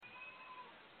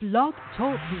Blog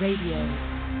Talk Radio.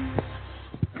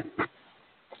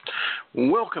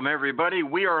 Welcome, everybody.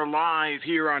 We are live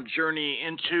here on Journey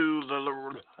into the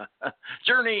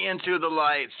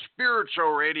Light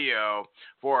Spiritual Radio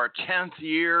for our 10th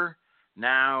year.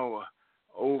 Now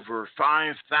over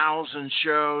 5,000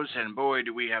 shows, and boy,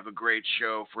 do we have a great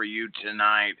show for you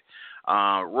tonight.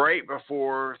 Right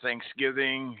before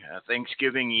Thanksgiving,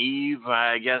 Thanksgiving Eve,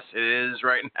 I guess it is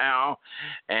right now,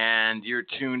 and you're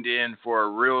tuned in for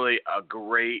a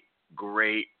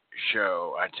great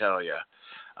show, I tell you.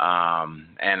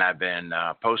 And I've been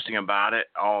posting about it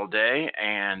all day,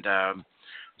 and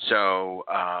so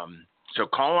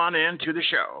call on in to the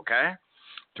show, okay?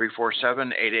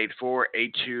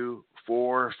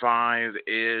 347-884-8245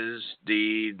 is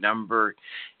the number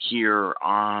here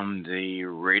on the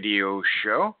radio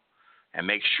show. And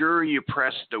make sure you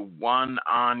press the 1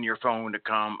 on your phone to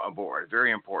come aboard.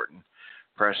 Very important.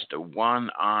 Press the 1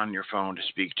 on your phone to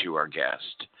speak to our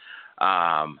guest.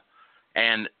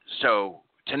 And so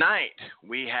tonight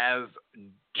we have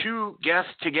 2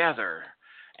 guests together.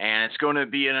 And it's going to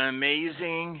be an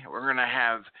amazing, we're going to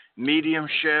have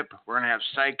mediumship, we're going to have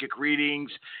psychic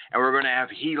readings, and we're going to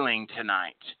have healing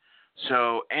tonight.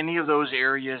 So any of those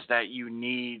areas that you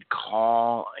need,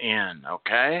 call in,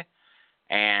 okay?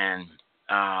 And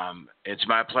it's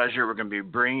my pleasure. We're going to be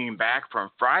bringing back from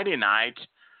Friday night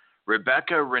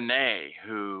Rebekah Renee,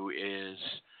 who is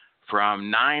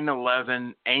from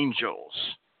 9/11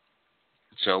 Angels.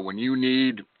 So when you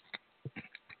need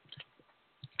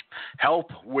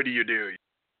help, what do you do?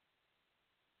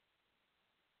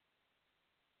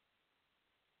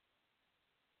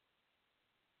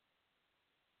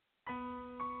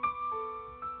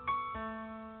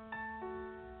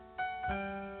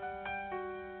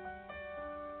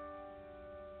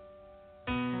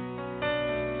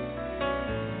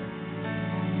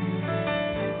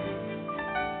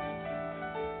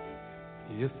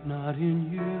 If not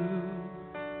in you,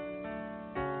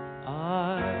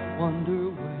 I wonder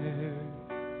where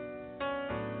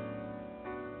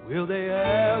will they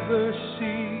ever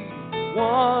see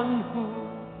one who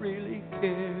really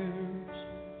cares?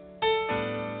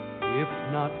 If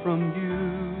not from you,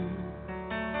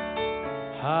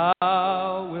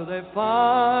 how will they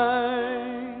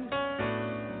find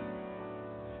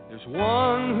there's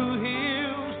one who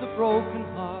heals the broken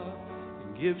heart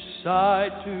and gives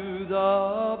sight to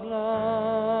the blind?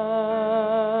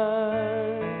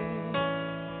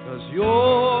 'Cause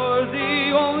you're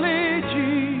the only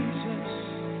Jesus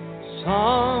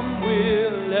some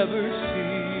will ever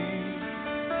see.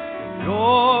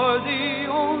 You're the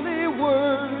only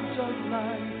words of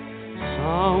life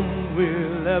some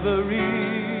will ever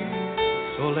read.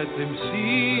 So let them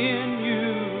see in you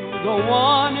the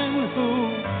one in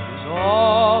whom is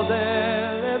all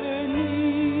they'll ever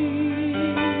need.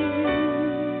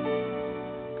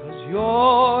 'Cause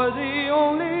you're the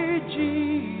only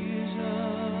Jesus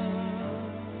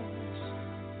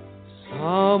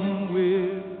some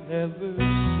will ever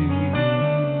see.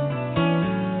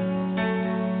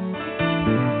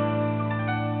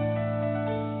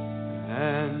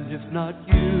 And if not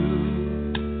you,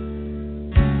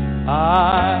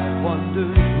 I wonder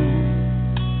who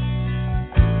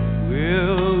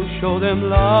will show them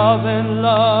love, and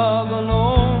love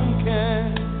alone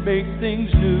can make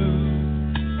things new.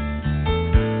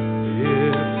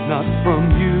 If not from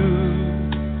you,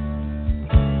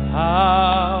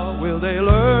 how will they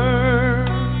learn?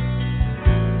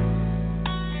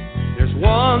 There's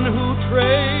one who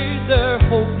trades their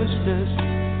hopelessness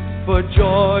for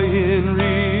joy in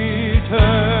return.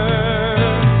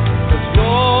 'Cause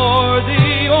you're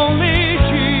the only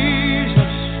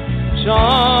Jesus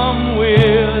some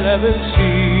will ever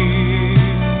see.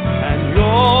 And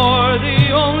you're the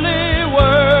only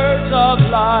words of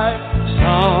life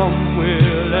some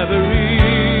will ever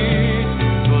read.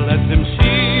 So let them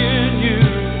see in you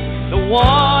the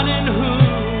one in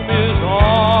whom is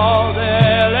all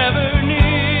they'll ever need.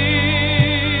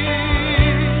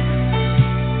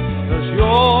 'Cause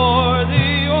you're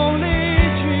the only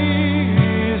Jesus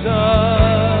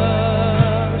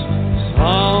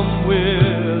some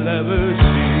will ever see.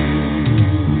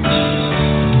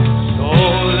 So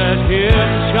let him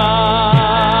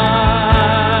shine,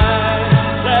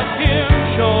 let him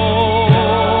show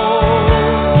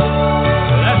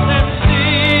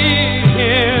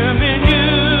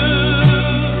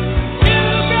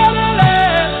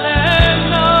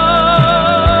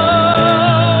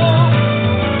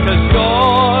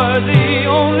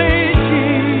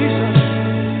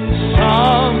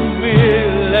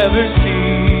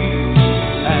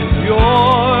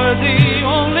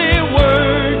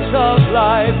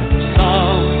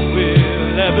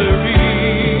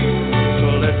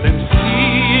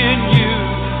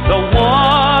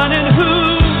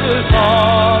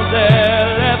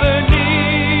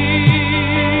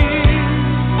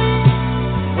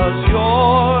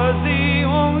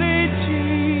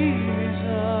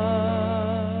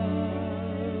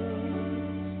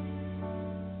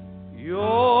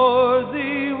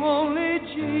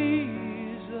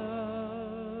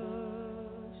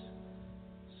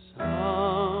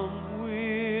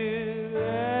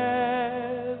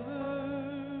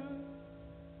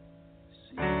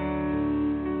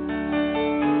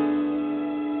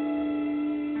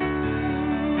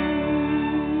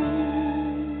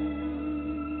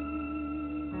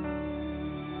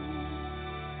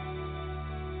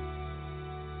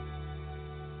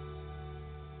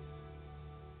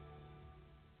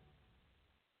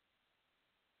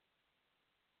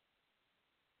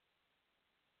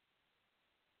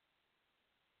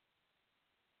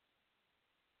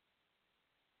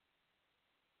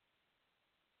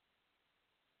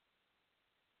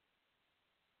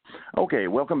Okay,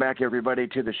 welcome back, everybody,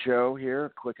 to the show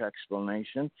here. Quick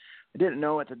explanation. I didn't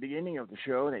know at the beginning of the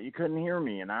show that you couldn't hear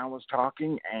me, and I was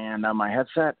talking and on my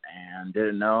headset and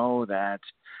didn't know that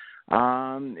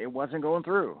it wasn't going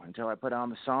through until I put on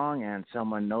the song and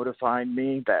someone notified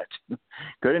me that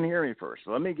couldn't hear me first.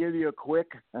 So let me give you a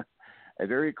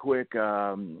very quick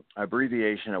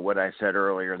abbreviation of what I said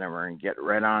earlier, and then we're going to get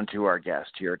right on to our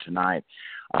guest here tonight.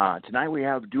 Tonight we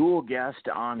have dual guest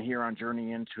on here on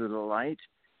Journey into the Light,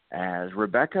 as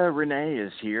Rebekah Renee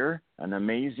is here, an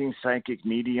amazing psychic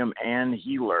medium and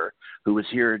healer who was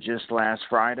here just last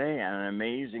Friday, and an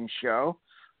amazing show.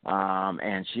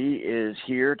 And she is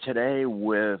here today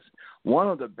with one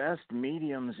of the best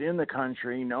mediums in the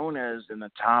country, known as in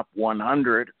the top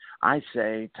 100, I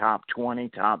say top 20,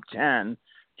 top 10.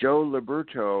 Joe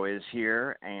LoBrutto is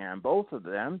here, and both of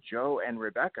them, Joe and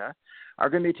Rebekah, are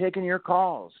going to be taking your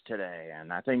calls today.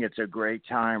 And I think it's a great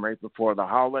time right before the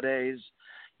holidays,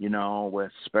 you know,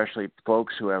 with especially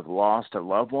folks who have lost a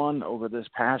loved one over this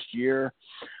past year.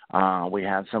 We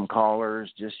had some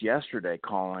callers just yesterday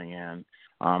calling in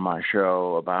on my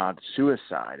show about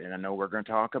suicide, and I know we're going to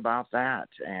talk about that,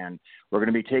 and we're going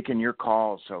to be taking your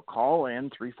calls. So call in,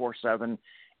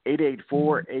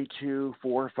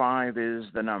 347-884-8245 is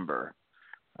the number,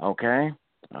 okay?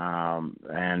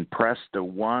 And press the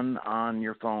 1 on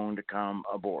your phone to come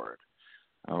aboard.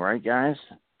 All right, guys?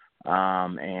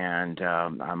 I'm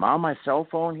on my cell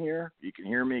phone here. You can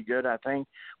hear me good, I think,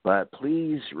 but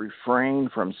please refrain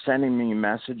from sending me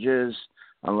messages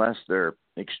unless they're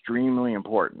extremely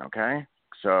important, okay?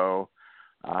 So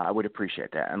I would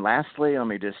appreciate that. And lastly, let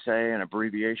me just say an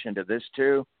abbreviation to this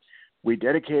too. We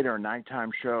dedicate our nighttime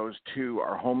shows to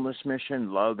our homeless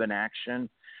mission, Love in Action.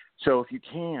 So if you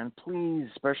can, please,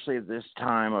 especially at this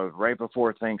time of right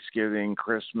before Thanksgiving,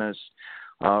 Christmas,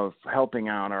 of helping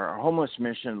out our homeless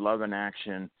mission, Love in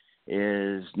Action,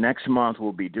 is next month.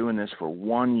 We'll be doing this for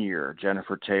 1 year,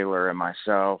 Jennifer Taylor and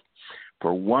myself.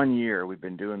 For 1 year, we've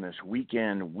been doing this week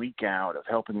in, week out of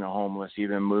helping the homeless,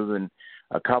 even moving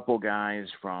a couple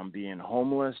guys from being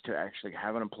homeless to actually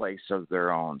having a place of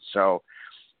their own. So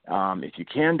if you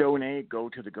can donate, go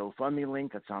to the GoFundMe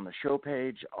link that's on the show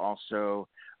page. Also,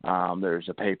 there's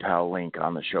a PayPal link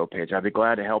on the show page. I'd be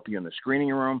glad to help you in the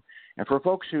screening room. And for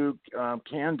folks who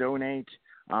can donate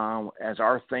as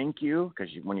our thank you,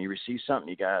 because when you receive something,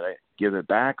 you got to give it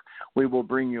back, we will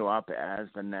bring you up as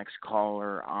the next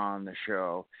caller on the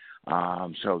show.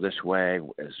 So this way,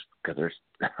 because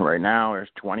right now there's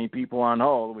 20 people on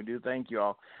hold, we do thank you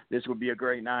all. This would be a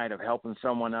great night of helping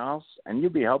someone else, and you'll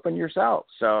be helping yourself.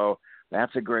 So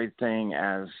that's a great thing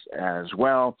as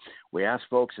well. We ask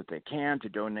folks if they can to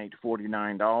donate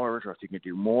 $49, or if you can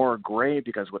do more, great,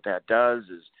 because what that does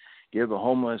is give a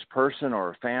homeless person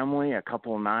or a family a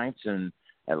couple of nights and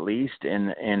at least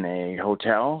in a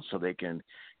hotel so they can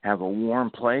have a warm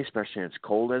place, especially as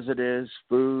cold as it is,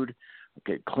 food,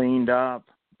 get cleaned up.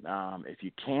 If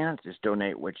you can't, just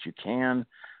donate what you can.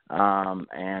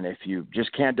 And if you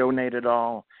just can't donate at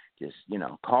all, just,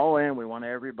 call in. We want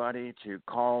everybody to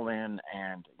call in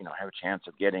and, have a chance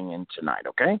of getting in tonight,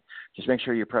 okay? Just make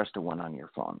sure you press the 1 on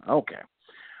your phone. Okay.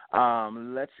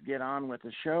 Let's get on with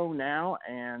the show now.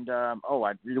 And, I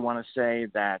really want to say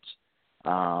that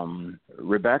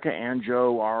Rebekah and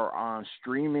Joe are on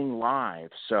streaming live.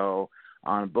 So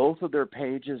on both of their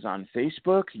pages on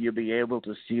Facebook, you'll be able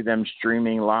to see them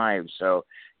streaming live. So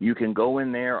you can go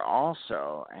in there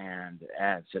also, and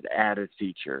it's an added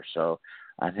feature. So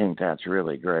I think that's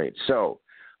really great. So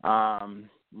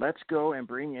let's go and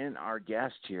bring in our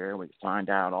guest here. We can find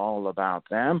out all about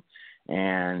them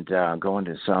and go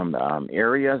into some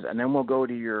areas, and then we'll go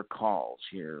to your calls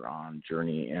here on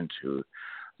Journey into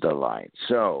the Light.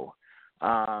 So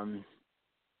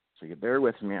you bear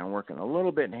with me. I'm working a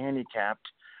little bit handicapped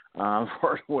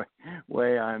for the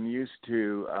way I'm used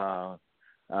to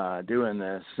doing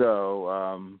this.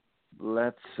 So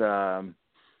let's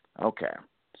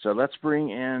bring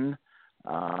in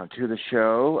to the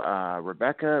show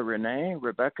Rebekah Renee.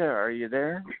 Rebekah, are you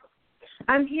there?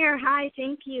 I'm here. Hi,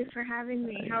 thank you for having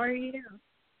me. How are you?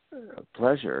 A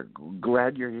pleasure.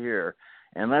 Glad you're here.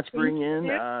 And let's bring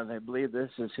in, I believe this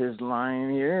is his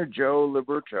line here, Joe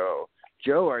LoBrutto.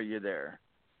 Joe, are you there?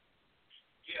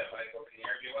 Yeah, Michael, can you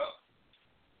hear me well?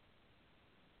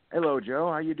 Hello, Joe.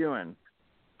 How you doing?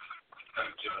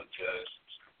 I'm doing good.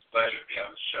 Pleasure to be on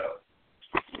the show.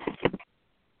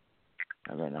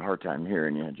 I'm having a hard time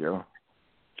hearing you, Joe.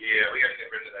 Yeah, we got to get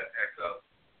rid of that echo.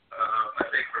 I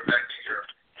think Rebekah, your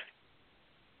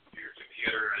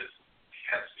computer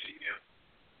has to be mute.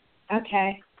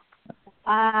 Okay.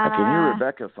 I can hear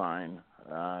Rebekah fine.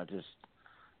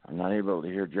 I'm not able to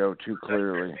hear Joe too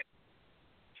clearly.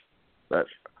 But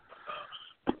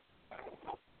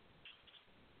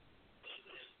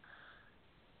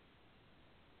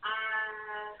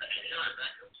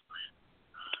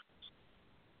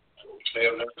May I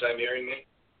have enough time hearing me?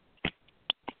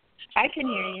 I can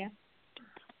hear you.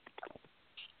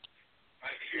 I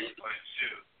can hear you fine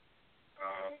too.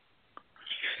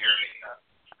 You can't hear me.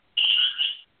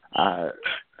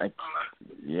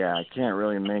 I can't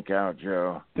really make out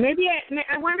Joe. Maybe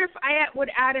I wonder if I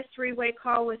would add a three-way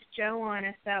call with Joe on,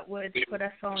 if that would put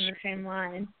us all on the same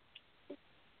line.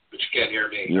 But you can't hear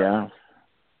me. Yeah.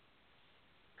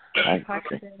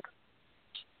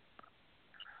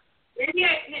 Maybe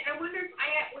I wonder if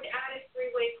I would add a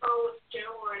three-way call with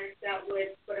Joe on, if that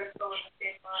would put us all on the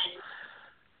same line.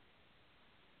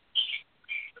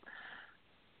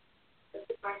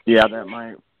 Yeah, that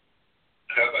might.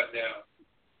 How about now?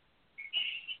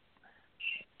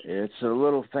 It's a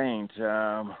little faint.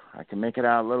 I can make it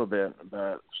out a little bit,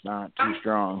 but it's not too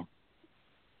strong.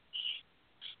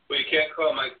 Well, you can't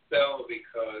call my cell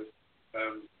because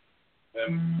I'm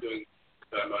doing.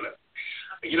 I'm on it.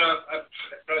 You know, I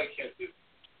probably can't do.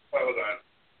 Hold on.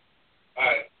 All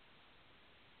right.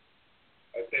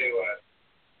 I tell you what.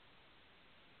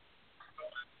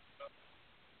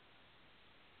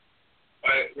 All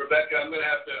right, Rebekah, I'm gonna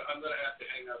have to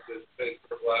hang up this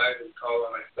Facebook Live and call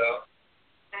on myself.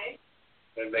 Okay.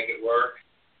 And make it work.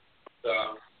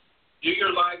 So do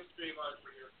your live stream on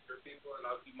for your people, and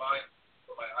I'll do mine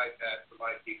for my iPad for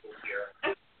my people here.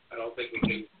 I don't think we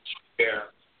can share.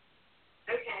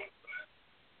 Okay.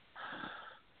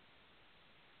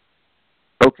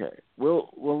 Okay, we'll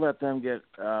let them get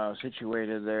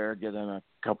situated there. Give them a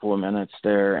couple of minutes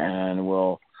there, and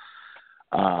we'll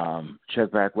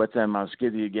check back with them. I'll just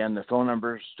give you again the phone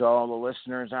numbers to all the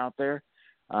listeners out there.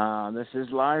 This is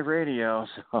live radio,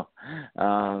 so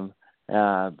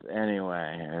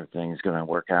anyway, everything's going to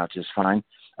work out just fine.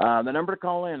 The number to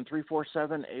call in,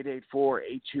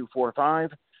 347-884-8245.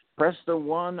 Press the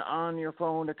 1 on your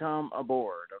phone to come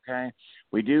aboard, okay?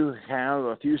 We do have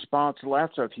a few spots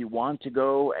left, so if you want to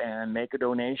go and make a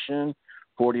donation,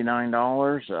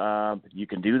 $49, you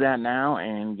can do that now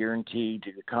and guaranteed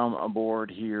to come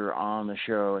aboard here on the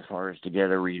show as far as to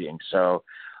get a reading. So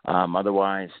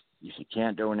otherwise, if you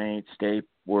can't donate, stay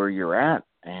where you're at,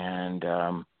 and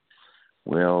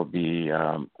we'll be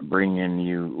bringing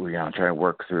you, we're going to try to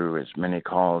work through as many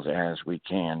calls as we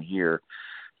can here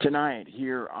tonight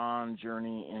here on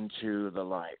Journey into the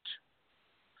Light.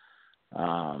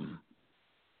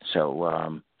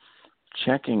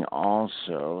 Checking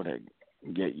also to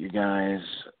get you guys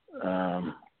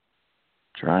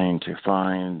trying to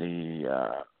find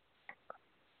the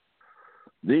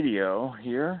video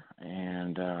here,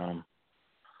 and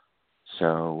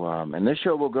and this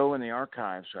show will go in the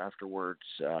archives afterwards.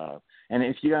 And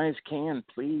if you guys can,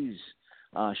 please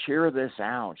share this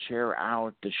out, share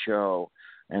out the show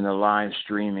and the live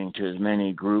streaming to as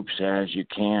many groups as you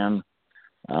can,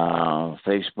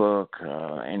 Facebook,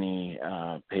 any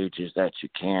pages that you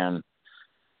can.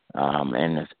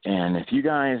 And if you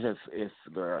guys, if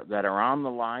that are on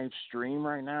the live stream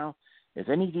right now, if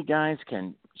any of you guys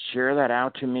can share that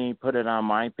out to me, put it on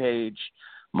my page,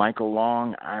 Michael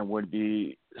Long, I would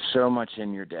be so much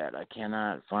in your debt. I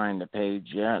cannot find the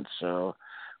page yet, so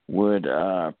would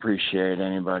appreciate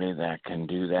anybody that can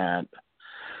do that.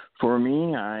 For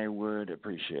me, I would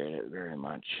appreciate it very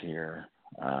much here.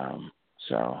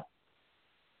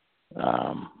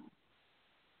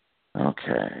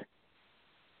 Okay.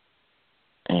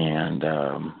 And,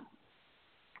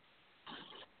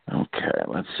 okay,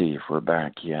 let's see if we're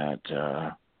back yet.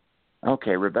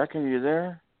 Okay, Rebekah, are you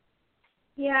there?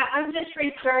 Yeah, I'm just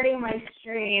restarting my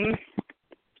stream.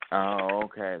 Oh,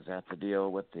 okay. Is that the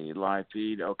deal with the live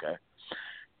feed? Okay.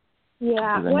 Yeah,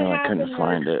 I know I couldn't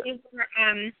find it.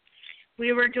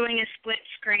 We were doing a split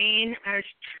screen. I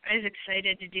was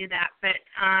excited to do that, but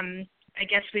I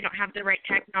guess we don't have the right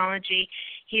technology.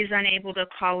 He's unable to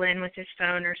call in with his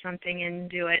phone or something and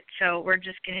do it, so we're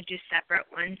just going to do separate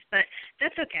ones, but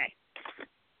that's okay.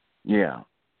 Yeah,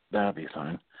 that'll be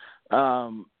fine.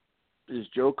 Is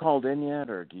Joe called in yet,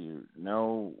 or do you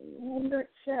know? I'm not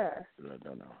sure. I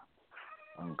don't know.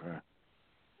 Okay.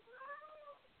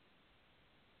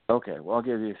 Okay, well, I'll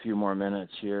give you a few more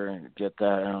minutes here and get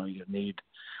that. I know you need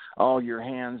all your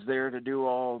hands there to do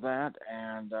all that.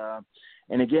 And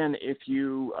again, if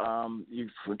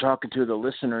we're talking to the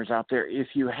listeners out there,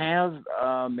 if you have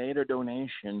made a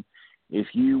donation,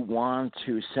 if you want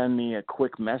to send me a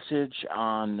quick message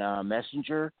on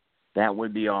Messenger, that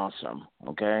would be awesome.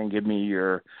 Okay, and give me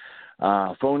your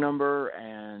phone number,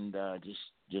 and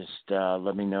just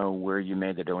let me know where you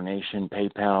made the donation,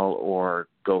 PayPal or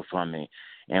GoFundMe.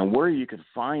 And where you can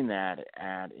find that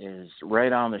at is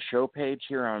right on the show page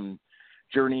here on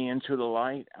Journey Into the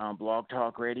Light on Blog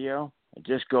Talk Radio.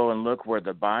 Just go and look where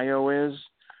the bio is,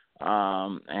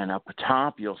 and up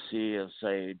top you'll see it'll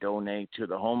say Donate to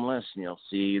the Homeless, and you'll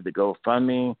see the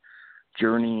GoFundMe,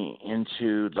 Journey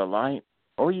Into the Light.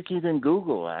 Or you can even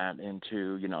Google that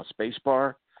into,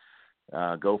 spacebar,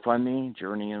 GoFundMe,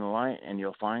 Journey in the Light, and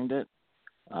you'll find it.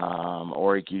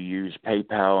 Or you can use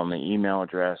PayPal, and the email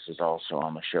address is also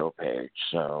on the show page.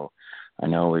 So I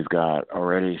know we've got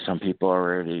already, some people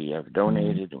already have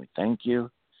donated, and we thank you.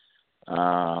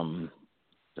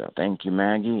 So thank you,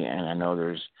 Maggie. And I know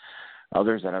there's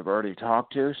others that I've already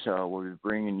talked to, so we'll be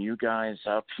bringing you guys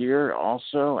up here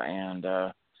also, and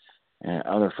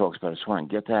other folks, but I just want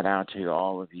to get that out to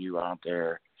all of you out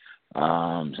there,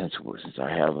 since I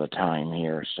have the time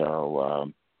here.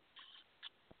 So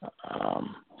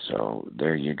so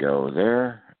there you go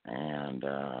there, and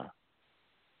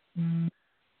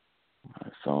my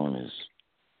phone is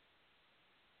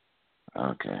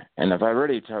okay. And if I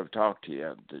already talked to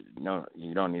you, no,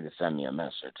 you don't need to send me a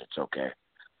message. It's okay.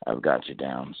 I've got you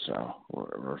down, so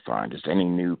we're fine. Just any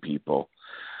new people.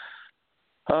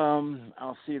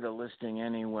 I'll see the listing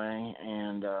anyway,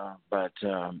 and but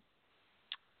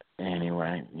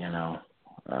anyway, a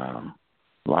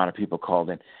lot of people called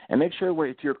in, and make sure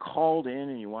if you're called in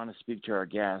and you want to speak to our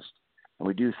guest, and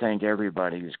we do thank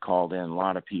everybody who's called in. A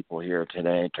lot of people here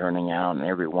today turning out, and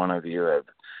every one of you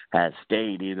has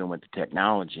stayed, even with the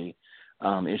technology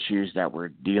issues that we're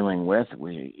dealing with.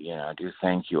 We do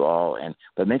thank you all,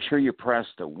 but make sure you press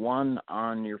the 1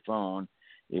 on your phone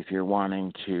if you're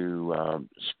wanting to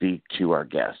speak to our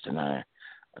guest. And I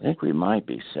think we might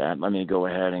be set. Let me go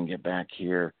ahead and get back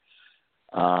here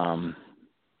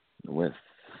with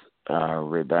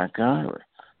Rebekah.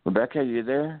 Rebekah, are you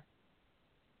there?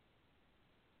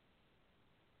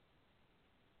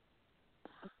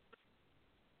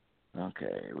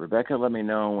 Okay. Rebekah, let me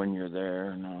know when you're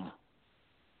there. No.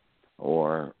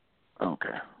 Or,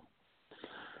 okay.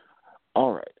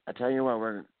 All right. I tell you what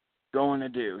we're going to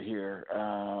do here.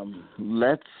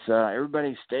 Let's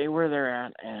everybody stay where they're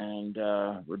at, and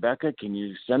Rebekah, can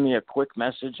you send me a quick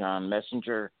message on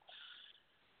Messenger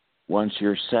once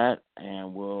you're set,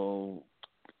 and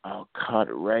I'll cut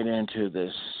right into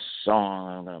this song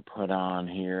I'm going to put on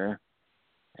here,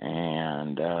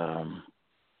 and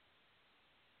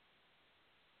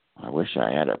I wish I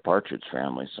had a Partridge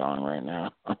Family song right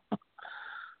now.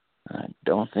 I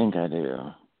don't think I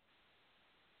do.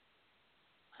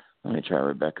 Let me try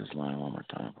Rebekah's line one more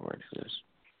time before I do this.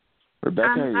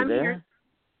 Rebekah, are you there? Here.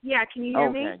 Yeah, can you hear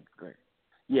me? Okay, great.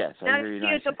 Yes, I hear you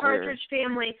nice That's and the Partridge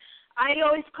Family. I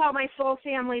always call my soul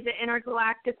family the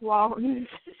intergalactic Waltons,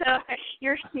 so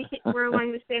we're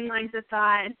along the same lines of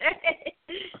thought.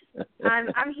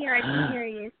 I'm here. I can hear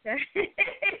you, sir.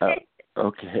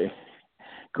 Okay,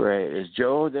 great. Is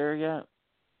Joe there yet?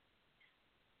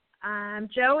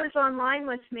 Joe is online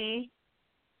with me.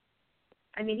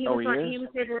 I mean, he was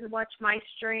able to watch my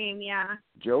stream, yeah.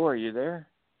 Joe, are you there?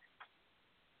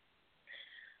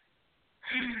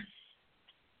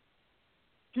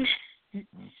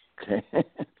 Okay,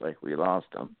 it's like we lost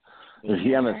him. Is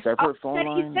he on a separate phone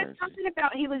line? He said something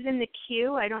about he was in the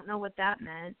queue. I don't know what that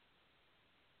meant.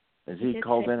 Is he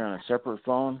called in on a separate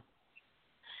phone?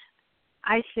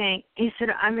 I think. He said,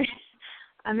 I'm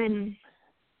in,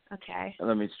 okay.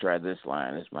 Let me try this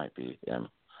line. This might be him.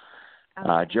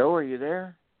 Okay. Joe, are you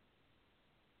there?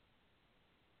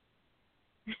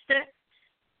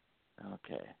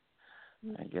 Okay.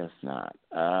 I guess not.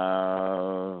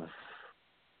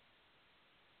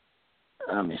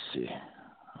 Let me see.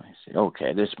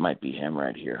 Okay, this might be him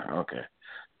right here. Okay.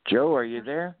 Joe, are you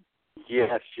there?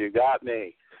 Yes, you got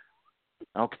me.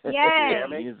 Okay. Yay.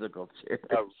 Musical chairs.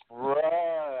 All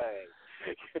right.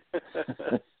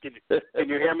 Can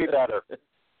you hear me better?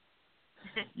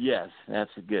 Yes,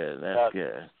 that's good. That's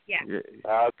good. Yeah.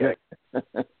 Okay.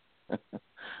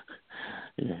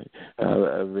 Yeah.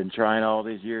 I've been trying all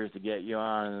these years to get you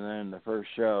on, and then the first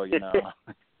show,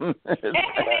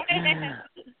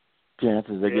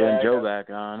 chances of getting Joe back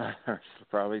on are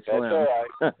probably slim. That's all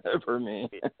right. For me.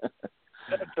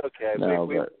 That's okay. No,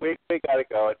 we got to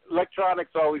go.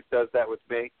 Electronics always does that with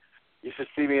me. You should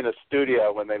see me in a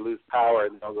studio when they lose power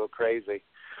and they'll go crazy.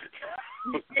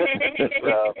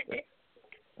 So,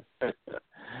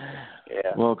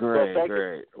 yeah. Well, great, well,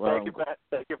 great.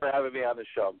 Thank you for having me on the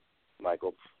show,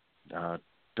 Michael.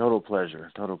 Total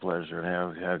pleasure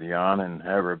to have you on and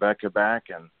have Rebekah back,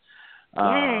 and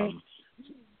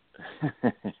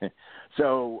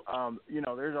So,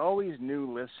 there's always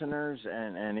new listeners,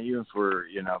 and even for,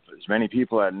 as many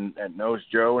people that knows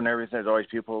Joe and everything, there's always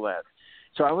people that.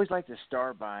 So I always like to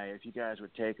start by, if you guys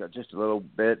would take just a little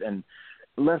bit and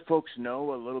let folks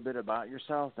know a little bit about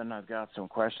yourself. Then I've got some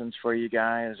questions for you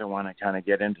guys. I want to kind of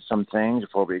get into some things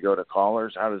before we go to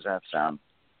callers. How does that sound?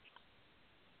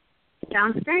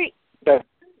 Sounds great.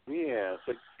 Yeah,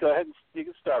 so go ahead and you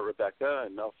can start, Rebekah,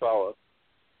 and I'll follow.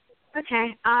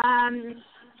 Okay.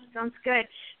 Sounds good.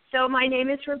 So my name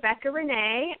is Rebekah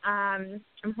Renee. I'm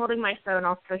holding my phone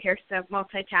also here, so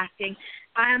multitasking.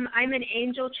 I'm an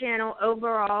angel channel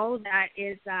overall. That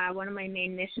is one of my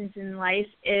main missions in life,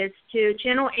 is to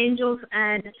channel angels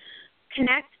and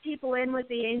connect people in with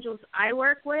the angels I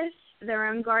work with, their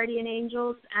own guardian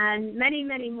angels, and many,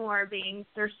 many more beings,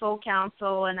 their soul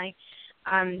council, and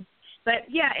and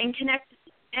connect,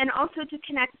 and also to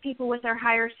connect people with their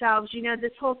higher selves.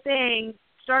 This whole thing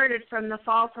started from the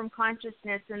fall from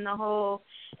consciousness and the whole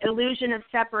illusion of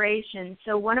separation.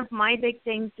 So one of my big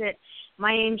things that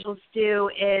my angels do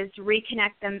is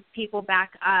reconnect people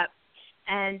back up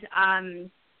and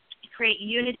create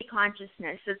unity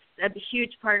consciousness. It's a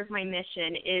huge part of my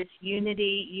mission is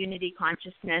unity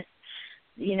consciousness.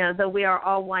 Though we are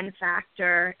all one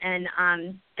factor, and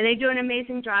they do an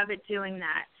amazing job at doing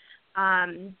that.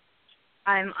 I'm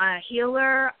a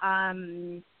healer,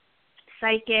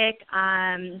 psychic,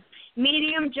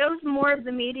 medium. Joe's more of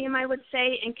the medium, I would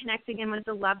say, in connecting in with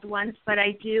the loved ones, but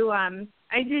I do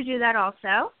that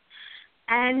also.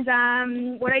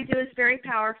 And what I do is very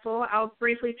powerful. I'll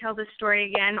briefly tell the story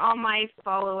again. All my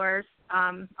followers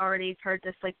already heard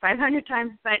this like 500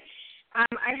 times, but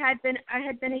I had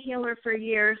been a healer for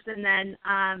years, and then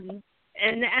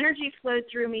and the energy flowed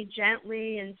through me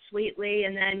gently and sweetly,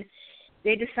 and then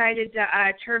they decided to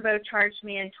turbocharge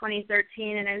me in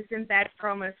 2013, and I was in bed for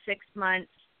almost 6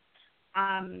 months.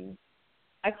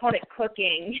 I called it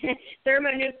cooking,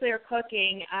 thermonuclear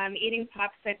cooking, eating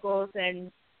popsicles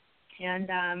and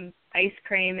ice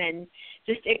cream, and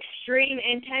just extreme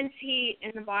intense heat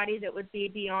in the body that would be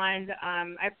beyond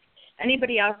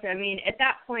anybody else. I mean, at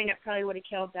that point, it probably would have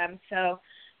killed them. So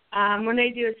what I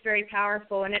do is very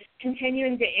powerful, and it's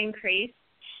continuing to increase.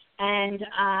 And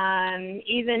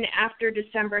even after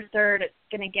December 3rd, it's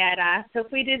going to get so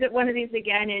if we do one of these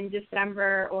again in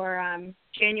December or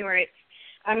January,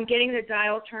 I'm getting the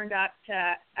dial turned up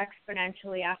to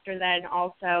exponentially after then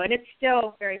also. And it's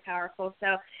still very powerful.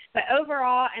 So, but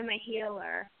overall, I'm a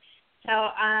healer. So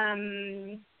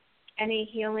any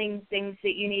healing things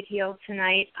that you need healed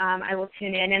tonight, I will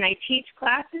tune in. And I teach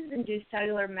classes and do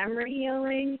cellular memory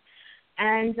healing.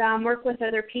 And work with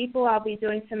other people. I'll be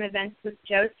doing some events with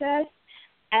Joseph.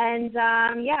 And,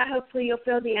 hopefully you'll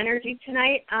feel the energy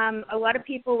tonight. A lot of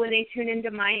people, when they tune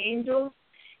into my angels,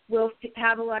 will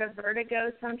have a lot of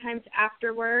vertigo sometimes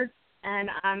afterwards, and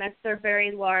they're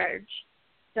very large.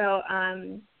 So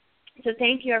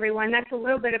thank you, everyone. That's a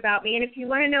little bit about me. And if you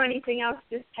want to know anything else,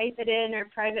 just type it in or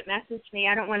private message me.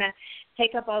 I don't want to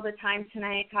take up all the time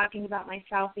tonight talking about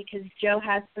myself because Joe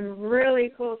has some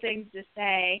really cool things to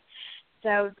say.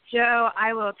 So, Joe,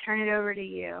 I will turn it over to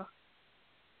you.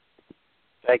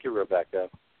 Thank you, Rebekah.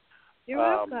 You're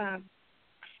welcome.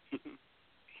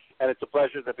 And it's a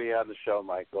pleasure to be on the show,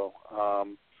 Michael.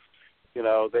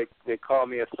 They call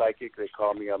me a psychic, they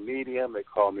call me a medium, they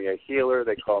call me a healer,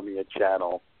 they call me a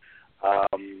channel.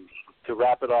 To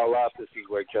wrap it all up, this is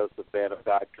where Joseph, Man of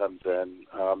God, comes in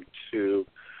to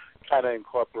kind of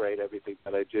incorporate everything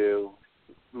that I do.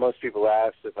 Most people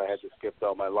ask if I had this gift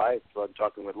all my life. So I'm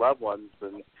talking with loved ones,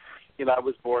 and I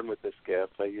was born with this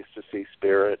gift. I used to see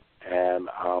spirit, and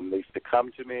they used to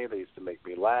come to me. They used to make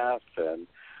me laugh, and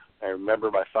I remember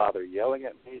my father yelling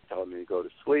at me, telling me to go to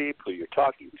sleep, who you're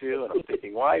talking to, and I'm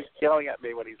thinking, why is he yelling at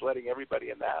me when he's letting everybody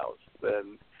in the house?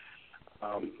 And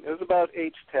it was about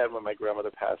age 10 when my grandmother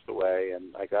passed away,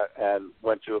 and I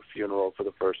went to a funeral for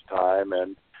the first time,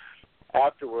 and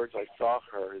afterwards, I saw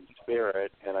her in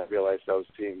spirit, and I realized I was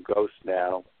seeing ghosts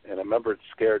now. And I remember it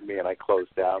scared me, and I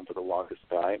closed down for the longest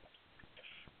time.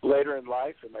 Later in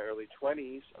life, in my early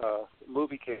 20s, a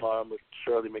movie came on with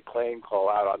Shirley MacLaine called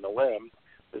Out on the Limb.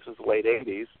 This was the late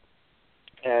 80s.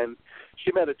 And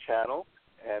she met a channel,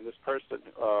 and this person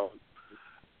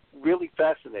really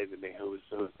fascinated me, who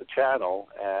was the channel.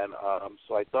 And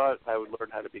so I thought I would learn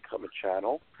how to become a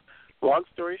channel. Long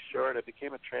story short, I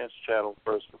became a trance channel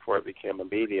first before I became a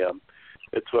medium.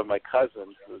 It's when my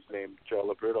cousin, who's named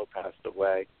LoBrutto, passed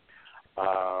away,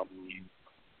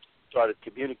 started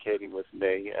communicating with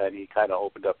me, and he kind of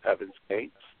opened up heaven's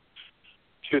gates.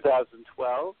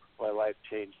 2012, my life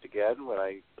changed again when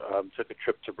I took a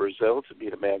trip to Brazil to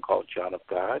meet a man called John of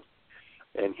God.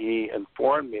 and he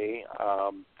informed me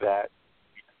that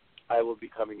I will be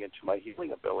coming into my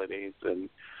healing abilities. And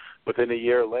within a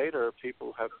year later,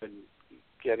 people have been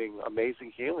getting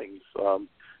amazing healings.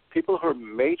 People who are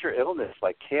major illness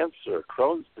like cancer,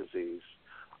 Crohn's disease,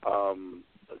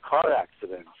 car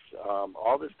accidents,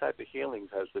 all this type of healings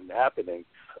has been happening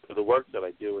through the work that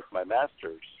I do with my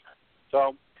masters.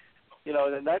 So, in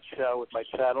a nutshell, with my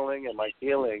channeling and my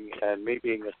healing and me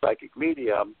being a psychic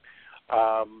medium,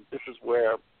 this is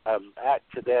where I'm at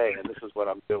today, and this is what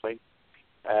I'm doing.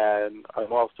 And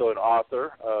I'm also an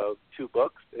author of 2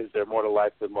 books, Is There More to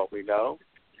Life Than What We Know,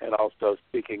 and also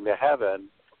Speaking to Heaven.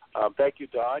 Thank you,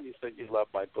 Dawn. You said you love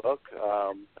my book.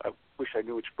 I wish I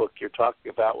knew which book you're talking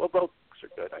about. Well, both books are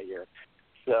good, I hear.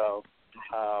 So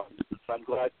I'm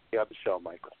glad to be on the show,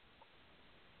 Michael.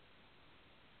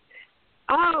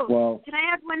 Oh, well, can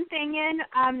I add one thing in?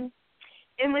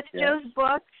 And with yes. Joe's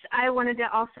books, I wanted to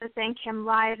also thank him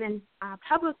live and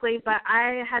publicly, but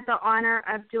I had the honor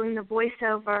of doing the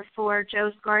voiceover for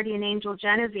Joe's guardian angel,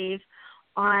 Genevieve,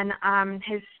 on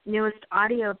his newest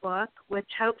audiobook, which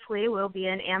hopefully will be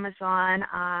in Amazon,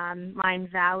 Mind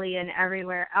Valley, and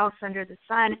everywhere else under the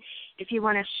sun. If you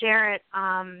want to share it,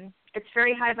 it's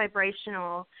very high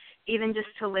vibrational, even just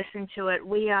to listen to it.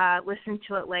 We listened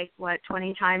to it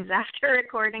 20 times after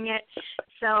recording it.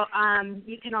 So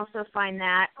you can also find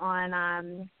that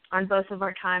on both of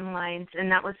our timelines, and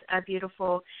that was a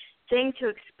beautiful thing to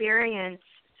experience.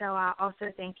 So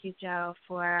also thank you, Joe,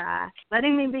 for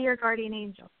letting me be your guardian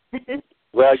angel.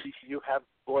 Well, you have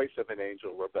the voice of an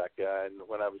angel, Rebekah, and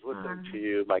when I was listening to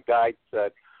you, my guide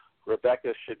said,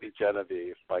 Rebekah should be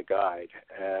Genevieve, my guide.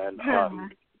 And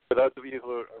for those of you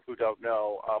who don't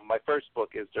know, my first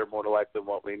book, Is There More to Life Than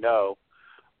What We Know,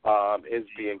 is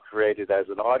being created as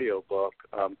an audio book,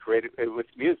 created with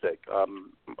music.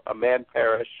 A man,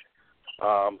 Parrish,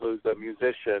 who's a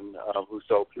musician who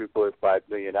sold 3.5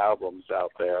 million albums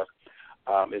out there,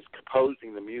 is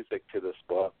composing the music to this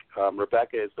book.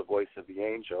 Rebekah is the voice of the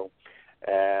angel,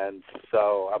 and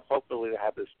so I'm hopefully to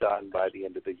have this done by the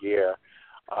end of the year.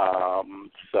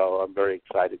 So I'm very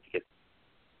excited to get.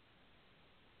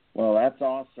 Well, that's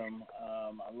awesome.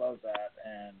 I love that.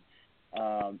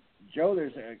 And Joe,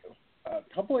 there's a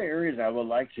couple of areas I would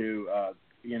like to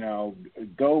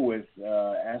go with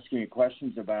asking you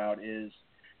questions about is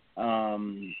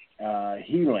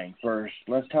healing first.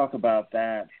 Let's talk about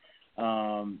that.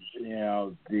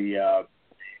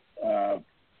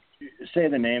 Say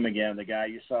the name again. The guy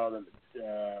you saw.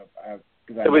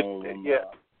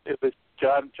 It was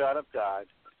John of God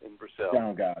in Brazil. John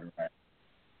of God, right?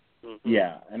 Mm-hmm.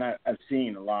 Yeah, and I've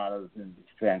seen a lot of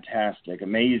fantastic,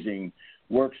 amazing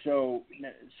work. So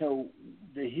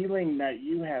the healing that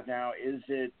you have now,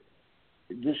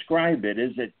 describe it.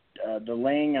 Is it the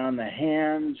laying on the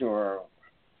hands, or?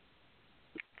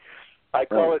 I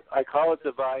call it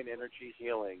divine energy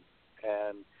healing,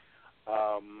 and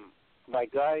my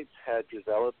guides had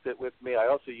developed it with me. I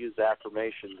also use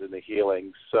affirmations in the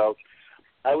healing, so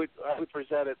I would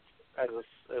present it as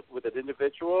with an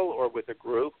individual or with a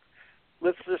group.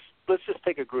 Let's just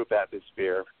take a group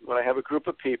atmosphere. When I have a group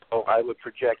of people, I would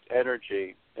project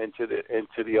energy into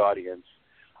the audience.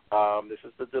 This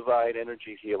is the divine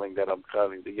energy healing that I'm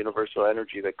coming. The universal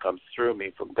energy that comes through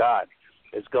me from God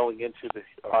is going into the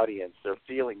audience. They're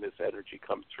feeling this energy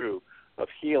come through of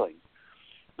healing.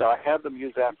 Now, I have them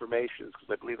use affirmations because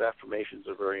I believe affirmations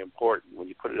are very important. When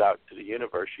you put it out to the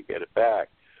universe, you get it back.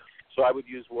 So I would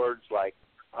use words like,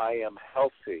 I am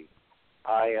healthy,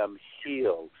 I am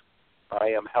healed, I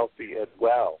am healthy and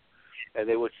well. And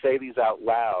they would say these out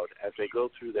loud as they go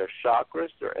through their chakras,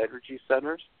 their energy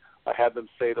centers. I have them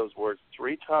say those words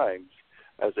 3 times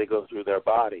as they go through their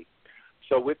body.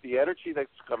 So with the energy that's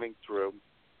coming through,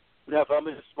 now if I'm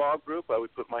in a small group, I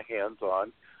would put my hands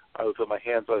on. I would put my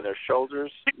hands on their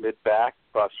shoulders, mid-back,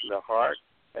 across from their heart,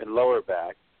 and lower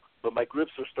back. But my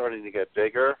groups are starting to get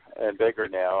bigger and bigger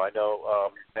now. I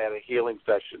know I had a healing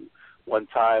session one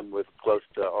time with close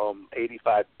to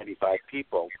 85, 95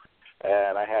 people,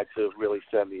 and I had to really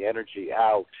send the energy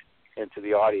out into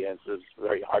the audience. It's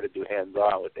very hard to do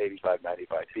hands-on with 85,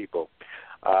 95 people.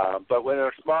 But when there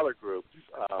are smaller groups,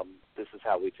 this is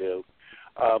how we do.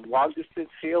 Long-distance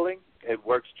healing, it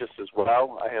works just as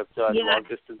well. I have done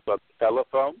long-distance on the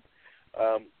telephone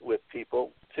with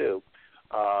people, too.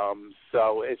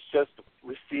 So it's just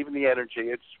receiving the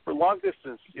energy. It's for long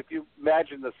distance. If you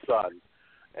imagine the sun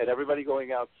and everybody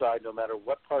going outside, no matter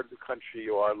what part of the country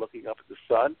you are, looking up at the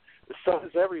sun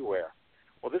is everywhere.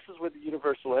 Well, this is where the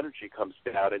universal energy comes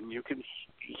down, and you can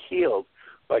be healed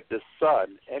like the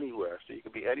sun anywhere. So you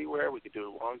can be anywhere. We can do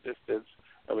it long distance,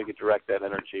 and we can direct that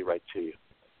energy right to you.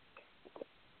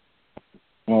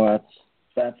 Well,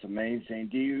 that's amazing.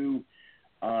 Do you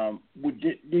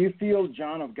do you feel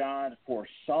John of God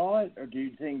foresaw it, or do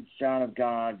you think John of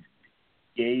God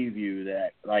gave you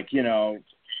that,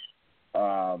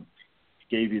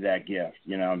 gave you that gift?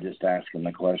 I'm just asking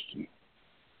the question.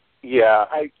 Yeah,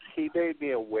 he made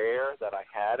me aware that I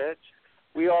had it.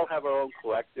 We all have our own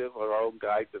collective, our own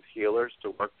guides of healers to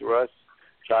work through us.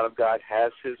 John of God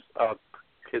has his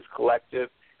collective,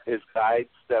 his guides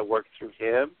that work through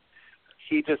him.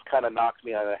 He just kind of knocked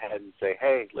me on the head and say,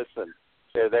 "Hey, listen,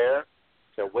 they're there.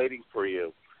 They're waiting for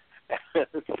you."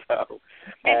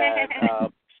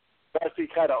 Plus, he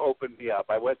kind of opened me up.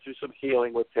 I went through some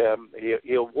healing with him.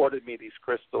 He awarded me these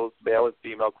crystals, male and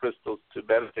female crystals, to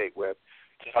meditate with,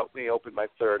 to help me open my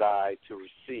third eye to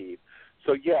receive.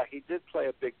 So, yeah, he did play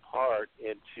a big part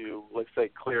into, let's say,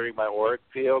 clearing my auric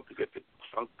field to get the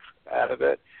chunk out of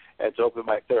it and to open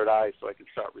my third eye so I could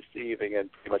start receiving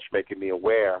and pretty much making me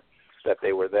aware that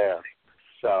they were there.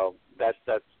 So that's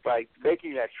by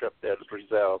making that trip there to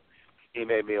Brazil, he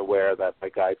made me aware that my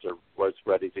guides was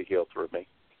ready to heal through me.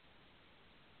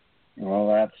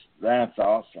 Well, that's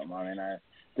awesome. I mean, I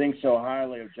think so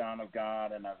highly of John of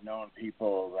God, and I've known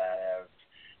people that have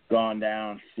gone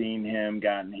down, seen him,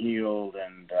 gotten healed,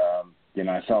 and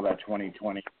I saw that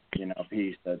 2020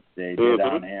 piece that they did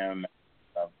on him.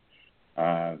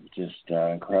 Just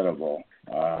incredible,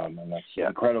 and that's an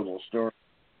incredible story.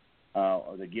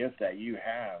 The gift that you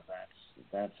have,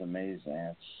 that's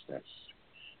amazing.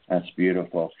 That's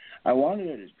beautiful. I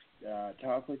wanted to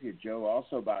talk with you, Joe,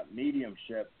 also about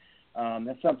mediumship.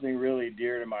 That's something really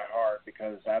dear to my heart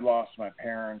because I lost my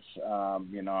parents. I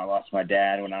lost my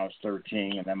dad when I was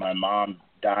 13, and then my mom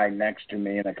died next to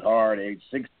me in a car at age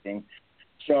 16.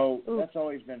 So that's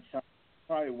always been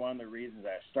probably one of the reasons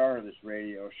I started this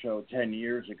radio show 10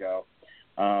 years ago,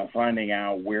 finding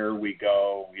out where we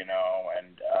go, and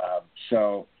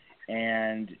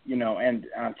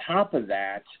on top of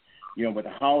that, with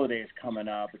the holidays coming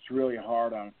up, it's really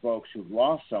hard on folks who've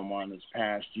lost someone this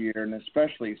past year, and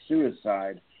especially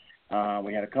suicide.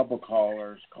 We had a couple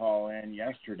callers call in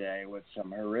yesterday with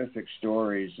some horrific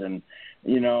stories, and,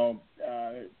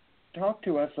 talk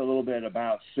to us a little bit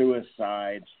about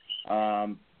suicide.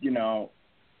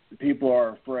 People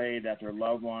are afraid that their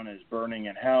loved one is burning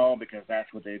in hell because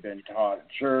that's what they've been taught in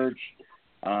church.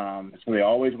 So they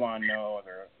always want to know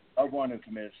their loved one who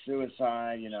committed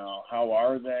suicide, how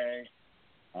are they?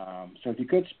 So if you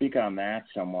could speak on that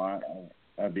somewhat,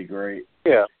 that'd be great.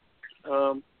 Yeah.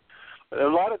 A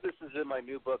lot of this is in my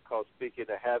new book called Speaking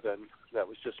to Heaven that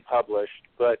was just published.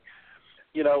 But,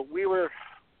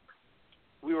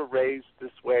 we were raised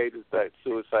this way that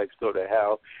suicides go to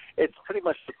hell. It's pretty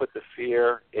much to put the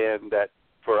fear in that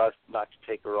for us not to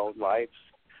take our own lives,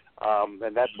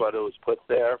 and that's what it was put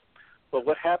there. But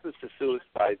what happens to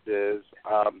suicides is,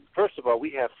 first of all,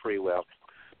 we have free will.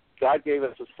 God gave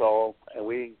us a soul, and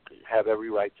we have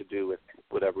every right to do with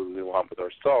whatever we want with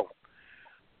our soul.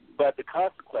 But the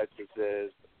consequences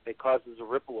is it causes a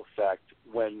ripple effect.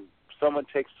 When someone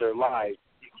takes their life,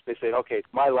 they say, okay, it's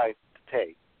my life to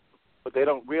take. But they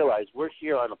don't realize we're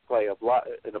here on a play in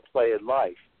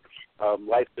life.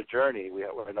 Life's a journey.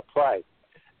 We're in a play.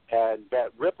 And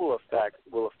that ripple effect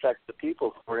will affect the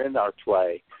people who are in our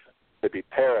play. Could be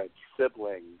parents,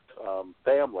 siblings,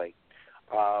 family,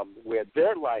 where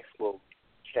their life will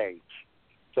change.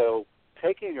 So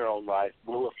taking your own life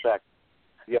will affect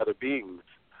the other beings,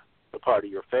 the part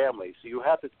of your family. So you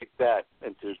have to take that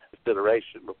into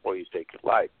consideration before you take your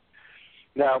life.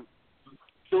 Now,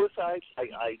 suicides,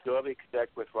 I normally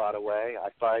connect with right away. I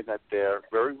find that they're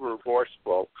very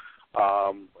remorseful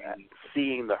at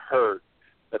seeing the hurt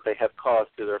that they have caused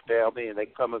to their family, and they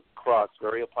come across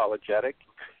very apologetic,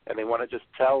 and they want to just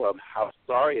tell them how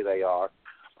sorry they are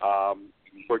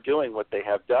for doing what they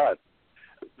have done.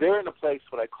 They're in a place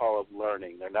what I call of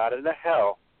learning. They're not in a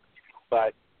hell,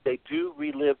 but they do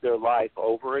relive their life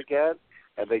over again,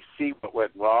 and they see what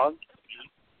went wrong.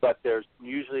 But there's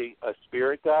usually a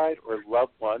spirit guide or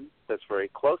loved one that's very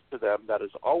close to them that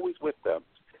is always with them,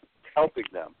 helping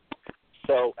them.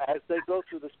 So as they go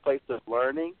through this place of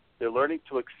learning, they're learning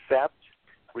to accept,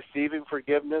 receiving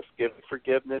forgiveness, giving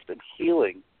forgiveness, and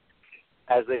healing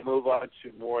as they move on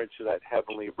to more into that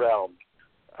heavenly realm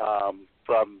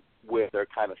from where they're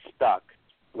kind of stuck,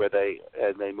 where they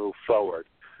move forward.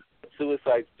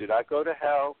 Suicides do not go to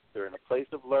hell. They're in a place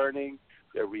of learning.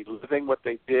 They're reliving what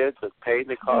they did, the pain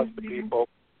they caused the people.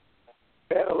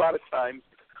 And a lot of times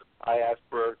they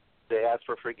ask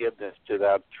for forgiveness to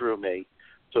them through me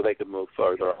so they can move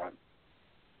further on.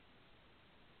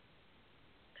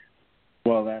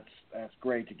 Well, that's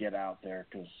great to get out there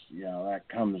because, that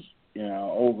comes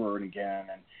over and again.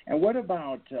 And what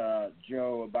about,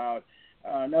 Joe, about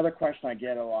another question I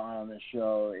get a lot on this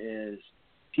show is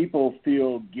people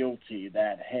feel guilty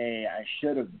that, hey, I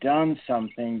should have done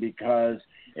something because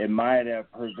it might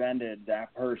have prevented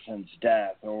that person's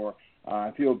death, or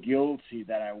I feel guilty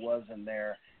that I wasn't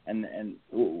there. And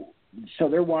so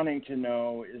they're wanting to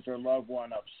know, is their loved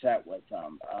one upset with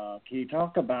them? Can you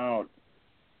talk about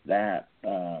that?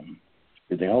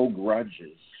 Do they hold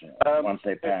grudges once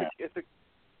they pass?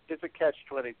 It's a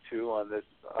catch-22 on this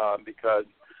because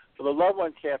the loved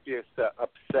one can't be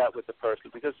upset with the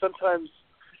person, because sometimes,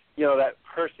 that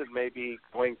person may be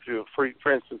going through, for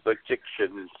instance,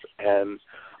 addictions and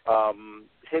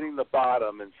hitting the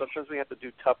bottom, and sometimes we have to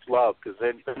do tough love because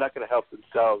they're not going to help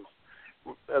themselves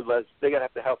unless they're going to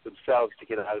have to help themselves to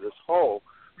get out of this hole.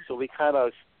 So we kind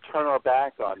of turn our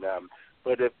back on them.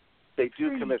 But if they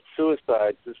do commit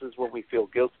suicide, this is when we feel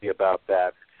guilty about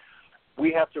that.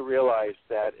 We have to realize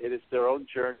that it is their own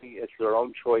journey, it's their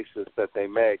own choices that they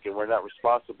make, and we're not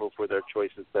responsible for their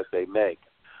choices that they make.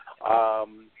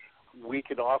 We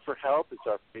can offer help. It's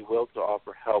our free will to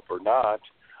offer help or not.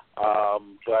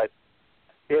 But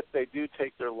if they do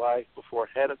take their life before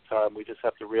ahead of time, we just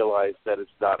have to realize that it's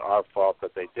not our fault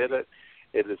that they did it.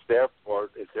 It is their fault.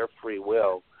 It's their free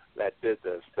will that did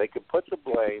this. They can put the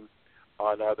blame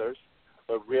on others,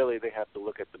 but really they have to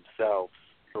look at themselves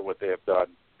for what they have done.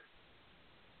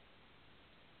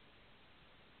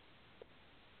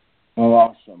 Well,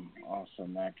 awesome.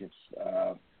 That gets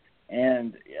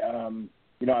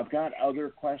I've got other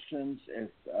questions. If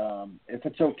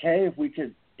it's okay, if we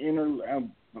could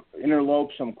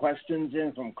interlope some questions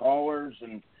in from callers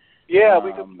and we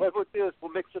can. What we'll do is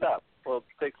we'll mix it up. We'll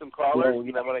take some callers,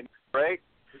 and then when I need a break,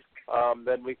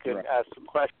 then we can ask some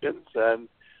questions. And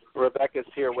Rebekah's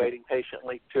here waiting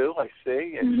patiently too. I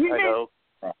see, and I know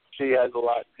she has a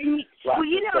lot. And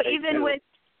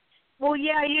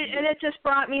it just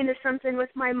brought me into something with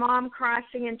my mom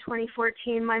crossing in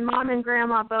 2014. My mom and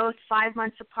grandma both 5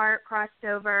 months apart crossed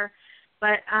over,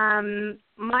 but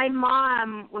my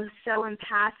mom was so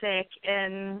empathic,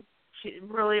 and she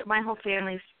really, my whole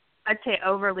family's, I'd say,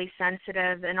 overly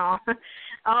sensitive and all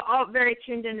very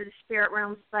tuned into the spirit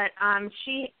realms. But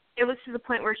it was to the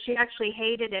point where she actually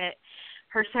hated it,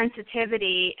 her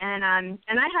sensitivity, and I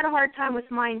had a hard time with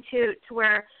mine too, to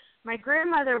where my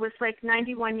grandmother was like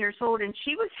 91 years old, and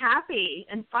she was happy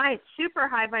and fine, super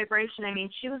high vibration. I mean,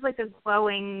 she was like a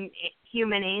glowing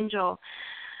human angel.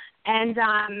 And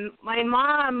my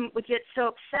mom would get so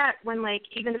upset when, like,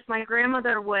 even if my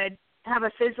grandmother would have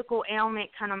a physical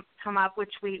ailment come up,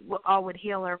 which we all would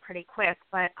heal her pretty quick.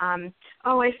 But,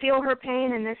 I feel her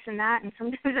pain and this and that. And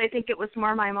sometimes I think it was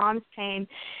more my mom's pain.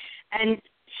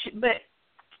 But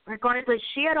regardless,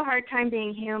 she had a hard time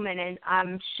being human,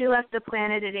 and she left the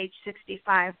planet at age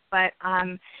 65. But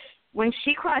when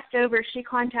she crossed over, she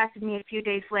contacted me a few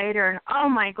days later, and oh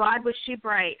my God, was she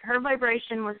bright. Her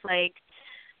vibration was like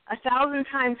 1,000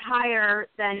 times higher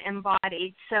than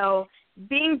embodied. So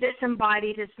being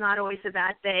disembodied is not always a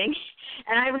bad thing.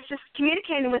 And I was just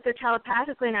communicating with her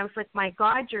telepathically, and I was like, my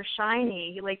God, you're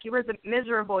shiny. Like, you were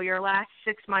miserable your last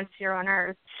 6 months here on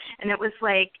Earth. And it was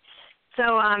like,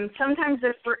 so sometimes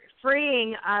the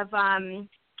freeing of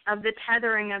the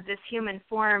tethering of this human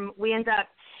form, we end up,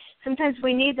 sometimes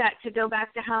we need that to go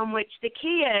back to home, which the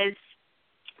key is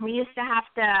we used to have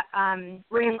to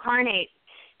reincarnate,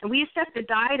 and we used to have to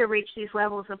die to reach these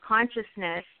levels of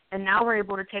consciousness, and now we're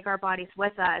able to take our bodies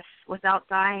with us without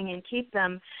dying and keep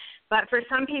them. But for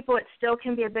some people, it still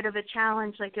can be a bit of a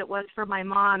challenge, like it was for my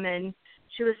mom, and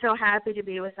she was so happy to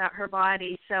be without her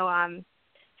body. So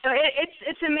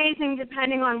it's amazing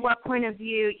depending on what point of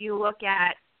view you look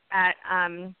at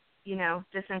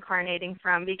disincarnating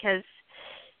from, because,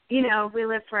 we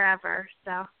live forever.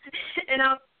 So, and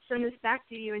I'll send this back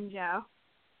to you and Joe.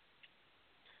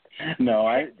 No,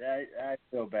 I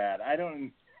feel bad. I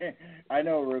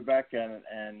know Rebekah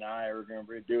and I are going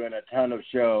to be doing a ton of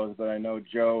shows, but I know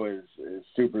Joe is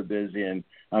super busy, and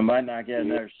I might not get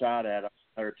another shot at him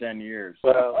for 10 years.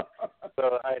 Well,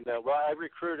 so I know. Well, I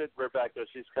recruited Rebekah.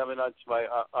 She's coming onto my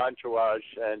entourage,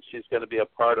 and she's going to be a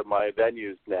part of my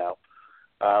venues now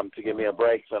to give me a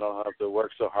break, so I don't have to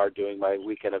work so hard doing my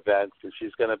weekend events. And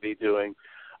she's going to be doing,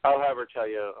 I'll have her tell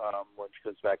you when she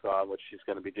comes back on what she's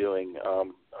going to be doing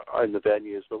in the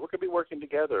venues. But we're going to be working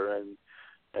together and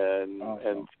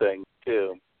things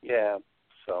too. Yeah.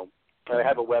 So I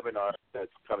have a webinar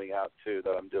that's coming out too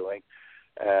that I'm doing,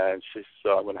 and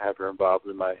so I'm going to have her involved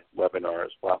in my webinar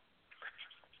as well.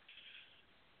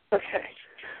 Okay.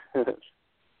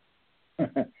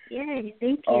 Yay!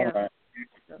 Thank you. All right.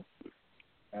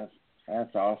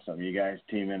 That's awesome. You guys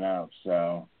teaming up.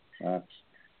 So That's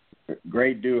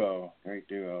great duo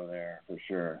there for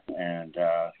sure. And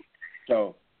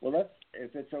so, well, let's,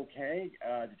 if it's okay,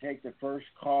 to take the first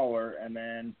caller, and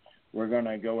then we're going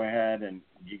to go ahead and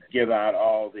give out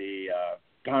all the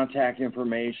contact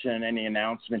information, any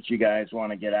announcements you guys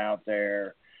want to get out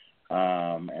there,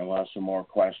 and we'll have some more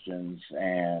questions.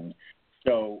 And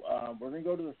so we're going to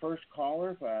go to the first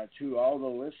caller. To all the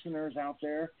listeners out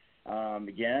there,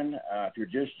 again, if you're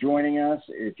just joining us,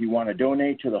 if you want to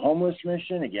donate to the homeless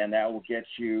mission, again, that will get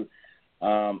you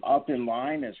up in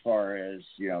line as far as,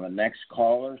 the next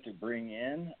caller to bring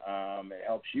in. It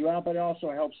helps you out, but it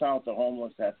also helps out the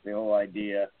homeless. That's the whole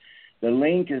idea. The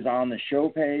link is on the show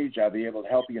page. I'll be able to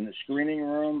help you in the screening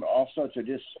room. Also,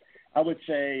 I would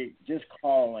say just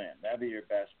call in. That'd be your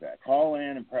best bet. Call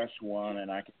in and press 1, and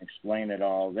I can explain it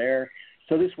all there.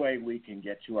 So this way we can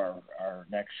get to our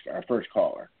first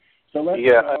caller. So let's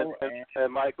go.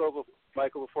 And Michael,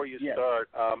 before you start,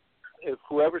 if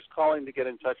whoever's calling to get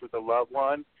in touch with a loved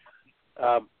one,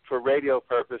 for radio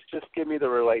purpose, just give me the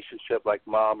relationship, like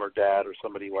mom or dad or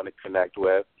somebody you want to connect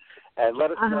with, and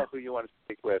let us know who you want to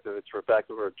speak with, if it's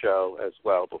Rebekah or Joe as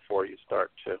well, before you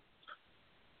start too.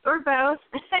 Or both.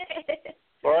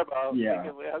 Or both. Yeah.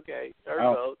 Okay.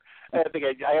 Or both. I have to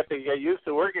get used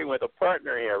to working with a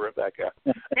partner here, Rebekah.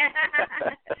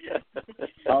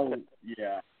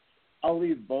 I'll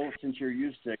leave both, since you're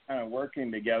used to kind of working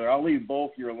together. I'll leave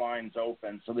both your lines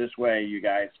open, so this way you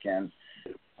guys can,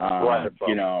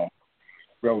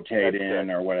 rotate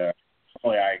in or whatever.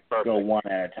 Only I go one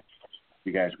at a time.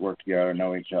 You guys work together,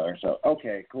 know each other. So,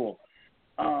 okay, cool.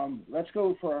 Let's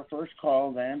go for our first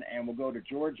call then, and we'll go to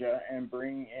Georgia and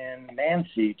bring in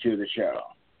Nancy to the show.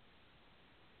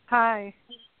 Hi.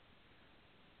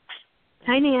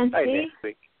 Hi, Nancy. Hi,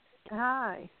 Nancy.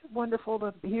 Hi. Wonderful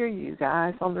to hear you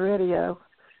guys on the radio.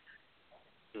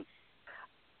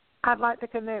 I'd like to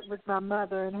connect with my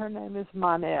mother, and her name is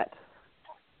Monette.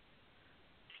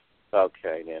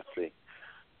 Okay, Nancy.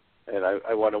 And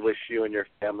I want to wish you and your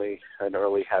family an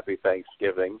early happy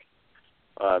Thanksgiving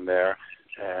on there.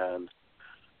 And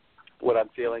what I'm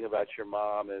feeling about your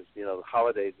mom is, the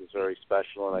holidays is very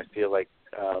special, and I feel like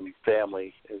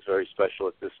family is very special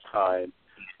at this time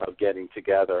of getting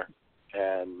together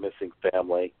and missing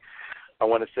family. I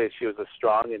want to say she was a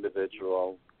strong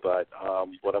individual, but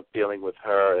what I'm feeling with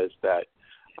her is that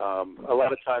a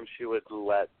lot of times she would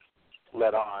let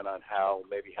on how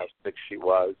sick she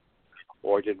was,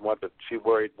 or she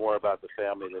worried more about the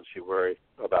family than she worried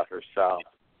about herself.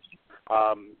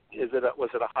 Was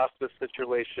it a hospice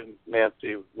situation,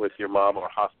 Nancy, with your mom, or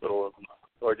hospital,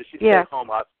 or did she stay home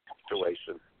hospice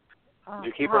situation? Did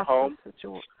you keep her home?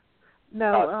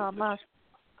 No,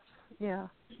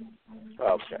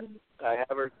 Okay. I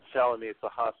have her telling me it's a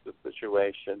hospice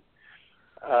situation.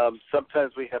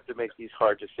 Sometimes we have to make these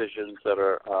hard decisions that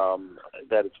are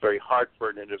that it's very hard for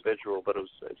an individual, but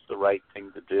it's the right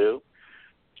thing to do.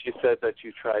 She said that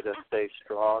you try to stay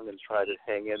strong and try to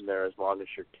hang in there as long as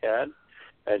you can,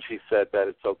 and she said that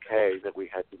it's okay that we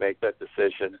had to make that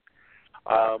decision.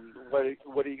 What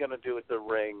are you going to do with the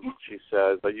ring? She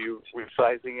says. Are you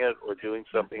resizing it or doing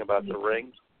something about the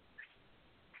ring?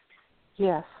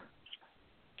 Yes.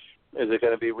 Is it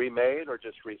going to be remade or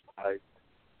just resized?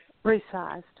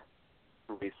 Resized.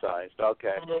 Resized.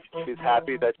 Okay. She's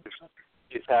happy that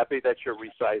you're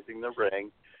resizing the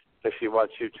ring, because she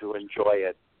wants you to enjoy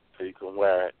it so you can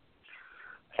wear it.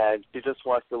 And she just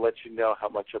wants to let you know how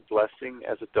much a blessing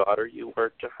as a daughter you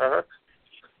were to her,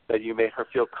 that you made her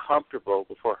feel comfortable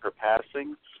before her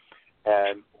passing.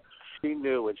 And she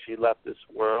knew when she left this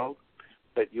world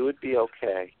that you would be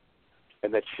okay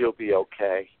and that she'll be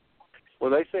okay.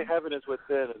 When they say heaven is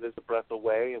within, it is a breath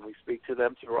away, and we speak to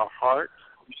them through our heart.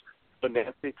 So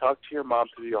Nancy, talk to your mom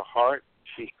through your heart.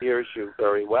 She hears you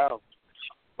very well.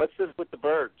 What's this with the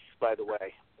birds, by the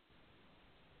way?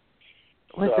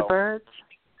 The birds?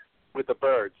 With the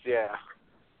birds, yeah.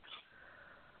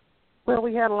 Well,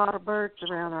 we had a lot of birds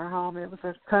around our home. It was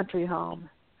a country home.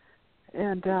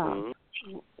 And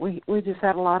we just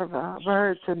had a lot of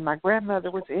birds. And my grandmother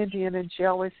was Indian, and she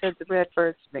always said the red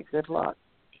birds make good luck.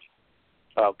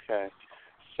 Okay.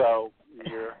 So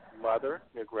your mother,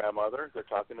 your grandmother, they're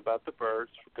talking about the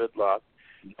birds for good luck,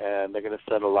 and they're going to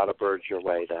send a lot of birds your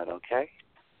way then, okay?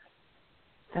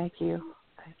 Thank you.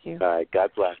 Thank you. All right.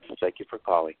 God bless. Thank you for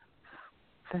calling.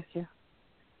 Thank you.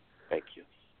 Thank you.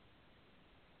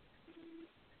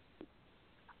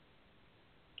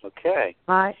 Okay.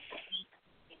 Mike.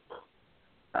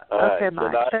 Okay, right,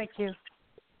 Mike. Thank you.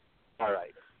 All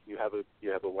right. You have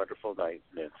a wonderful night,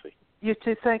 Nancy. You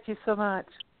too. Thank you so much.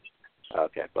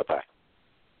 Okay. Bye-bye.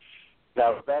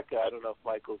 Now, Rebekah, I don't know if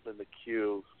Michael's in the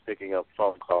queue picking up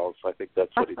phone calls. I think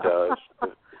that's what he does.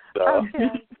 So.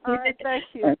 Okay. All right. Thank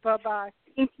you. Bye-bye.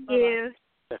 Thank you.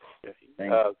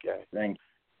 Okay. Thanks.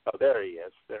 Oh, there he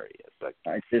is. Okay.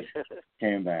 I just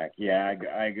came back. Yeah,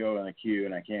 I go in the queue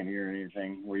and I can't hear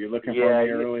anything. Were you looking for me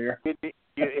earlier?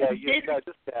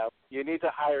 Just now. You need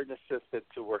to hire an assistant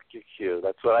to work your queue.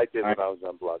 That's what I did when I was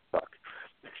on Blog Talk.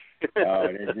 Oh,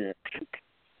 did you?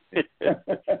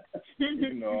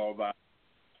 You know all about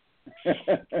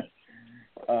it.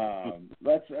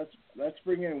 Let's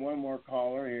bring in one more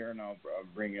caller here, and I'll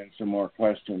bring in some more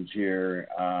questions here.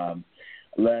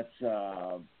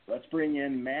 Let's bring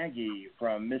in Maggie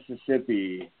from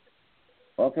Mississippi.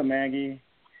 Welcome, Maggie.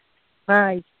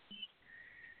 Hi.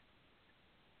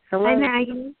 Hello. Hi,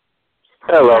 Maggie.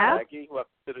 Hello, Maggie.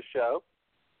 Welcome to the show.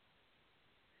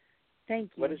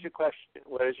 Thank you. What is your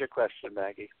question,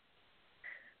 Maggie?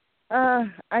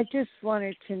 I just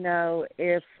wanted to know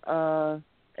if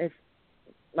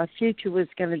my future was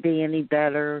going to be any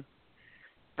better.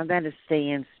 I'm at a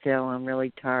standstill. I'm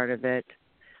really tired of it.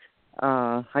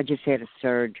 I just had a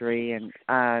surgery, and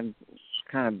I'm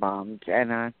kind of bummed.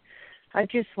 And I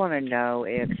just want to know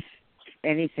if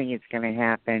anything is going to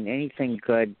happen, anything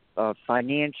good,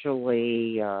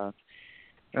 financially,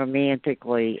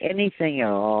 romantically, anything at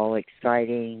all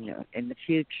exciting in the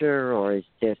future, or is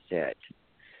this it?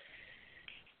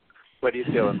 What are you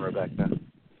feeling, Rebekah?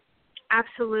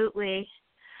 Absolutely.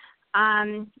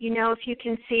 If you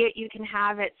can see it, you can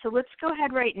have it. So let's go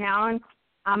ahead right now, and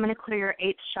I'm going to clear your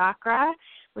 8th chakra,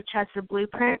 which has the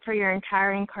blueprint for your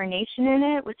entire incarnation in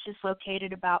it, which is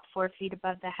located about 4 feet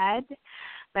above the head.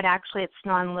 But actually it's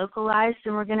non-localized,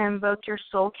 and we're going to invoke your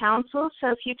soul council. So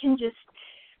if you can just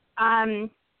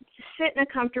sit in a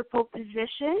comfortable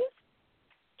position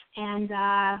and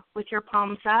with your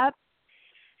palms up,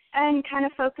 and kind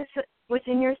of focus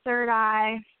within your third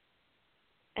eye.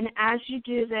 And as you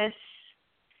do this,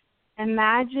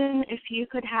 imagine if you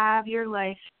could have your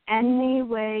life any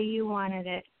way you wanted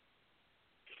it.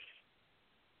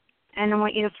 And I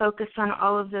want you to focus on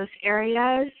all of those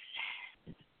areas.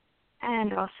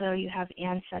 And also you have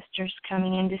ancestors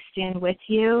coming in to stand with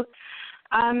you.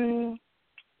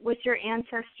 With your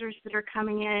ancestors that are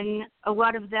coming in, a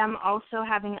lot of them also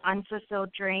having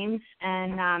unfulfilled dreams,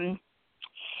 and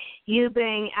you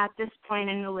being at this point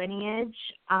in the lineage,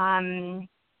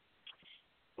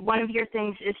 one of your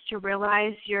things is to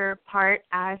realize your part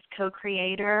as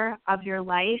co-creator of your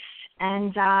life,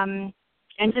 and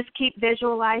just keep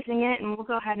visualizing it. And we'll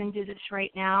go ahead and do this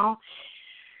right now.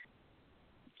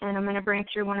 And I'm going to bring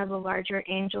through one of the larger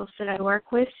angels that I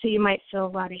work with, so you might feel a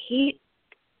lot of heat.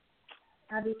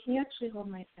 Abby, can you actually hold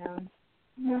my phone?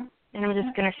 Mm-hmm. And I'm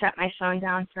just going to set my phone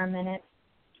down for a minute.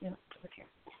 Yep, look here.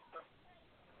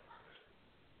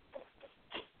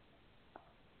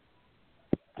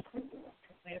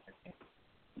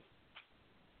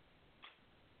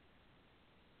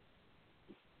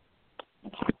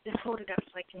 Just hold it up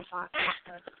so I can talk.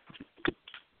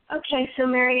 Okay, so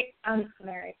Mary. I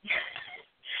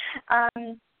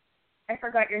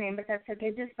forgot your name, but that's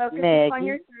okay. Just focus on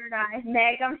your third eye.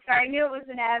 Meg, I'm sorry. I knew it was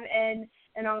an M,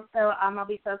 and also I'll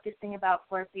be focusing about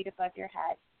 4 feet above your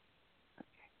head.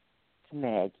 It's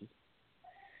Maggie.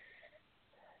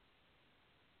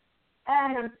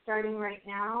 And I'm starting right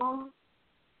now.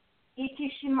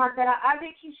 Ikishimakara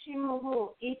ave kishimuhu,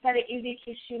 itare ivi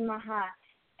kishimaha.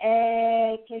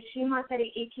 Kishimatare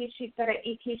ikishitare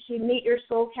ikishi. Meet your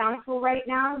soul council right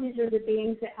now. These are the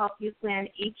beings that help you plan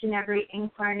each and every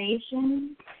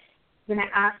incarnation. I'm going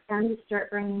to ask them to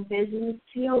start bringing visions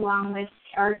to you, along with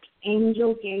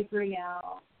Archangel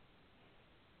Gabriel.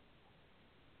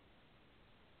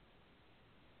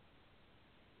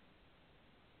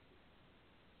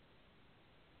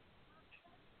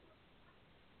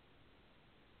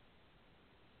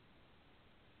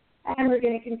 And we're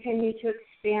going to continue to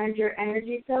expand your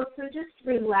energy field. So just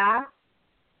relax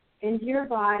into your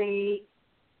body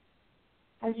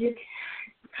as you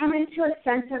come into a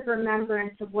sense of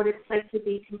remembrance of what it's like to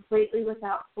be completely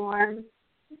without form,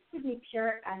 just to be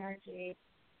pure energy.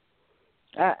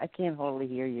 I can't hardly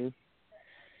hear you.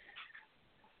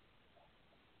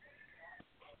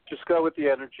 Just go with the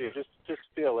energy. Just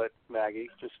feel it, Maggie.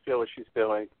 Just feel what she's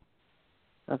feeling.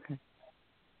 Okay.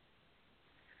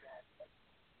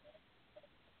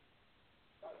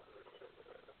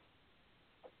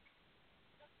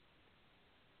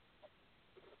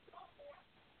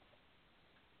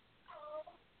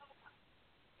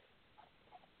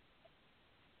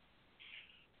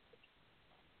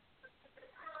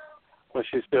 What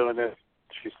she's doing is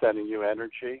she's sending you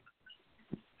energy.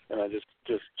 And I just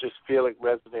feel it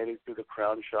resonating through the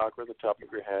crown chakra, the top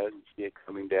of your head, and see it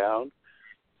coming down.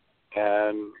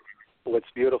 And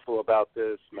what's beautiful about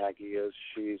this, Maggie, is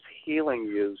she's healing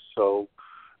you, so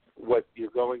what you're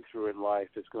going through in life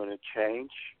is going to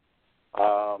change.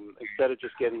 Instead of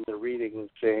just getting the reading and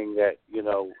saying that,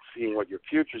 seeing what your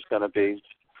future's going to be,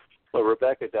 what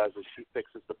Rebekah does is she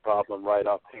fixes the problem right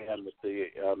offhand with the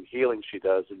healing she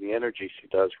does and the energy she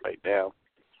does right now.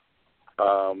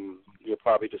 You're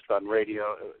probably just on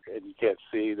radio and you can't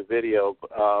see the video,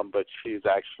 but she's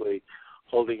actually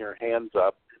holding her hands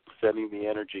up, sending the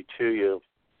energy to you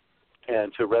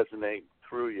and to resonate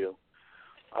through you.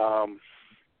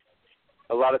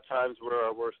 A lot of times we're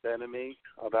our worst enemy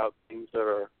about things that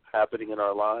are happening in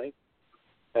our life,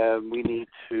 and we need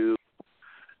to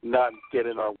not get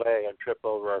in our way and trip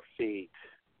over our feet.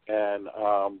 And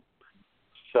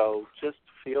so just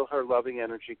feel her loving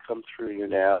energy come through you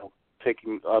now,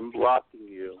 unblocking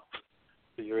you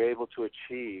so you're able to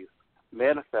achieve,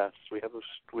 manifest. We have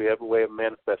a way of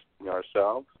manifesting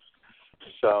ourselves.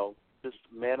 So just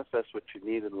manifest what you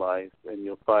need in life, and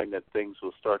you'll find that things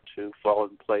will start to fall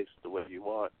in place the way you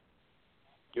want.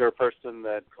 You're a person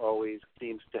that always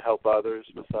seems to help others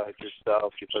besides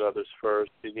yourself. You put others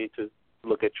first. You need to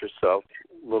look at yourself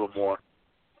a little more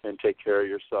and take care of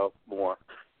yourself more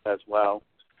as well.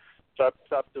 Stop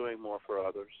doing more for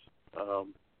others.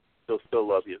 They'll still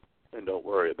love you, and don't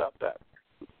worry about that.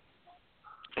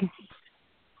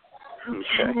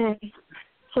 Okay.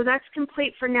 So that's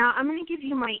complete for now. I'm going to give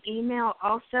you my email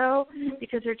also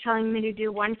because they're telling me to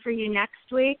do one for you next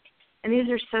week. And these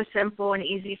are so simple and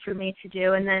easy for me to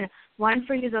do. And then one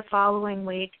for you the following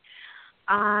week.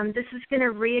 This is going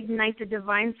to reignite the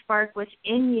divine spark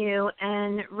within you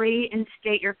and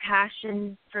reinstate your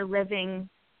passion for living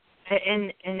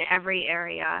in every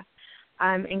area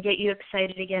and get you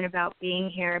excited again about being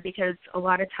here because a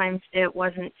lot of times it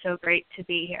wasn't so great to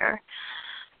be here.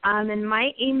 And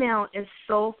my email is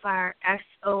soulfire,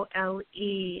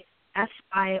 SOLEFIRE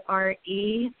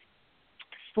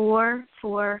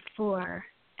 444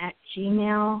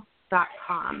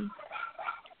 @gmail.com.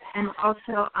 And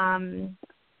also, I'll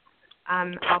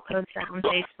post that on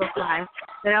Facebook Live.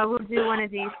 But I will do one of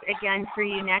these again for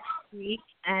you next week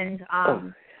and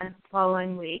the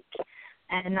following week.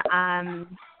 And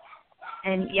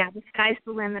yeah, the sky's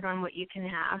the limit on what you can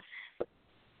have.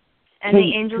 And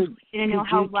the angels want you to know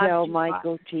how loved you are. Could you tell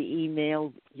Michael to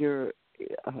email your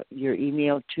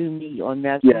email to me on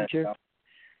Messenger?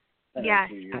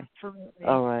 Yes, absolutely.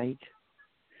 All right.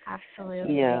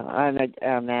 Absolutely. Yeah,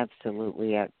 I'm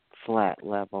absolutely at flat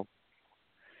level.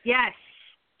 Yes,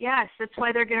 that's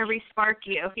why they're going to respark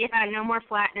you. Yeah, no more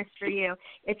flatness for you.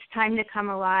 It's time to come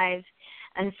alive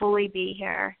and fully be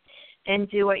here and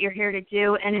do what you're here to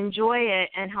do and enjoy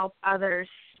it and help others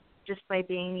just by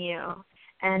being you.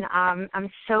 And I'm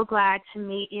so glad to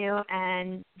meet you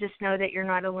and just know that you're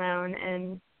not alone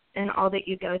and all that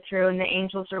you go through. And the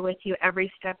angels are with you every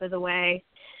step of the way.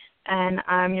 And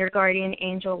your guardian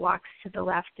angel walks to the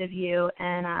left of you.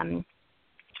 And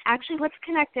actually, let's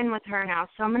connect in with her now.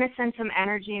 So I'm going to send some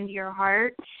energy into your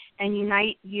heart and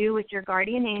unite you with your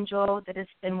guardian angel that has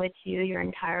been with you your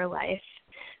entire life.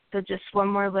 So just one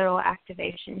more little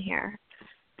activation here.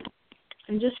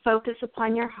 And just focus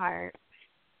upon your heart.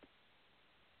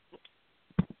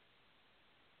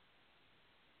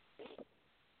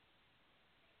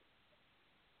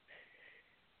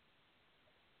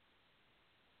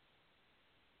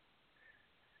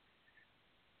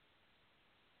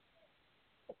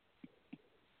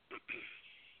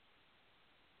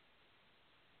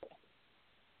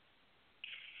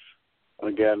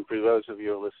 Again, for those of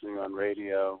you listening on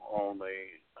radio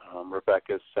only,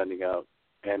 Rebekah is sending out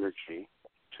energy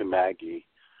to Maggie.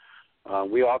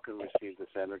 We all can receive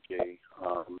this energy.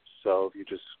 So if you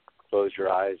just close your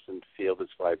eyes and feel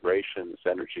this vibration, this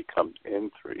energy comes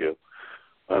in through you,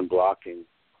 unblocking.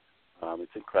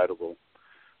 It's incredible.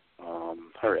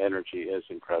 Her energy is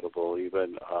incredible.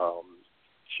 Even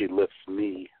she lifts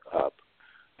me up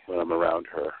when I'm around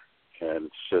her, and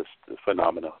it's just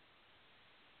phenomenal.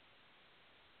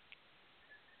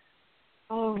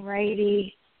 All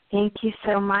righty. Thank you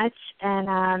so much.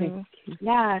 And,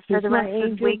 yeah, for the rest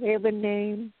of the week. Does my angel have a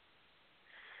name?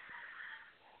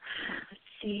 Let's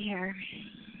see here.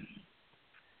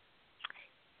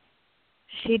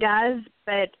 She does,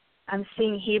 but I'm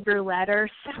seeing Hebrew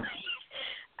letters. So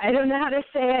I don't know how to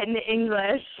say it in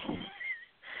English.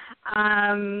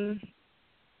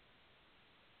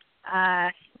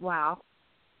 Wow.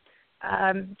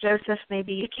 Joseph,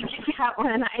 maybe you can get that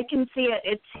one. I can see it.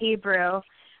 It's Hebrew,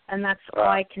 and that's all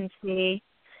I can see.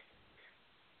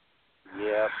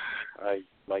 Yep.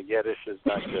 My Yiddish is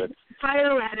not good.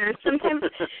 Fire letters.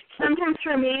 Sometimes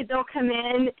for me, they'll come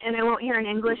in and I won't hear an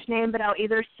English name, but I'll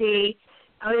either see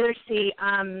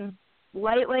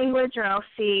light language, or I'll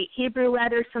see Hebrew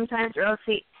letters sometimes, or I'll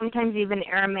see sometimes even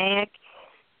Aramaic.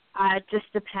 It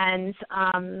just depends.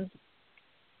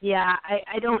 Yeah,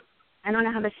 I don't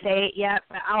know how to say it yet,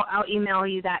 but I'll email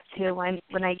you that too when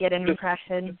I get an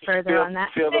impression further on that.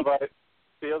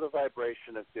 Feel the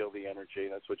vibration and feel the energy.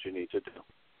 That's what you need to do.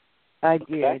 I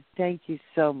did. Okay? Thank you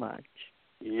so much.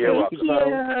 You're welcome. Thank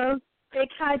you. Big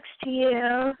hugs to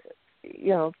you.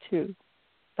 You too.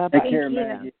 Bye-bye. Take care,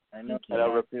 Maggie. I know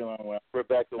you're feeling well.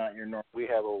 Rebekah, not your normal. We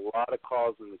have a lot of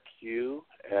calls in the queue,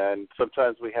 and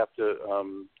sometimes we have to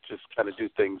just kind of do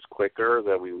things quicker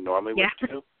than we normally would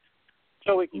do,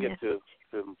 so we can get to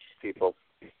people.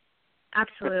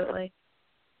 Absolutely.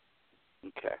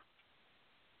 Okay.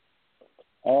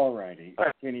 All righty.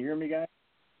 Can you hear me, guys?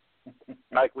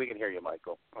 Mike, we can hear you,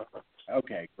 Michael.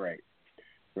 Okay, great.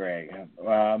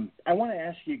 I want to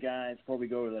ask you guys, before we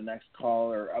go to the next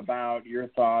caller, about your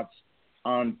thoughts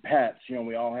on pets. You know,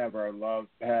 we all have our loved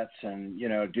pets, and, you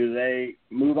know, do they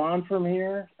move on from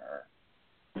here?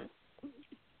 Or?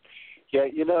 Yeah,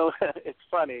 you know, it's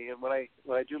funny. And when I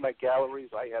do my galleries,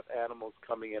 I have animals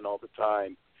coming in all the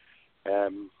time.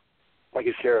 I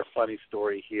can share a funny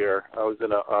story here. I was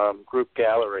in a group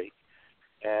gallery,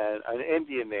 and an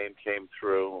Indian name came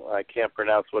through. I can't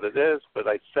pronounce what it is, but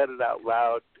I said it out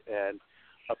loud, and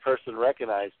a person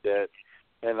recognized it.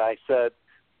 And I said,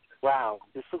 wow,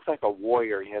 this looks like a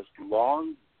warrior. He has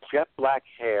long, jet black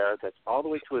hair that's all the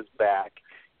way to his back,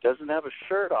 doesn't have a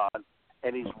shirt on,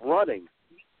 and he's running.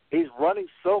 He's running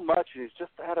so much, and he's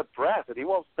just out of breath, and he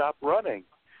won't stop running.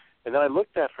 And then I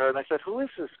looked at her, and I said, who is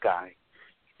this guy?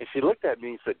 And she looked at me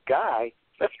and said, Guy,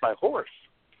 that's my horse.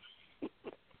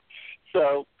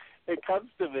 So it comes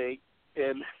to me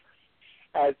in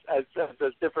as a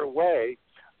different way,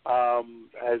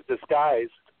 as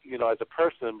disguised, you know, as a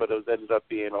person, but it ended up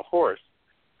being a horse.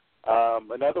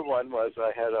 Another one was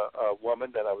I had a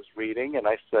woman that I was reading, and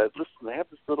I said, listen, I have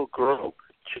this little girl.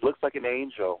 She looks like an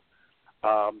angel.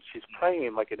 She's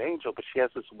praying like an angel, but she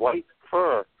has this white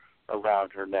fur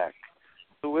around her neck.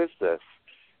 Who is this?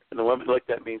 And the woman looked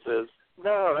at me and says,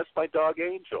 no, that's my dog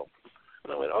Angel.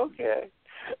 And I went, okay.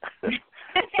 So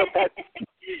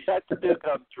that do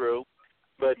come true,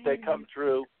 but they come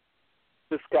through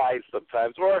disguised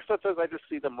sometimes. Or sometimes I just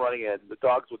see them running in. The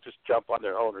dogs will just jump on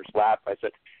their owner's lap. I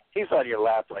said, he's on your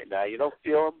lap right now. You don't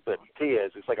feel him, but he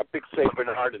is. It's like a big St.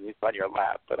 Bernard, and he's on your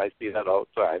lap. But I see that all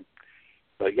the time.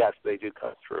 But, yes, they do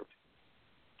come through.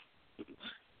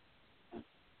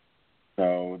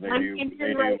 So they One came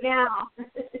through right now.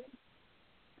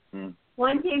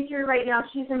 One came through right now.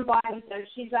 She's in body, so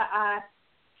she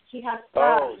has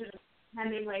stuff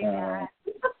pending right now.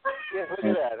 Yeah, look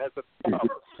at that. That's a wow.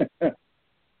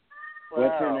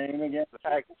 What's her name again?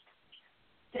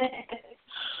 It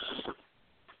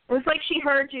was like she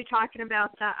heard you talking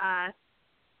about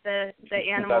the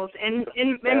animals, and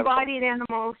embodied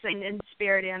animals and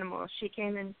spirit animals. She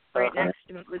came in right next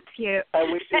to me. It was cute.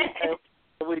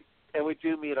 And we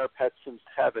do meet our pets in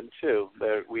heaven, too.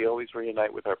 We always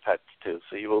reunite with our pets, too,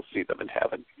 so you will see them in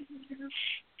heaven.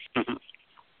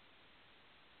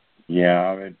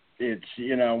 Yeah, it's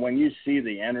you know, when you see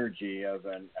the energy of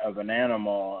an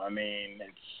animal, I mean,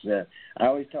 it's I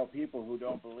always tell people who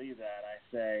don't believe that,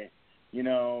 I say, you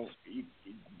know,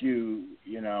 do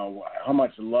you know how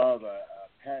much love a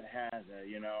pet has?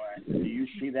 You know, do you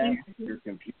see that with your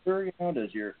computer? You know,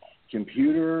 does your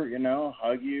computer, you know,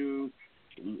 hug you,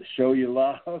 show you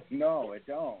love? No, it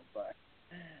don't. But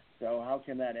so how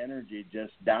can that energy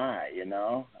just die? You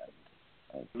know.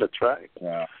 That's right.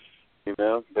 Yeah. You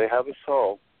know, they have a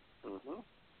soul. Mm-hmm.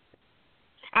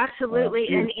 Absolutely,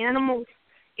 and animals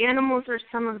are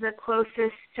some of the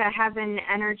closest to heaven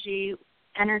energies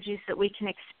that we can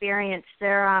experience.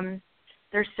 They're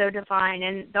so divine,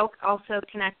 and they'll also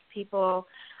connect people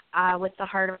with the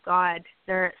heart of God.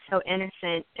 They're so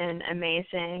innocent and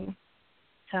amazing.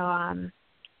 So,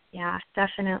 yeah,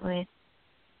 definitely.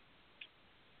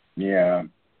 Yeah.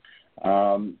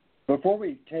 Before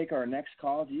we take our next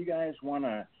call, do you guys want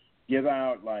to give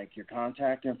out, like, your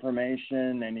contact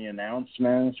information, any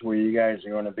announcements, where you guys are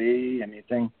going to be,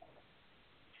 anything?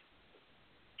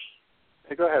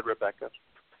 Hey, go ahead, Rebekah.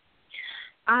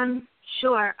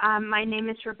 Sure. My name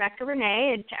is Rebekah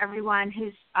Renee, and to everyone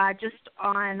who's just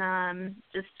on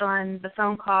the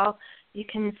phone call, you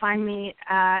can find me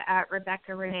at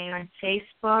Rebekah Renee on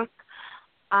Facebook.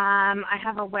 I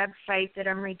have a website that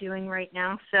I'm redoing right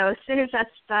now, so as soon as that's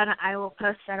done, I will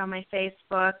post that on my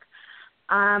Facebook.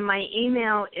 My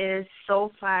email is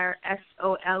soulfire,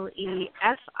 SOLEFIRE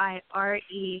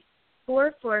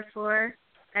 444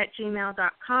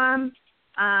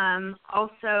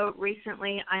 Also,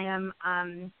 recently I am,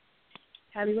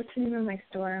 Abby, what's the name of my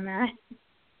store I'm at?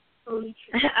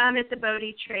 I'm at the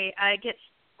Bodhi Tree. It gets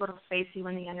a little spacey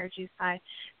when the energy's high.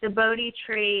 The Bodhi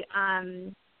Tree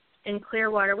in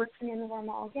Clearwater. What's the name of our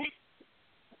mall again?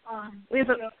 We have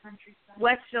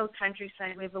Westfield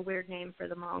Countryside. We have a weird name for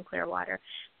the mall in Clearwater.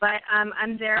 But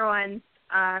I'm there on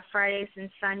Fridays and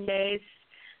Sundays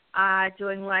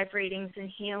doing live readings and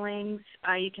healings.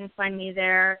 You can find me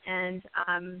there. And,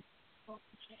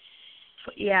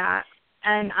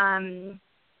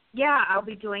 I'll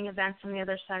be doing events on the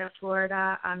other side of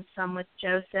Florida, some with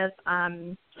Joseph.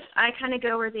 I kind of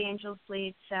go where the angels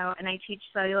lead, and I teach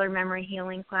cellular memory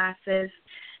healing classes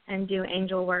and do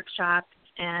angel workshops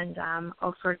and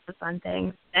all sorts of fun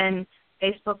things, and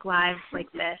Facebook Lives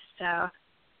like this.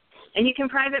 And you can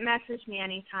private message me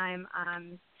anytime.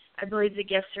 I believe the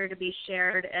gifts are to be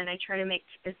shared, and I try to make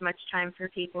as much time for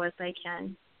people as I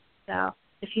can. So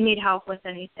if you need help with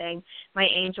anything, my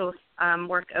angels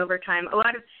work overtime.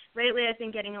 Lately I've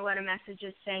been getting a lot of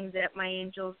messages saying that my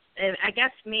angels, I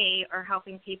guess me, are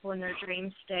helping people in their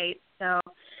dream state. So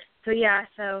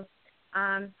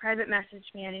private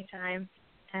message me anytime.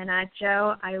 And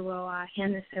Joe, I will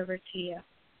hand this over to you.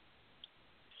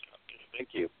 Thank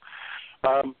you.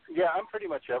 I'm pretty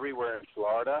much everywhere in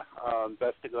Florida.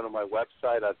 Best to go to my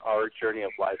website at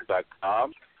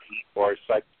ourjourneyoflife.com or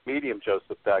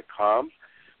psychicmediumjoseph.com,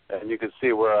 and you can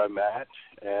see where I'm at.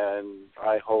 And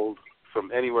I hold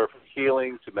from anywhere from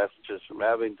healing to messages from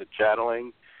heaven to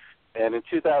channeling. And in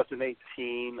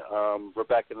 2018,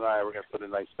 Rebekah and I were going to put a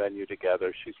nice venue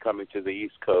together. She's coming to the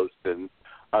East Coast, and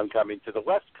I'm coming to the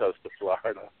West Coast of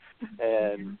Florida.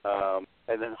 And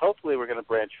then hopefully we're going to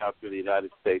branch out through the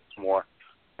United States more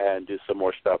and do some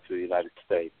more stuff through the United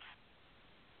States.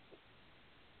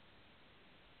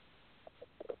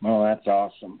 Well, that's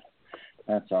awesome.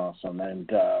 That's awesome.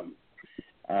 And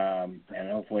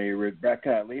hopefully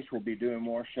Rebekah at least will be doing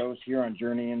more shows here on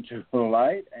Journey into the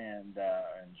Light, and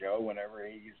Joe whenever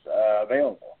he's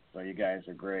available. So you guys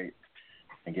are great.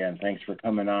 Again, thanks for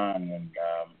coming on. And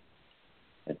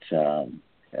it's a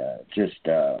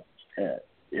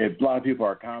lot of people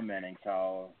are commenting,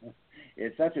 so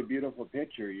it's such a beautiful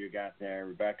picture you got there,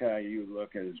 Rebekah. You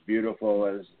look as beautiful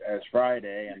as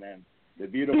Friday, and then the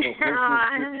beautiful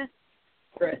Christmas.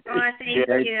 Thank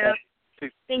you.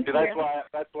 Thank you.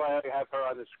 That's why I have her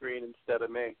on the screen instead of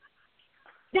me.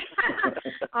 Thank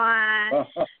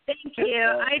you.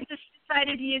 I just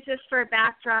decided to use this for a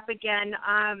backdrop again.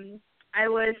 I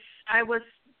was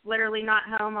literally not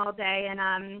home all day,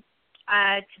 and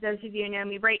to those of you who know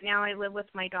me, right now I live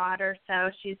with my daughter, so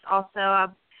she's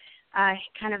also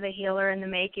kind of a healer in the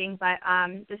making. But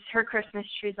her Christmas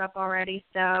tree's up already,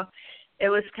 so it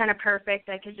was kind of perfect.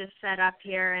 I could just set up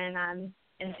here and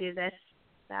do this.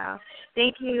 So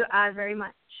thank you very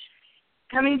much.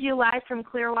 Coming to you live from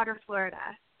Clearwater,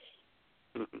 Florida.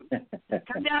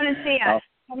 Come down and see us.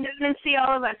 Come down and see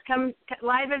all of us.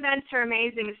 Live events are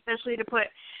amazing, especially to put,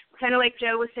 kind of like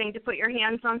Joe was saying, to put your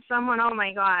hands on someone. Oh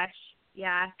my gosh,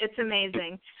 yeah, it's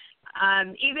amazing.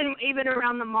 Even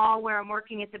around the mall where I'm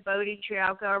working at the Bodhi Tree,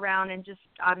 I'll go around and just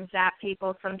zap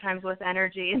people sometimes with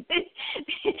energy.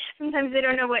 Sometimes they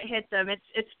don't know what hit them.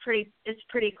 It's pretty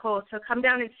cool. So come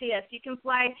down and see us. You can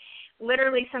fly.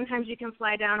 Literally, sometimes you can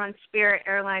fly down on Spirit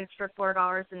Airlines for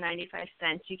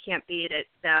 $4.95. You can't beat it.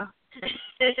 So.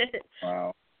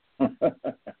 Wow.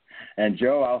 And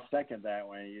Joe, I'll second that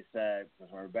when you said,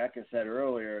 because when Rebekah said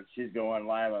earlier she's going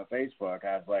live on Facebook,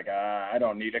 I was like, I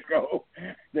don't need to go.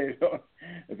 They don't.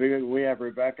 If we have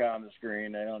Rebekah on the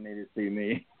screen, they don't need to see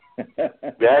me. That's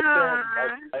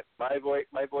it. My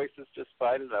voice is just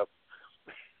fine enough.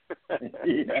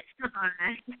 Yeah.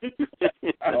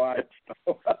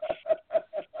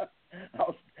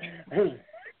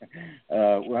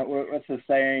 What's the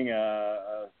saying?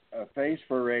 A face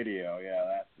for radio. Yeah,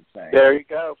 that's the saying. There you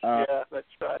go. Yeah, that's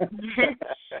right.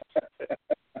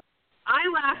 I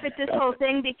laugh at this whole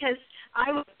thing because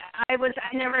I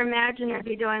never imagined I'd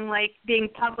be doing being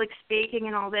public speaking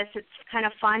and all this. It's kind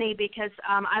of funny because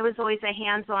I was always a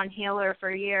hands-on healer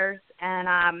for years, and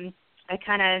I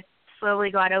kind of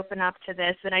slowly got open up to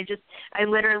this, and I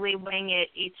literally wing it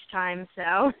each time.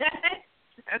 So,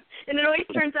 and it always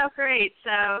turns out great.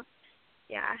 So,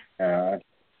 yeah.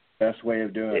 Best way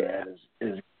of doing that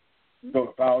is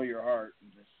go follow your heart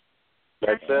and just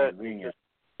that's it. Wing it.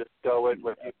 Just go with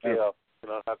what you feel. You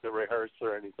don't have to rehearse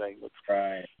or anything.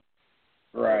 Right.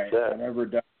 I've never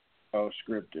done a show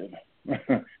scripted.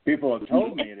 People have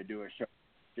told me to do a show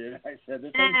scripted. I said,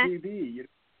 this ain't TV. You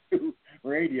do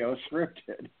radio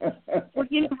scripted. Well,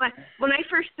 you know what? When I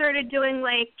first started doing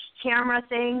like camera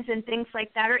things and things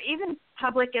like that, or even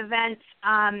public events,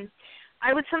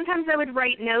 I would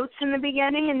write notes in the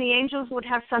beginning, and the angels would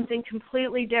have something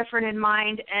completely different in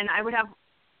mind, and I would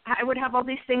have all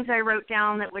these things I wrote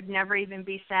down that would never even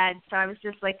be said. So I was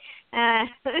just like,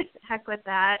 heck with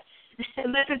that.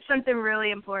 Unless it's something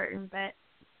really important, but.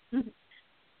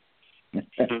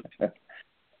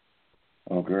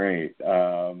 Oh, great.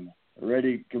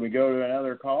 Ready? Can we go to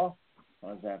another call? How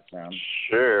does that sound?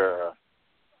 Sure.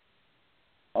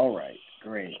 All right,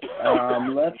 great.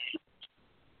 Let's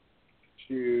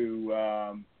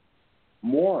to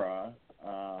Maura.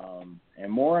 And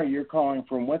Maura, you're calling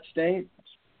from what state?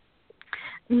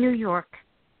 New York.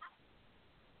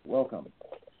 Welcome.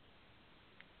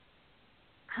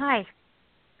 Hi.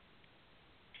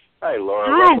 Hi, Laura.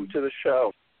 Hi. Welcome to the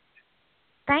show.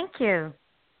 Thank you.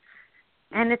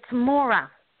 And it's Maura.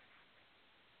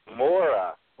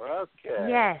 Maura. Okay.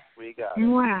 Yes. We got it.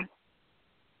 Maura.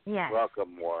 Yes.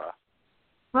 Welcome, Maura.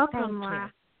 Welcome,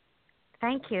 Maura.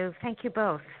 Thank you. Thank you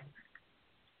both.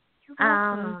 You're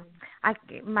welcome.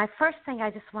 My first thing I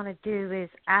just want to do is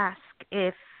ask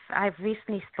if I've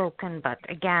recently spoken, but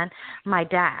again, my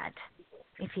dad,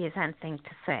 if he has anything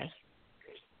to say.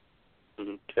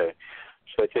 Okay.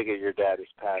 So I take it your dad is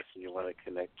passed and you want to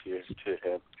connect to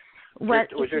him. Well,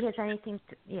 if he has anything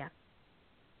to, yeah.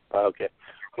 Okay.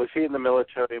 Was he in the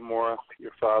military, Maura,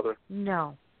 your father?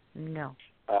 No.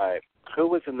 All right. Who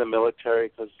was in the military?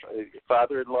 Because your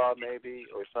father-in-law maybe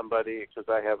or somebody, because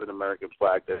I have an American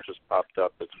flag that just popped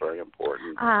up. It's very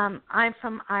important. I'm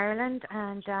from Ireland,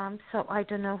 and so I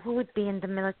don't know who would be in the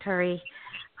military.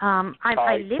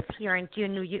 I live here in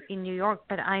New York,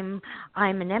 but I'm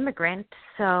an immigrant.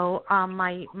 So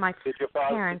my Did your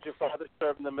parents. father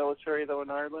serve in the military though in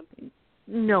Ireland?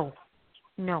 No.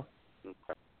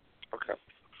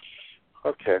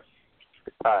 Okay.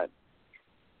 Fine.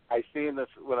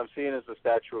 What I'm seeing is the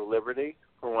Statue of Liberty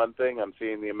for one thing. I'm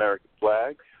seeing the American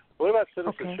flag. What about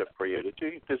citizenship for you?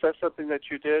 Is that something that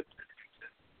you did?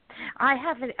 I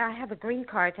have a green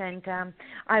card, and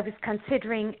I was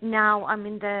considering. Now I'm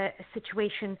in the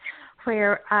situation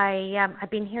where I've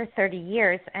been here 30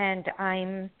 years, and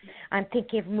I'm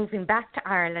thinking of moving back to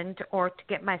Ireland or to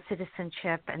get my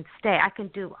citizenship and stay. I can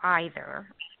do either.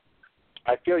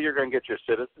 I feel you're going to get your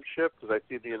citizenship because I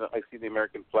see the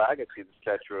American flag, I see the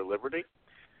Statue of Liberty,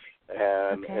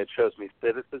 and It shows me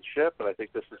citizenship. And I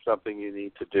think this is something you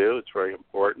need to do. It's very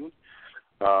important.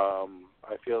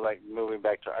 I feel like moving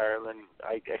back to Ireland,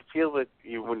 I feel that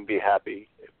you wouldn't be happy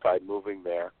by moving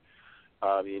there.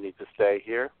 You need to stay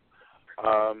here.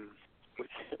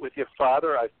 With your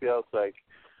father, I feel like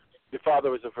your father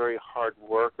was a very hard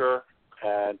worker,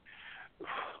 and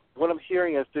what I'm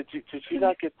hearing is, did you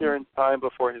not get there in time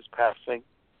before his passing?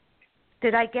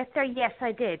 Did I get there? Yes,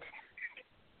 I did.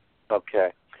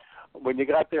 Okay. When you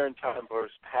got there in time for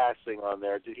his passing on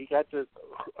there, did he get to?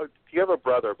 Do you have a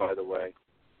brother, by the way?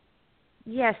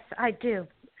 Yes, I do.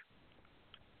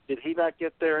 Did he not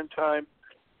get there in time?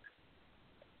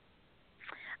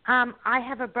 I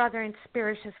have a brother in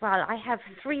spirit as well. I have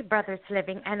 3 brothers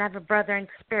living, and I have a brother in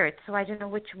spirit, so I don't know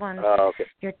which one. Oh, okay.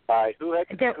 You're... Who had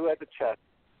the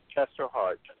chest or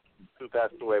heart? Who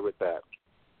passed away with that?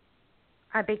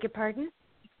 I beg your pardon?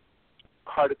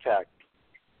 Heart attack.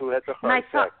 Who had the heart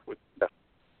attack?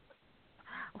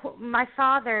 My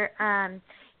father,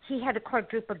 he had a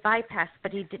quadruple bypass,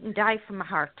 but he didn't die from a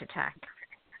heart attack.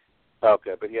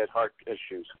 Okay, but he had heart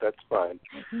issues. That's fine.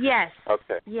 Yes.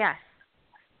 Okay. Yes.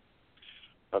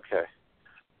 Okay.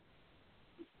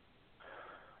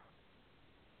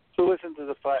 Who is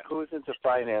into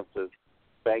finances,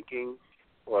 banking,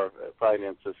 or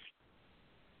finances?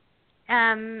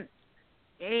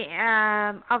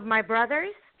 Of my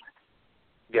brothers?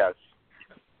 Yes.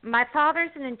 My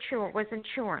father's was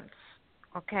insurance.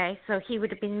 Okay, so he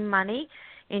would have been money,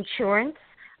 insurance.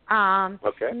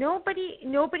 Okay.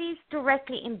 Nobody's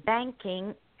directly in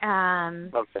banking.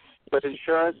 Okay. But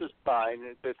insurance is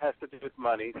fine. It has to do with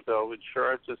money, so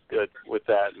insurance is good with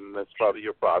that, and that's probably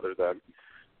your father then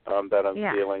that I'm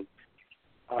feeling.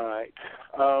 All right.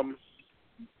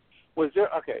 Was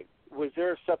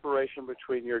there a separation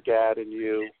between your dad and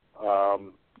you,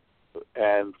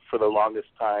 and for the longest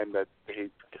time that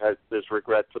there's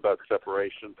regrets about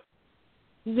separation?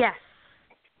 Yes.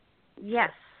 Okay.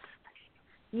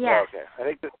 I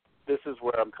think this is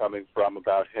where I'm coming from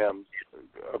about him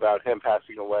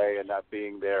passing away and not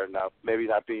being there, maybe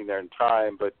not being there in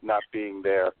time, but not being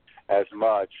there as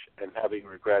much and having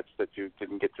regrets that you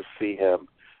didn't get to see him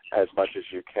as much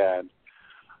as you can.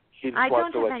 he just I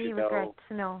wants don't to have let any you know. regrets,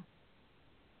 no.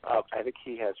 I think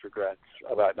he has regrets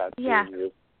about not Yeah. seeing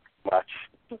you much,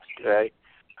 okay?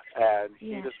 And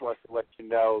Yeah. he just wants to let you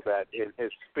know that in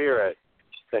his spirit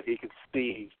that he can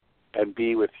see and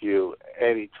be with you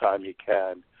anytime he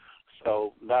can.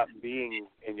 So not being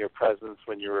in your presence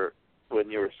when you were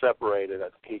separated,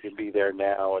 he can be there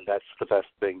now, and that's the best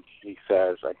thing he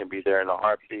says. I can be there in a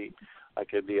heartbeat. I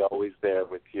can be always there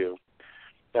with you.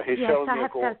 Now he's Yes, showing I me a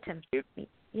have gold. felt him.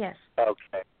 Yes.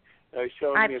 Okay. Now he's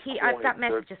showing me a coin. I've got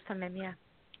messages from him, yeah.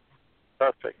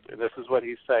 Perfect. And this is what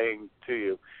he's saying to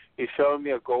you. He's showing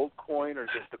me a gold coin or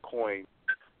just a coin.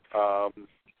 And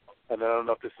I don't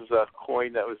know if this is a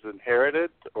coin that was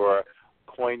inherited or a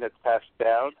coin that's passed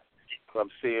down. I'm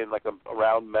seeing like a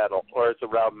round metal, or it's a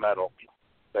round metal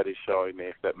that he's showing me,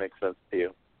 if that makes sense to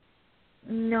you.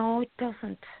 No, it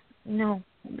doesn't. No.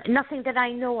 Nothing that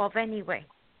I know of anyway.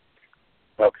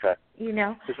 Okay. You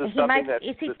know, This is he something might. that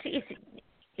Is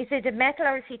it a metal,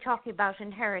 or is he talking about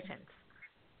inheritance?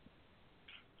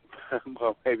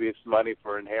 well, maybe it's money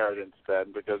for inheritance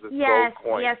then, because it's Yes,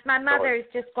 gold coin. yes. My mother is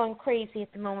just going crazy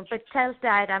at the moment, but tells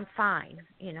Dad I'm fine.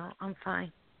 You know, I'm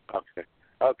fine. Okay.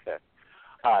 All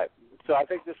right. So I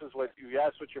think this is what you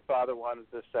asked what your father wanted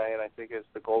to say, and I think it's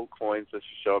the gold coins that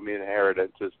you showed me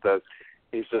inheritance. Is that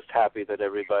he's just happy that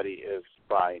everybody is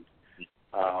fine,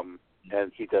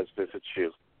 and he does visit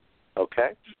you.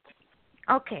 Okay.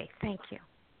 Okay. Thank you.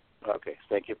 Okay.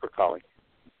 Thank you for calling.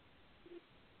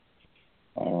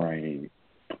 All righty.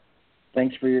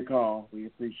 Thanks for your call. We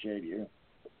appreciate you.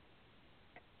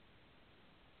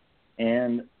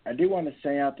 And I do want to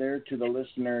say out there to the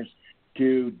listeners,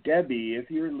 to Debbie,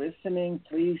 if you're listening,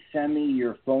 please send me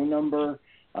your phone number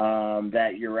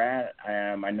that you're at.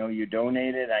 I know you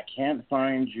donated. I can't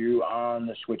find you on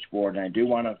the switchboard, and I do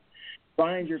want to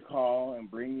find your call and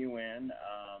bring you in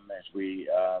as we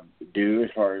do as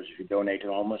far as if you donate to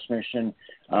the homeless mission.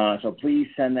 So please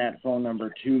send that phone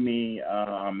number to me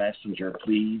on Messenger,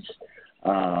 please.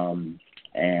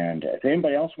 And if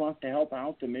anybody else wants to help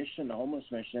out the mission, the homeless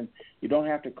mission, you don't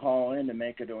have to call in to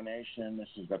make a donation. This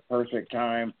is the perfect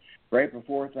time right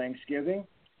before Thanksgiving.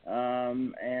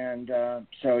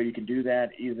 So you can do that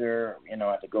either,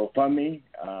 at the GoFundMe.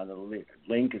 The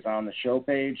link is on the show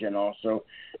page, and also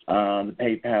the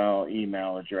PayPal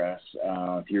email address.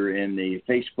 If you're in the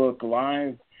Facebook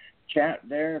Live chat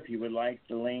there, if you would like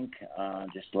the link,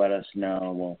 just let us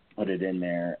know. We'll put it in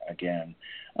there again.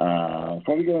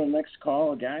 Before we go to the next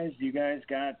call, guys, you guys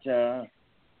got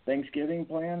Thanksgiving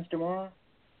plans tomorrow?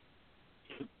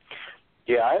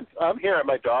 Yeah, I'm here at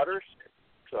my daughter's,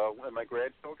 and my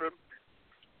grandchildren.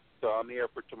 So I'm here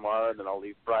for tomorrow, and then I'll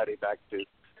leave Friday back to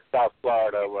South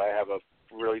Florida, where I have a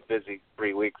really busy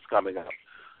 3 weeks coming up.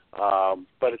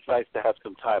 But it's nice to have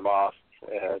some time off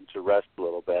and to rest a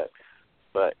little bit.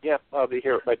 But, yeah, I'll be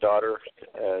here with my daughter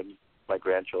and my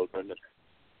grandchildren.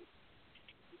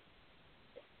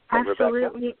 And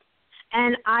Absolutely. Rebekah.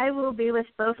 And I will be with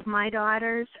both my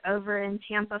daughters over in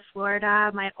Tampa,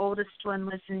 Florida. My oldest one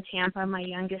lives in Tampa, my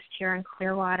youngest here in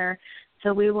Clearwater.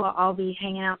 So we will all be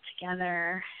hanging out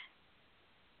together.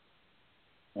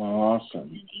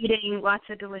 Awesome. Eating lots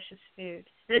of delicious food.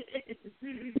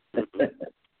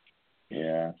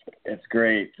 Yeah, it's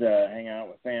great to hang out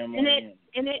with family.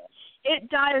 And it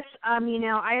does.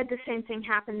 I had the same thing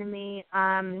happen to me.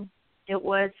 It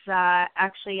was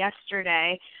actually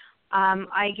yesterday.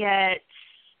 I get,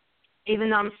 even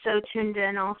though I'm so tuned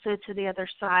in also to the other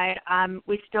side,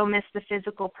 we still miss the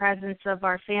physical presence of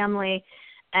our family.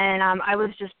 And I was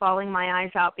just bawling my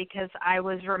eyes out because I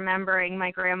was remembering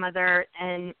my grandmother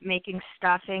and making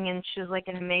stuffing, and she was like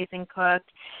an amazing cook.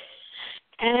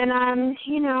 And,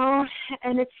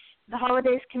 and it's, the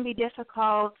holidays can be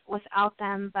difficult without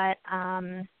them, but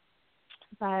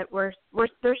they're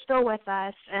still with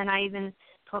us. And I even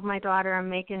told my daughter I'm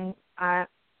making,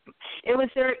 it was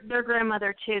their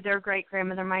grandmother too, their great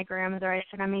grandmother, my grandmother. I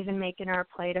said I'm even making her a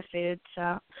plate of food.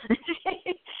 So,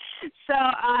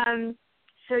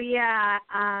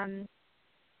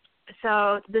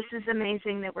 so this is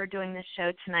amazing that we're doing this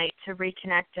show tonight to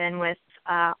reconnect in with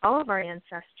all of our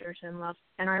ancestors and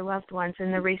our loved ones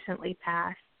in the recently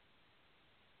passed.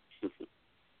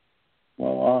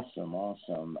 Well,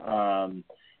 awesome.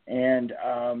 And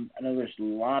I know there's a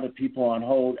lot of people on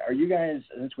hold. Are you guys,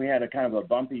 since we had a kind of a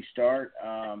bumpy start,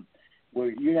 were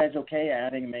you guys okay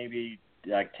adding maybe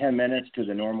like 10 minutes to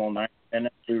the normal 9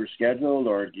 minutes we were scheduled,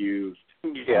 or do you?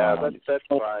 Yeah, that's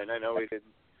fine. I know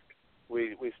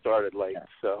we started late,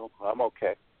 so I'm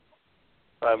okay.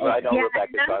 I know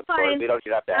Rebekah's on board. We don't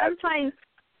have to add.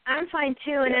 I'm fine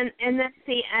too. And then at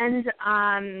the end,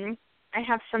 I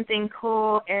have something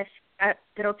cool. If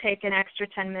it'll take an extra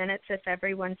 10 minutes if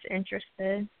everyone's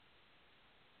interested.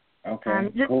 Okay,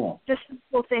 cool. Just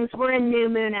cool things. We're in new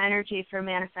moon energy for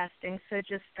manifesting, so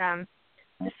just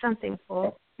something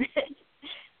cool.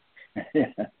 Yeah.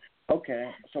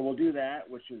 Okay, so we'll do that,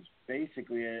 which is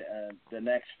basically the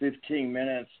next 15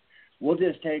 minutes. We'll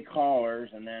just take callers,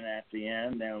 and then at the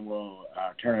end, then we'll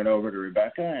turn it over to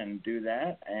Rebekah and do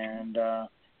that. And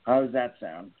how does that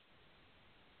sound?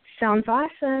 Sounds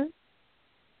awesome.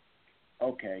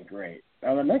 Okay, great.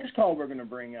 Now, the next call we're going to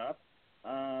bring up,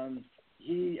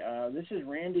 this is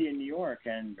Randy in New York,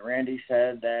 and Randy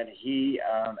said that he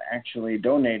actually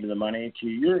donated the money to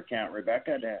your account,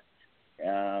 Rebekah.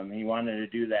 He wanted to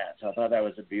do that, so I thought that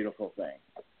was a beautiful thing.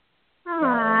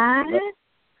 Aww.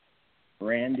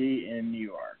 Randy in New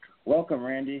York. Welcome,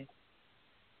 Randy.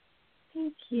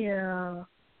 Thank you.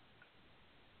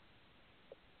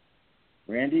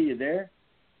 Randy, you there?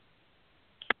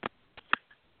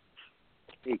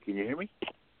 Hey, can you hear me?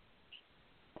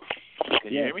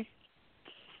 Can you hear me?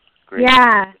 Great.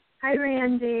 Yeah. Hi,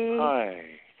 Randy. Hi.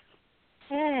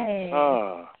 Hey.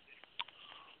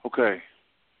 Okay.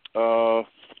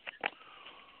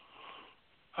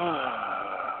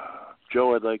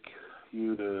 Joe, I'd like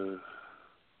you to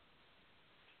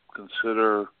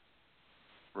consider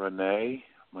Renee,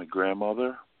 my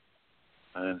grandmother,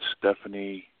 and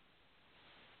Stephanie,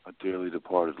 a dearly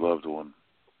departed loved one,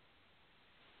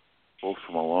 both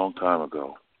from a long time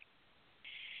ago.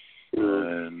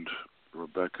 And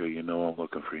Rebekah, you know I'm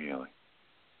looking for healing.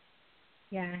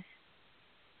 Yeah.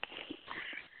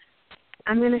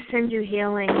 I'm going to send you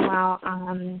healing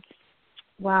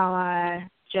while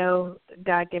Joe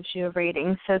gives you a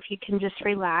reading. So if you can just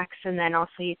relax, and then also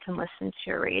you can listen to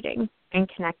your reading and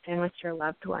connect in with your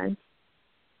loved one.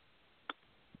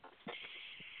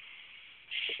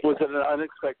 Was it an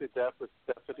unexpected death with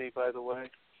Stephanie, by the way?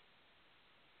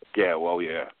 Yeah, well,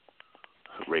 yeah.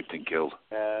 Raped and killed.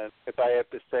 And if I have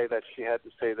to say that she had to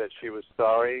say that she was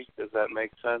sorry, does that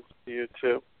make sense to you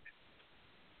too?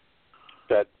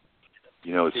 That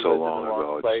it's so long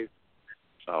ago.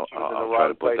 I'll try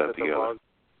to put that together.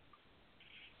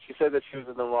 She said that she was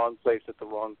in the wrong place at the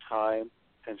wrong time,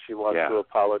 and she wants to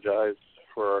apologize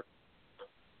for.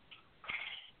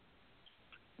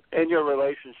 In your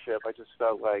relationship, I just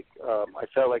felt like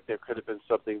there could have been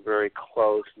something very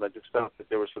close, and I just felt that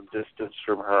there was some distance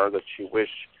from her that she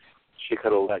wished she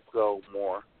could have let go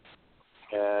more.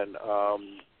 And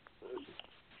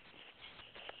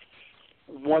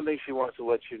one thing she wants to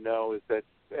let you know is that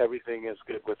everything is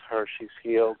good with her. She's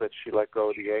healed, that she let go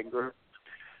of the anger.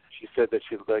 She said that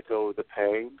she let go of the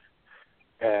pain,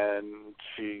 and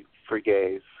she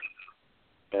forgave.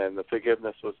 And the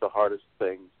forgiveness was the hardest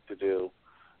thing to do.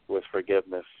 With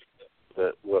forgiveness,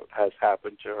 that what has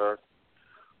happened to her.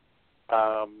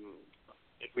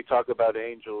 If we talk about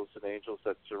angels and angels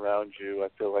that surround you, I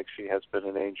feel like she has been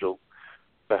an angel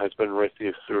that has been with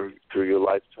you through your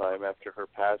lifetime after her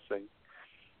passing.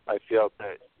 I feel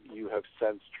that you have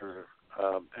sensed her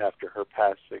after her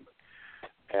passing,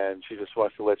 and she just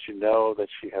wants to let you know that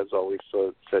she has always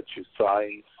sent you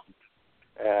signs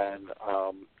and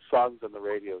songs on the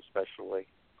radio, especially.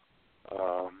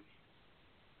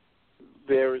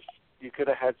 You could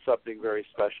have had something very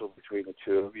special between the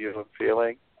two of you, I'm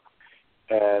feeling.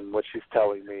 And what she's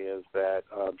telling me is that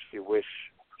she wished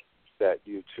that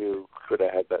you two could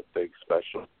have had that thing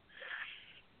special.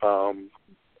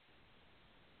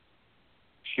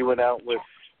 She went out with,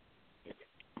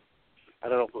 I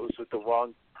don't know if it was with the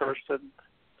wrong person,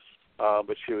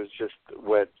 but she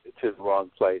went to the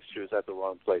wrong place. She was at the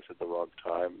wrong place at the wrong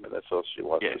time, and that's all she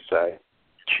wants to say.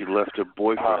 She left her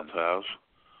boyfriend's house.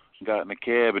 Got in a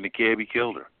cab, and the cabbie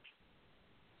killed her.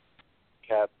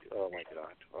 Oh my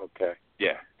God. Okay.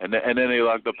 Yeah, and then they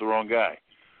locked up the wrong guy,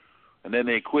 and then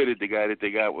they acquitted the guy that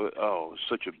they got with. Oh,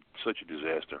 such a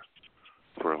disaster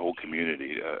for a whole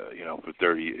community. For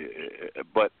 30.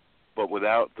 But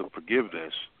without the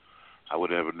forgiveness, I would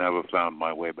have never found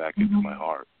my way back into my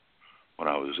heart. When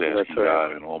I was asking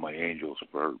God and all my angels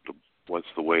for what's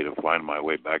the way to find my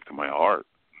way back to my heart,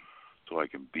 so I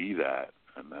can be that.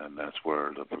 And then that's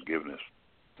where the forgiveness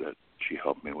that she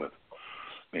helped me with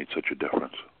made such a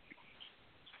difference.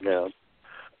 Yeah.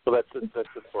 Well, that's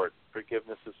important.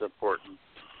 Forgiveness is important.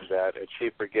 And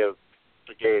she forgave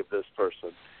this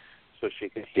person so she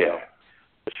could heal. Yeah.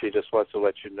 But she just wants to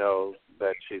let you know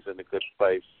that she's in a good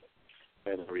place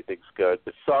and everything's good.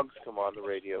 The songs come on the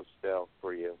radio still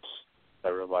for you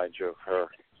that remind you of her,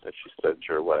 that she sent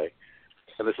your way.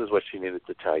 And this is what she needed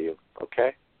to tell you,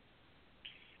 okay?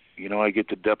 I get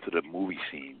the depth of the movie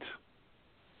scenes.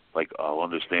 Like, I'll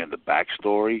understand the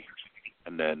backstory,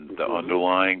 and then the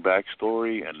underlying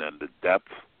backstory, and then the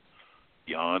depth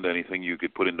beyond anything you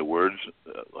could put into words,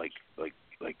 like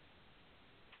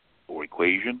or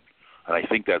equation. And I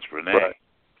think that's Renee. Right.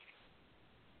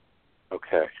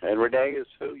 Okay. And Renee is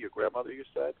who? Your grandmother, you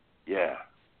said? Yeah.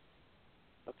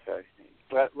 Okay.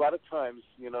 But a lot of times,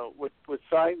 what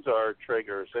signs are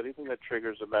triggers. Anything that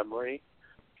triggers a memory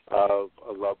of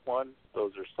a loved one,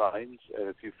 those are signs. And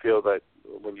if you feel that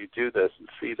when you do this and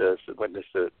see this and witness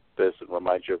this and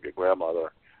remind you of your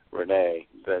grandmother, Renee,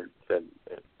 then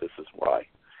this is why.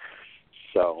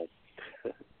 So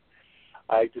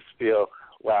I just feel,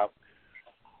 wow.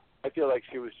 I feel like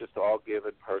she was just an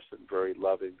all-given person, very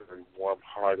loving, very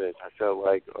warm-hearted. I feel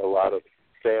like a lot of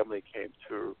family came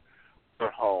to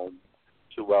her home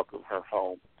to welcome her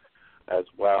home as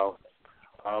well.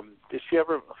 Did she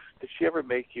ever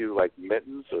make you like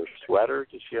mittens or sweater?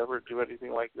 Did she ever do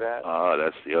anything like that?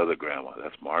 That's the other grandma.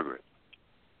 That's Margaret.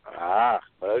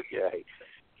 Okay.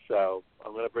 So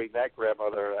I'm going to bring that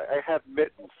grandmother. I have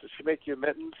mittens. Did she make you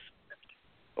mittens?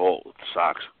 Oh,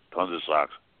 socks. Tons of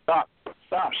socks. Socks.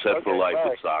 I'm set for life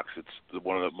right. with socks. It's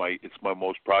it's my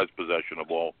most prized possession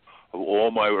of all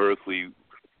my earthly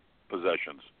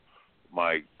possessions.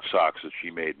 My socks that she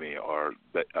made me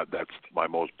that's my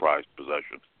most prized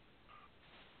possession.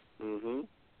 Mhm.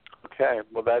 Okay.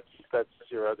 Well, that's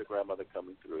your other grandmother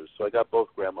coming through. So I got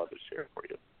both grandmothers here for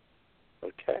you.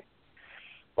 Okay.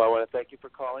 Well, I want to thank you for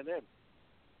calling in.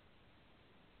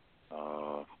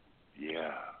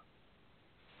 Yeah.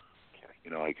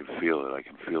 I can feel it. I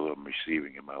can feel it. I'm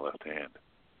receiving in my left hand.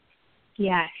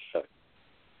 Yes.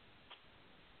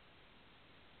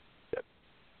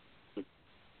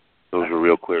 Those are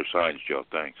real clear signs, Joe.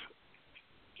 Thanks.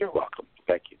 You're welcome.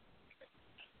 Thank you.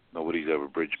 Nobody's ever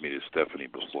bridged me to Stephanie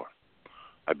before.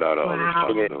 I bow to other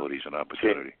possibilities and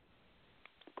opportunity.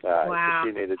 Wow.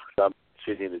 She needed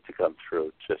to come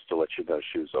through just to let you know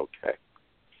she was okay.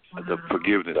 Wow. The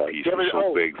forgiveness piece was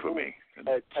so big for me in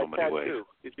so many tattoo.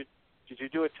 ways. Did you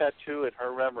do a tattoo in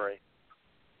her memory?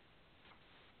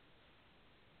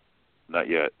 Not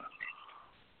yet.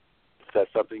 Is that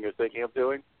something you're thinking of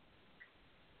doing?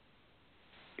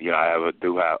 Yeah, I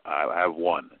have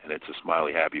one, and it's a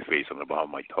smiley, happy face on the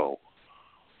bottom of my toe.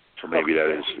 So maybe that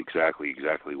is exactly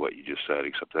what you just said,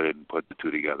 except I didn't put the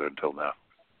two together until now.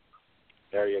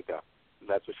 There you go. And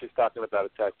that's what she's talking about, a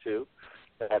tattoo.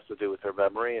 It has to do with her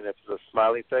memory, and if it's a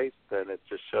smiley face, then it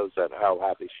just shows that how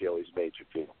happy she always made you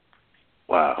feel.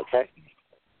 Wow. Okay.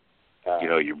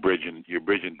 You're bridging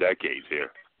decades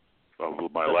here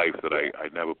of my life that I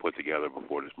never put together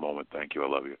before this moment. Thank you. I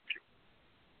love you.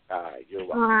 You're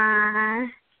welcome.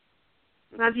 Aww.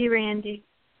 Love you, Randy.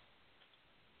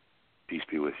 Peace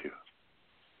be with you.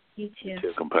 You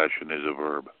too. Compassion is a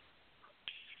verb.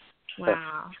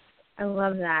 Wow. I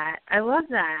love that.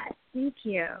 Thank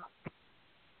you.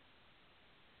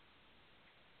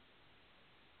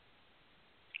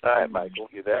 All right, Michael,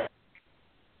 you there?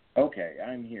 Okay,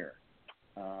 I'm here.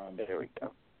 There we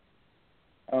go.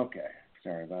 Okay,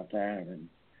 sorry about that. I've been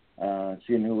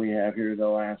seeing who we have here the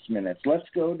last minutes. Let's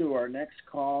go to our next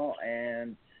call,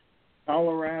 and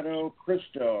Colorado,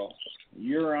 Cristo,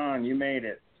 you're on. You made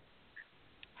it.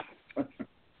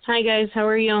 Hi, guys. How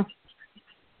are you?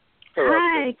 Hello,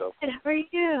 Hi. Cristo. Good. How are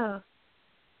you?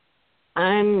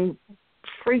 I'm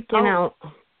freaking out.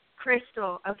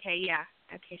 Crystal. Okay, yeah.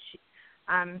 Okay,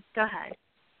 go ahead.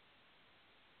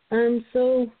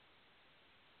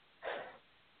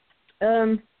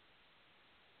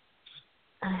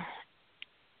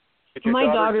 My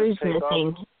daughter's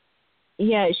missing. Off?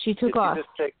 Yeah, she took off.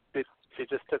 She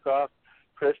just took off.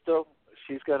 Crystal,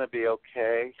 she's going to be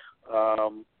okay.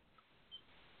 How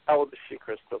old is she,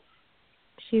 Crystal?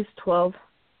 She's 12.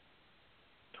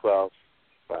 12.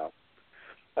 Wow.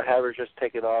 I have her just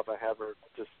take it off. I have her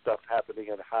just stuff happening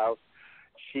in the house.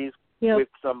 She's with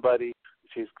somebody.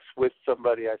 She's with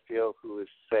somebody I feel who is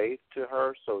safe to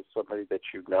her, so somebody that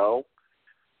you know,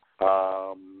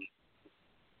 or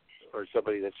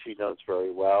somebody that she knows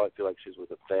very well. I feel like she's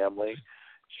with a family.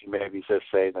 She may be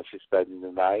just saying that she's spending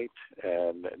the night,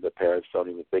 and the parents don't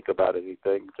even think about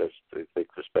anything. Just they think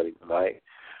they're spending the night.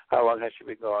 How long has she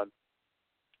been gone?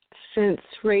 Since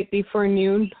right before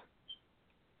noon.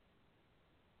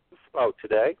 Oh,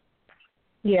 today?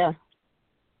 Yeah.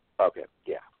 Okay,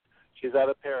 yeah. She's at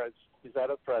a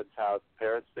friend's house.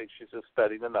 Parents think she's just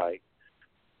spending the night.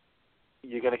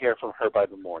 You're going to hear from her by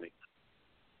the morning.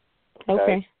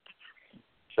 Okay.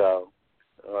 So,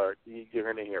 or you're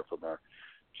going to hear from her.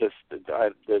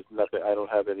 There's nothing. I don't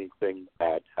have anything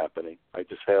bad happening. I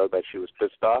just feel that she was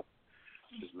pissed off.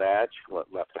 She's mad. She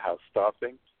left the house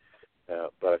stomping.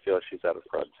 But I feel like she's at a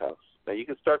friend's house. Now you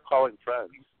can start calling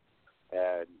friends.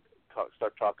 and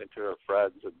start talking to her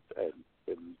friends, and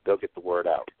they'll get the word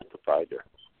out to find her.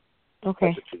 Okay.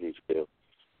 That's what you need to do.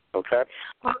 Okay?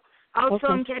 Well, also, Okay.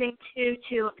 I'm getting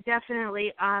to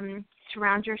definitely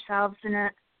surround yourselves in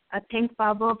a pink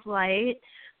bubble of light,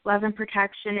 love and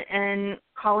protection, and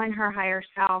call in her higher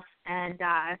self and,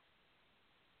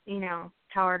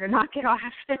 tell her to knock it off.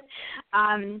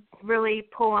 Really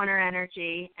pull on her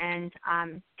energy and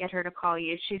get her to call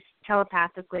you. She's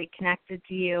telepathically connected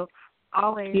to you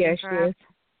always. Yeah, she is.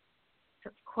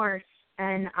 Of course.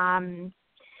 And,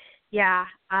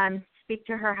 speak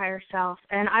to her higher self.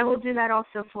 And I will do that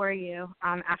also for you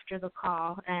after the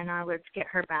call, and let's get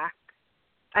her back.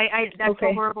 That's Okay.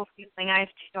 a horrible feeling. I have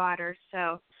 2 daughters,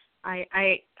 so my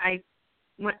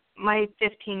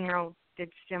 15-year-old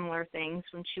did similar things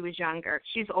when she was younger.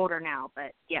 She's older now,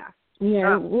 but yeah.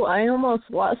 Yeah, well, I almost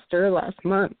lost her last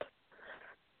month.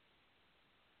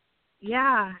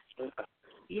 Yeah.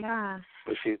 Yeah.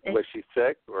 Was she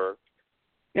sick or?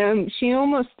 She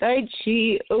almost died.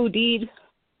 She OD'd.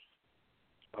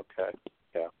 Okay,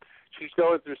 yeah. She's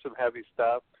going through some heavy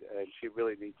stuff, and she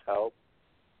really needs help.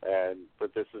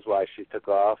 But this is why she took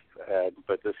off.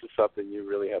 But this is something you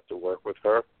really have to work with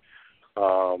her.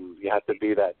 You have to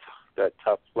be that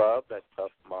tough love, that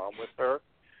tough mom with her.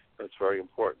 It's very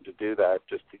important to do that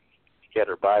just to get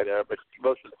her by there. But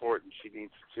most important, she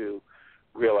needs to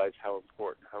realize how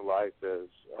important her life is.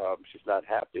 She's not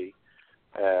happy.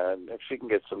 And if she can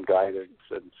get some guidance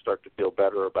and start to feel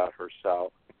better about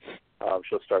herself,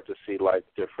 she'll start to see life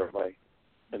differently.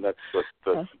 And that's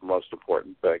the most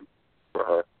important thing for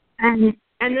her. And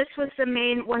this was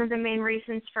one of the main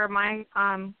reasons for my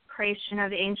creation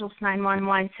of Angels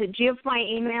 911. So do you have my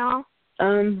email?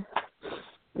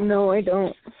 No, I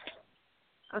don't.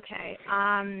 Okay.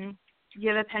 Do you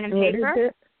have a pen and What paper? is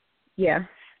it? Yeah.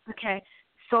 Okay.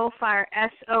 Soulfire,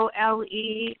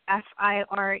 SOLEFIRE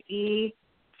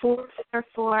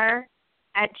 444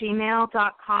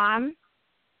 @gmail.com.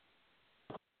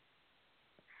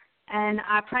 And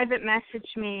private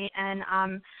message me, and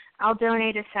I'll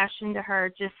donate a session to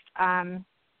her.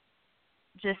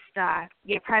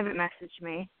 Private message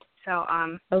me. So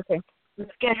Okay.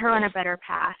 let's get her on a better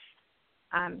path.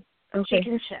 Okay. She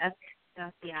can shift.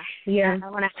 So, yeah. Yeah. I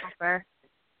want to help her.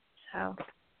 So.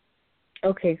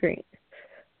 Okay, great.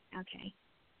 Okay.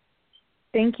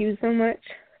 Thank you so much.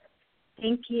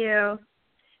 Thank you.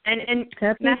 And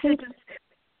Happy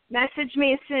message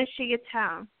me as soon as she gets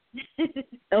home.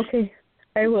 Okay,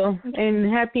 I will.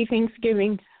 And happy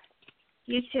Thanksgiving.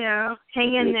 You too.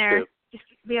 Hang in there. Just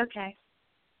be okay.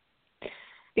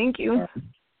 Thank you.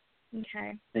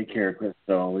 Okay. Take care,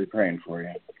 Crystal. We're praying for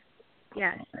you.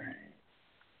 Yes.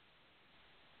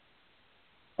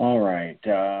 All right.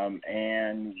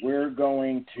 And we're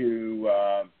going to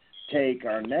take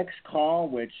our next call,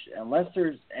 which, unless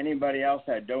there's anybody else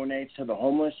that donates to the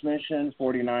homeless mission,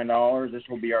 $49, this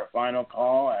will be our final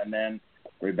call, and then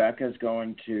Rebekah's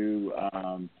going to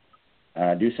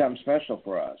do something special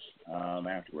for us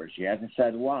afterwards. She hasn't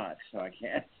said what, so I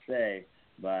can't say,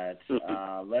 but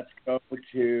let's go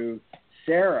to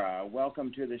Sarah.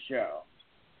 Welcome to the show.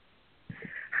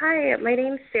 Hi, my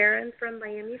name's Sarah. I'm from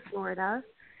Miami, Florida.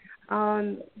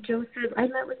 Joseph, I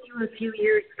met with you a few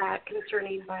years back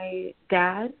concerning my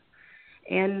dad,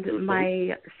 and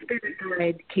my spirit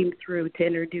guide came through to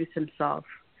introduce himself.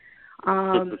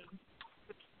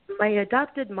 My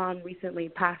adopted mom recently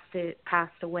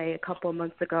passed away a couple of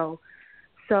months ago.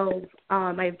 So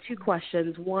I have 2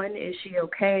 questions. One, is she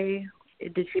okay?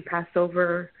 Did she pass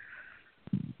over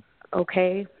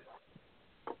okay?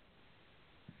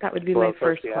 That would be my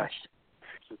first question.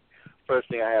 First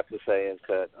thing I have to say is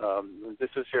that this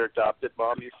is your adopted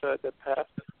mom, you said, that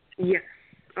passed? Yes.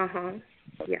 Uh-huh.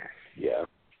 Yes. Yeah.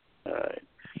 All right.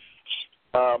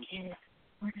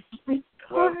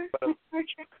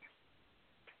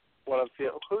 What I'm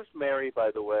feeling, who's Mary,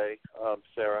 by the way,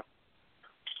 Sarah?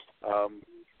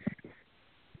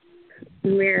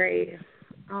 Mary.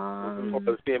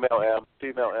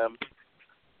 Female M.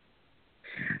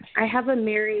 I have a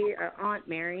Mary, Aunt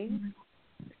Mary.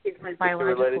 She's my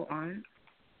biological aunt.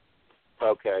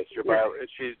 Okay. Is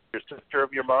she your sister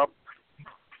of your mom?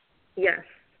 Yes,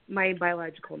 my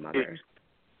biological mother.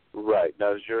 Right.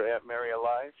 Now, is your Aunt Mary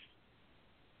alive?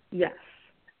 Yes.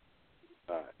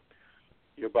 All right.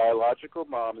 Your biological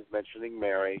mom is mentioning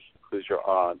Mary, who's your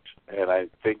aunt, and I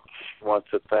think she wants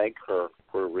to thank her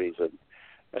for a reason.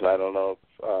 And I don't know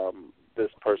if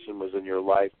this person was in your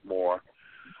life more.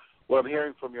 What I'm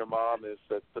hearing from your mom is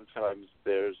that sometimes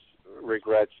there's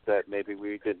regrets that maybe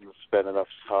we didn't spend enough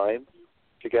time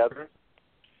together.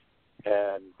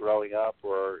 and growing up,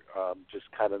 or just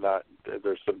kind of not,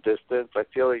 there's some distance. I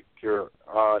feel like your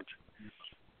aunt,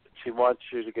 she wants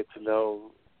you to get to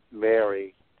know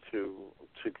Mary, to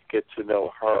get to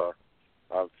know her,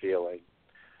 I'm feeling.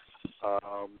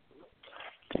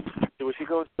 Was she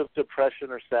going through depression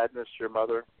or sadness, your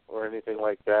mother, or anything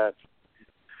like that?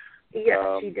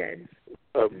 Yes, she did.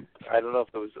 I don't know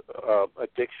if it was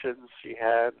addictions she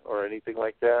had or anything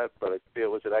like that, but I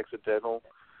feel, was it accidental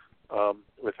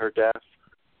with her death?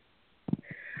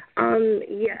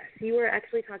 Yes, you were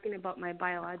actually talking about my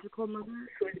biological mother,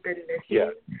 who has been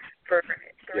missing for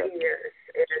 3 years,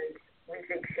 and we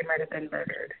think she might have been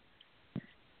murdered.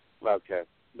 Okay.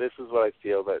 This is what I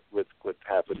feel that with what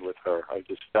happened with her. I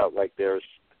just felt like there's,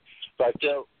 but I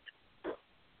feel,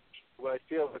 what I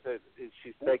feel with it is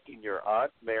she's thanking your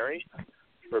aunt, Mary,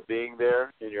 for being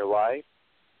there in your life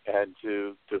and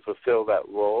to fulfill that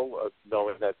role of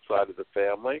knowing that side of the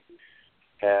family.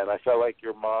 And I felt like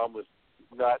your mom was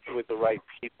not with the right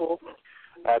people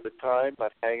at the time,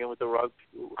 not hanging with the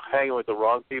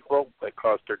wrong people that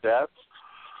caused her death.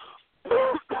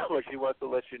 But she wants to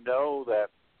let you know that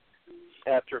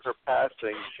after her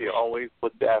passing, she always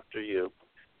looked after you,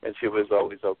 and she was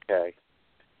always okay.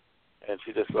 And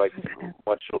she just wants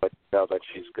to let you know that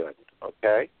she's good.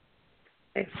 Okay?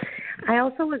 I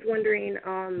also was wondering,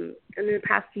 in the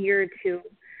past year or two,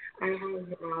 I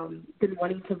have been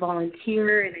wanting to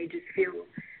volunteer, and I just feel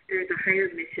there's a higher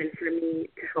mission for me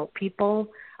to help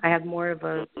people. I have more of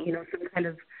a, some kind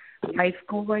of life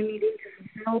goal I'm needing to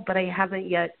fulfill, but I haven't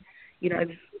yet,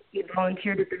 I've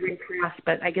volunteered at the Red Cross,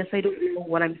 but I guess I don't know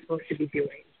what I'm supposed to be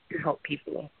doing to help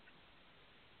people.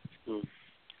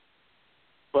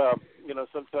 Well,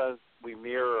 sometimes we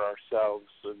mirror ourselves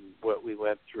and what we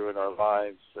went through in our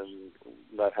lives, and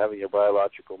not having a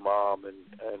biological mom, and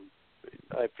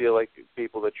I feel like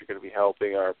people that you're going to be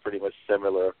helping are pretty much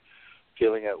similar,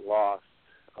 feeling at loss,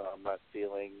 not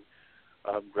feeling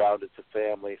grounded to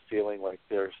family, feeling like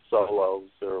they're solos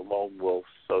or lone wolves,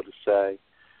 so to say.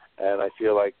 And I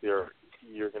feel like you're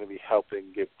going to be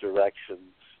helping give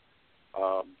directions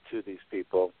to these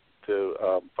people to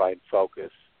find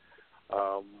focus,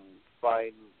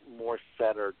 find more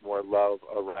centered, more love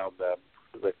around them.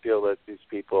 Because I feel that these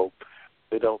people,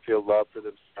 they don't feel love for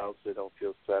themselves, they don't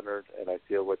feel centered, and I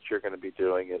feel what you're going to be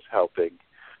doing is helping.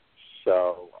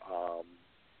 So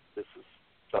this is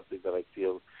something that I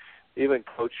feel, even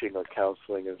coaching or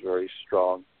counseling is very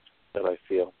strong, that I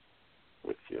feel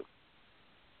with you.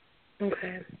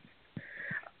 Okay.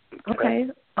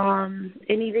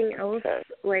 Anything else?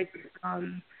 Like,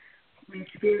 my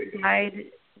spirit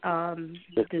guide,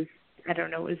 I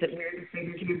don't know, is it weird to say,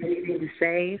 did you have anything to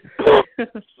say?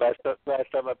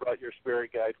 last time I brought your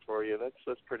spirit guide for you.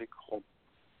 That's pretty cool.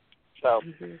 So,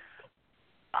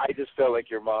 I just felt like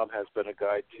your mom has been a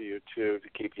guide to you, too, to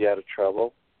keep you out of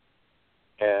trouble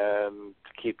and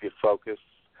to keep you focused.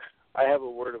 I have a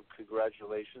word of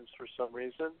congratulations for some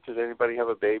reason. Did anybody have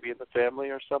a baby in the family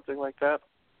or something like that?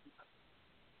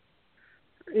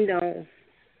 No.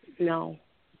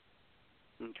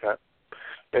 Okay.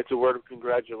 It's a word of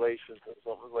congratulations. It's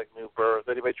something like new birth.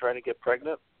 Anybody trying to get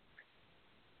pregnant?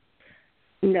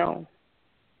 No.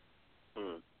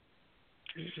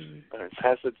 It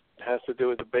has to do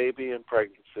with the baby and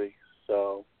pregnancy.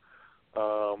 So,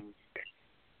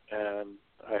 and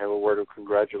I have a word of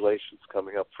congratulations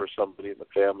coming up for somebody in the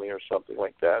family or something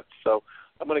like that. So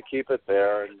I'm going to keep it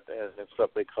there, and if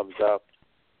something comes up,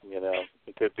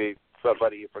 it could be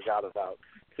somebody you forgot about.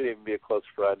 It could even be a close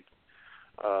friend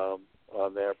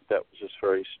on there, but that was just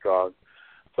very strong.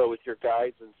 So with your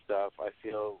guides and stuff, I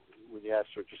feel when you ask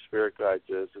what your spirit guides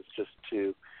is, it's just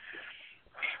you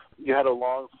had a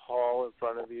long haul in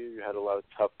front of you. You had a lot of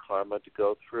tough karma to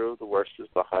go through. The worst is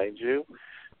behind you.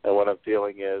 And what I'm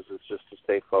feeling is just to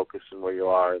stay focused on where you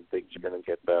are, and things are going to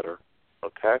get better.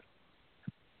 Okay?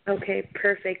 Okay,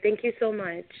 perfect. Thank you so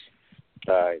much.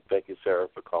 All right. Thank you, Sarah,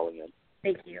 for calling in.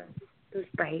 Thank you.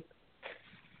 Bye.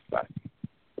 Bye.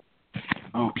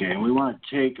 Okay, we want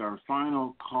to take our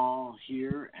final call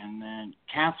here, and then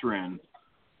Catherine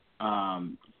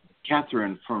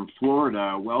from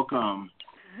Florida, welcome.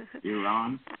 You're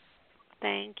on.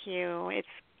 Thank you. It's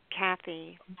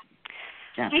Kathy.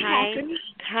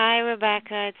 Hi,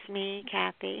 Rebekah. It's me,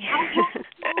 Kathy.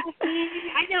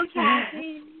 I know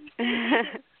Kathy.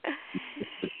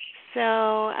 So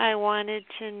I wanted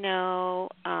to know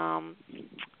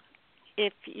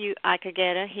if I could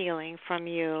get a healing from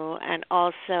you, and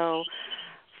also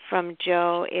from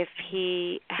Joe if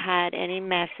he had any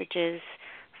messages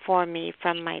for me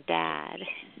from my dad,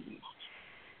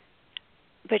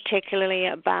 particularly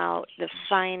about the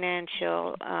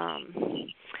financial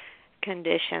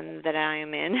condition that I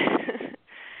am in,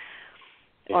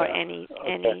 or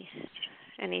anything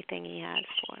he has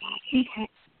for me. Okay.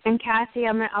 And Kathy,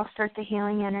 I'll start the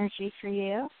healing energy for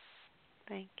you.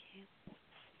 Thank you.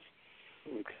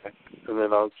 Okay. And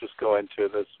then I'll just go into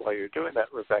this while you're doing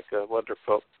that, Rebekah.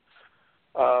 Wonderful.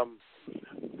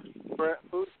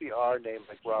 Who's the R name,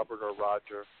 like Robert or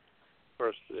Roger,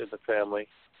 first in the family?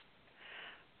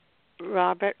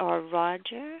 Robert or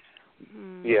Roger?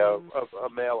 Yeah, a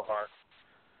male R.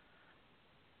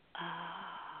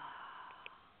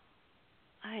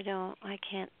 I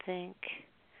can't think.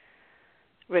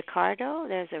 Ricardo?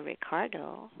 There's a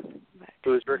Ricardo.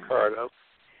 Who's Ricardo?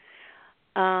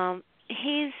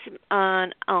 He's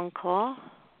an uncle.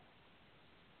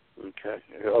 Okay.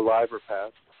 Alive or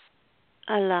passed?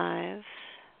 Alive.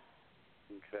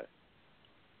 Okay.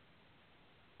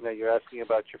 Now you're asking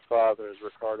about your father. Is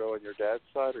Ricardo on your dad's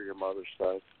side or your mother's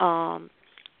side?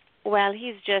 Well,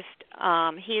 he's just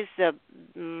he's on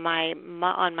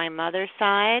my mother's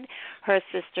side, her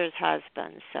sister's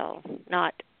husband, so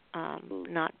not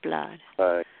blood.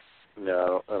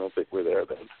 No, I don't think we're there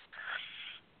then.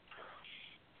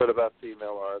 What about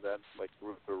female R then, like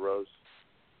Ruth or Rose?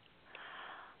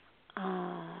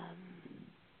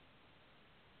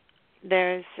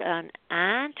 There's an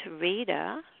Aunt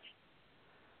Rita.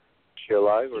 Is she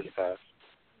alive or passed?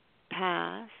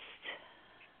 Passed.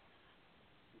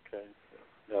 Okay.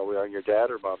 Now, we on your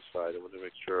dad or mom's side? I want to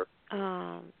make sure.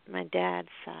 My dad's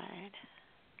side.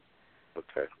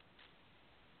 Okay.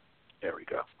 There we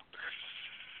go.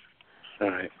 All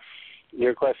right.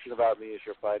 Your question about me is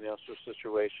your financial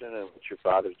situation and what your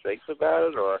father thinks about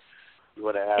it, or you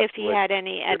want to ask if he had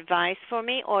any advice for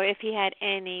me, or if he had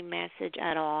any message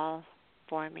at all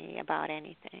for me about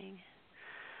anything.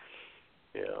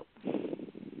 Yeah.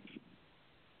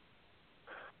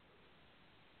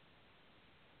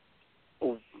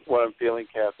 What I'm feeling,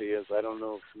 Kathy, is I don't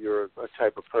know if you're a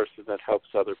type of person that helps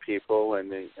other people and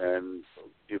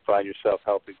you find yourself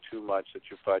helping too much that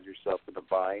you find yourself in a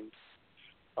bind.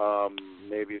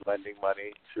 Maybe lending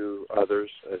money to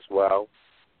others as well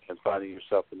and finding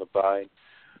yourself in the bind.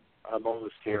 I'm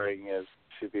almost hearing is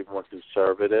to be more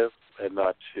conservative and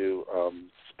not to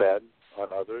spend on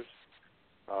others.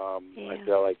 I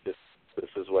feel like this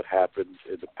is what happened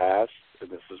in the past, and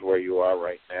this is where you are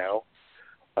right now.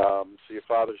 So your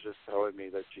father's just telling me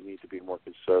that you need to be more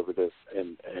conservative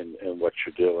in what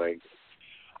you're doing.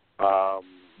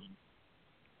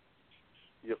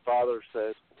 Your father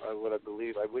says, what I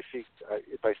believe,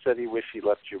 if I said he wished he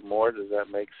left you more, does that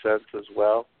make sense as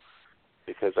well?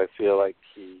 Because I feel like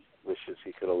he wishes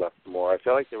he could have left more. I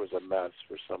feel like there was a mess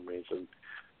for some reason,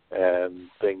 and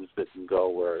things didn't go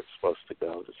where it's supposed to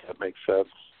go. Does that make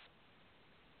sense?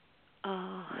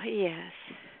 Oh, yes.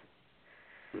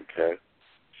 Okay.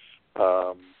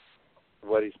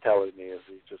 What he's telling me is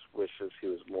he just wishes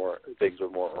things were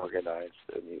more organized,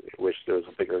 and he wished there was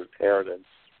a bigger inheritance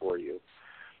for you,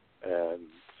 and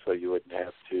so you wouldn't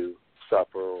have to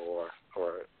suffer or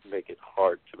make it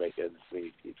hard to make ends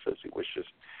meet. He says he wishes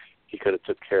he could have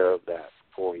took care of that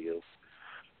for you.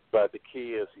 But the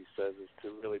key, as he says, is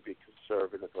to really be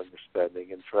conservative when you're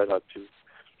spending and try not to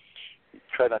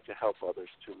help others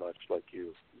too much like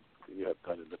you have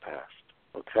done in the past.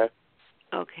 Okay?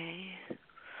 Okay.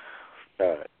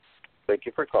 All right. Thank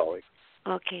you for calling.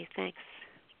 Okay, thanks.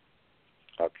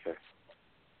 Okay.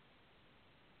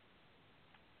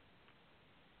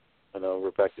 I know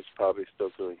Rebekah's probably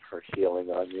still doing her healing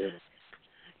on you.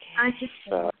 Okay. I just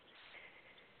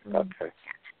okay.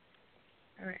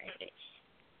 All right.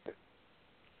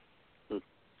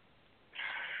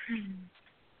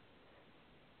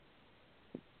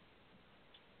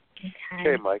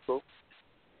 Okay, Michael.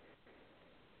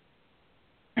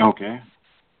 Okay.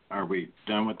 Are we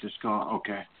done with this call?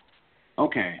 Okay.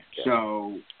 Okay. Yeah.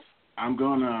 So I'm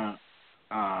going to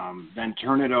then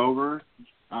turn it over.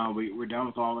 We're done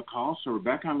with all the calls. So,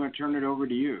 Rebekah, I'm going to turn it over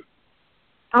to you.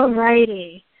 All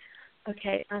righty.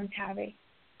 Okay, I'm Tabby.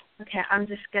 Okay, I'm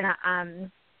just going to,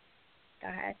 go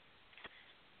ahead.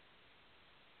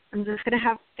 I'm just going to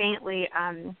have faintly,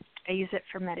 I use it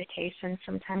for meditation.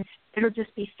 Sometimes it'll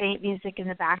just be faint music in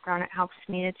the background. It helps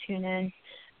me to tune in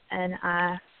and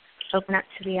open up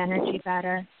to the energy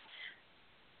better.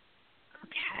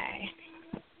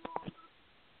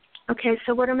 Okay,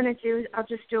 so what I'm going to do is I'll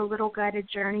just do a little guided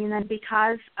journey, and then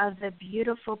because of the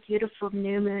beautiful, beautiful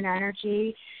new moon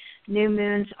energy, new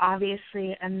moon's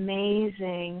obviously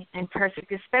amazing and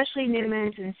perfect, especially new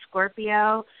moons in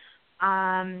Scorpio.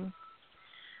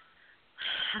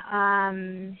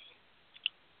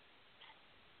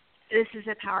 This is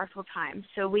a powerful time,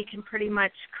 so we can pretty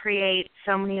much create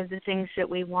so many of the things that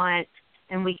we want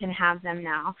and we can have them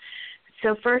now.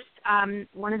 So first,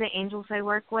 one of the angels I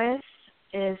work with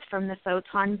is from the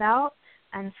photon belt,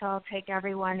 and so I'll take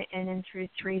everyone in and through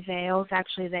 3 veils.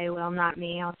 Actually, they will, not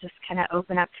me. I'll just kind of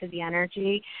open up to the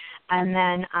energy, and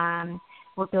then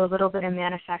we'll do a little bit of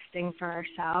manifesting for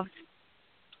ourselves.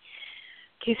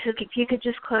 Okay, so if you could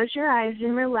just close your eyes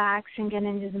and relax and get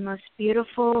into the most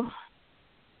beautiful,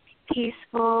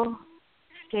 peaceful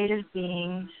state of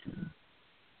being.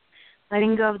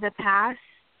 Letting go of the past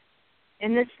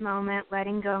in this moment,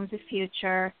 letting go of the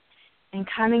future, and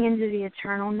coming into the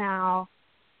eternal now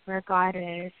where God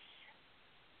is.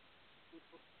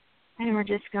 And we're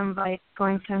just going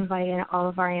to invite in all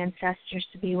of our ancestors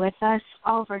to be with us,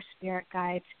 all of our spirit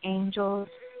guides, angels,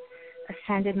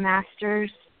 ascended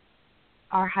masters,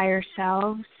 our higher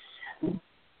selves,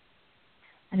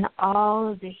 and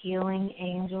all of the healing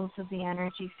angels of the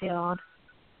energy field.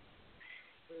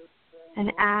 And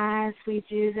as we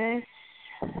do this,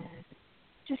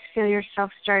 just feel yourself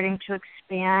starting to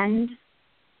expand.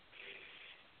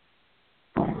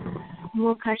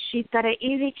 Mukashitara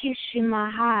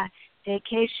ivikishimaha,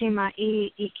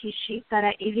 dekeshimai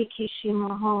ikishitara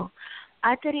ivikishimoho.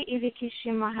 Atari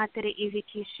ivikishimaha, atari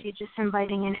ivikishi, just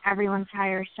inviting in everyone's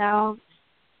higher selves.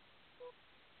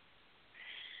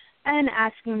 And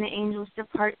asking the angels to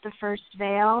part the first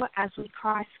veil as we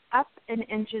cross up and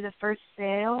into the first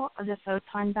veil of the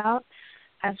photon belt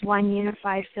as one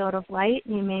unified field of light.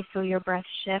 And you may feel your breath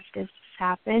shift as this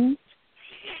happens.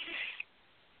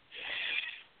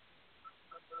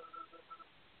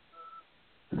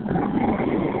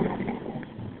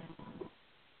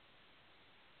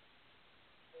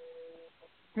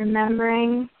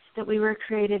 Remembering that we were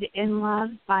created in love,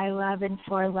 by love, and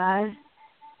for love.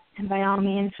 And by all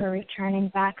means, we're returning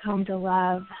back home to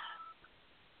love.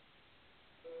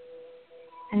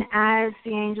 And as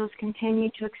the angels continue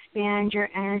to expand your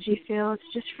energy fields,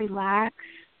 just relax.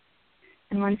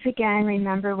 And once again,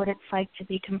 remember what it's like to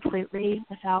be completely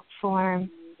without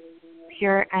form,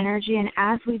 pure energy. And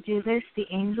as we do this, the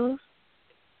angels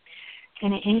are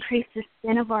going to increase the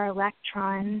spin of our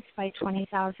electrons by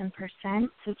 20,000%.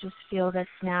 So just feel this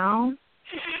now.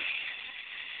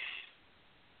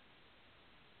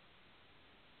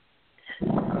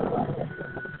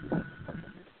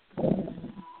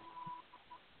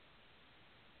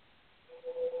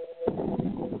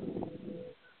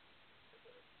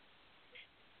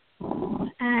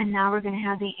 And now we're going to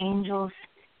have the angels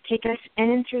take us in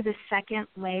and through the second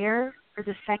layer or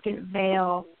the second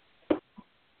veil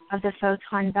of the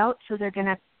photon belt. So they're going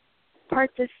to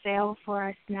part this veil for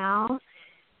us now.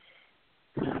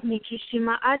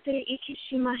 Mikishima atere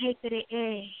ikishima hetere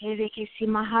e,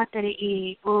 hevikishima hatere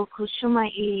e, o kushuma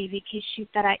e,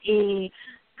 vikishitara e,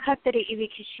 hatere e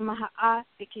vikishima ha,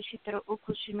 vikishitara o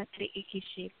kushima tere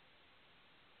ikishi.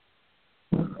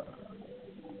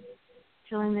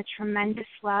 Feeling the tremendous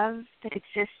love that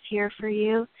exists here for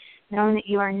you, knowing that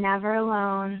you are never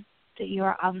alone, that you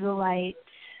are of the light.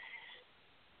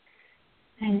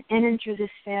 And in and through this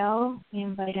veil, we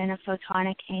invite in a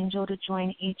photonic angel to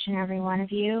join each and every one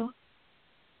of you.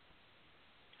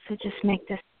 So just make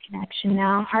this connection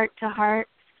now, heart to heart,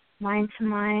 mind to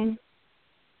mind,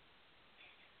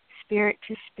 spirit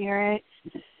to spirit,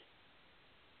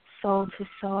 soul to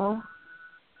soul.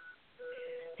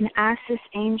 And ask this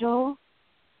angel,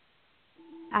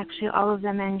 actually all of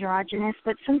them androgynous,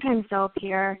 but sometimes they'll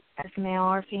appear as male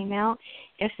or female,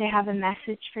 if they have a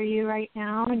message for you right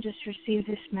now, and just receive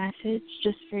this message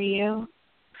just for you.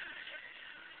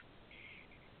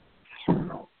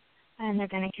 And they're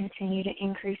going to continue to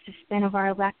increase the spin of our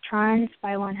electrons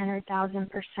by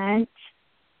 100,000%.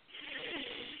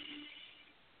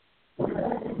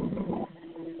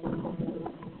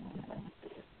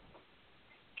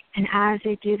 And as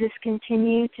they do this,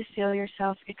 continue to feel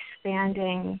yourself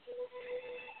expanding.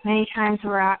 Many times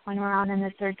when we're out in the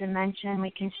third dimension,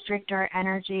 we constrict our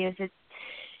energy as it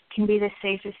can be the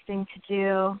safest thing to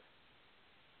do.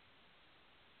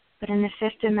 But in the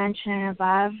fifth dimension and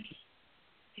above,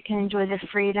 you can enjoy the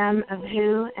freedom of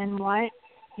who and what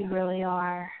you really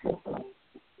are.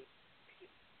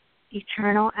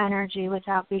 Eternal energy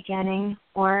without beginning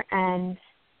or end.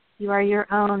 You are your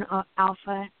own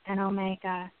Alpha and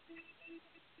Omega.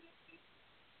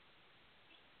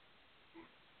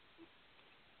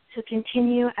 So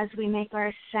continue as we make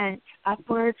our ascent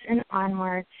upwards and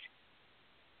onwards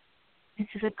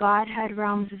into the Godhead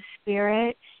realms of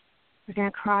spirit. We're going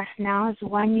to cross now as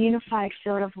one unified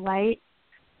field of light,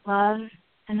 love,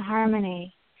 and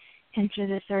harmony into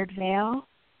the third veil.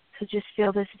 So just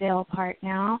feel this veil part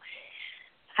now.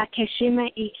 Akeshima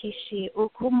ikishi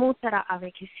ukumutara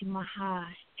avekisimaha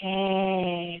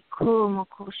Kumo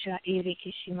kusha iri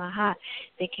kishimaha.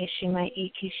 De kishima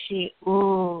ikishi.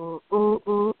 Ooh, ooh,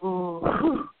 ooh,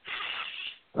 ooh.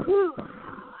 Whew.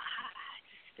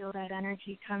 Just feel that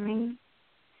energy coming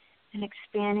and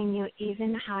expanding you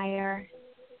even higher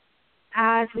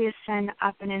as we ascend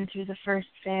up and in through the first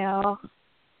veil,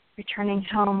 returning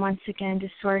home once again to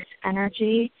source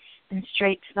energy and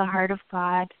straight to the heart of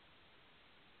God.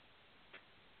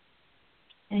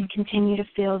 And continue to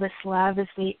feel this love as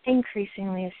we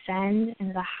increasingly ascend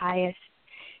into the highest,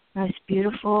 most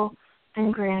beautiful,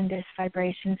 and grandest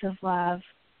vibrations of love.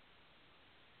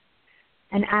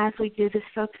 And as we do this,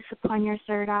 focus upon your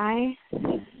third eye.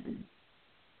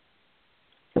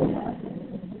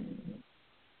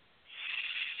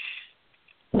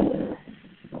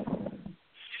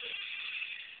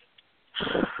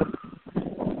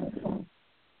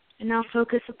 And now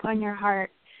focus upon your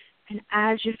heart. And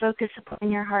as you focus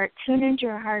upon your heart, tune into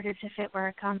your heart as if it were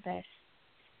a compass.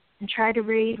 And try to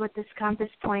read what this compass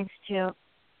points to.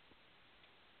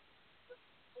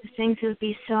 The things that would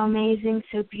be so amazing,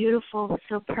 so beautiful,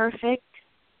 so perfect,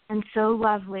 and so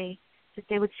lovely that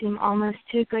they would seem almost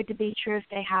too good to be true if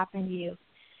they happened to you.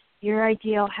 Your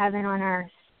ideal heaven on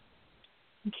earth.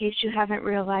 In case you haven't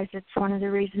realized, it's one of the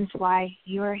reasons why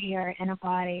you are here in a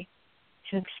body,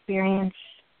 to experience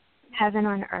heaven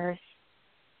on earth.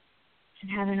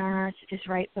 And heaven on earth is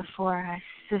right before us.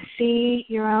 So see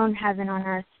your own heaven on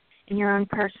earth in your own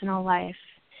personal life.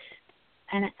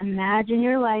 And imagine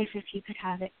your life if you could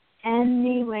have it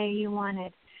any way you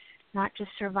wanted. Not just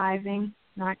surviving,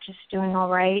 not just doing all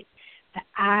right, but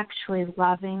actually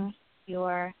loving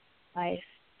your life.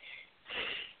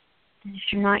 And if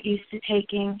you're not used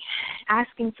to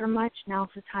asking for much, now's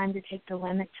the time to take the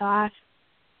limits off.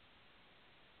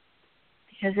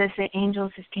 Because as the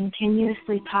angels have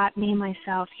continuously taught me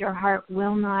myself, your heart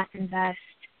will not invest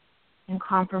in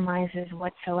compromises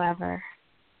whatsoever.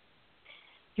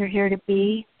 You're here to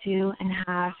be, do, and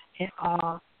have it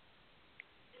all.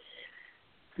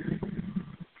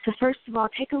 So first of all,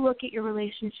 take a look at your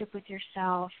relationship with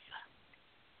yourself.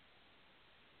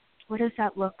 What does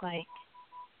that look like?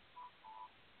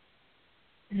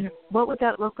 And what would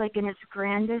that look like in its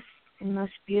grandest and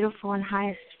most beautiful and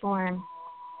highest form?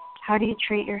 How do you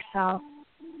treat yourself?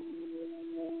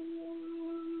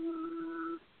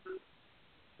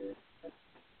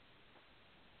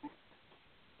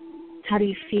 How do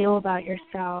you feel about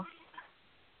yourself?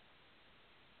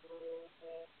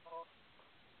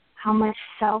 How much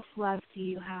self-love do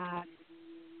you have?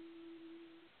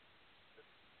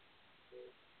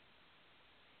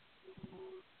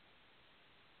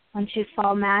 Once you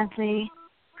fall madly,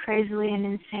 crazily, and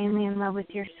insanely in love with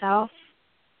yourself,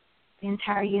 the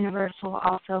entire universe will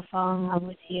also fall in love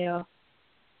with you.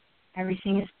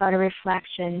 Everything is but a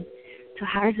reflection. So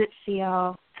how does it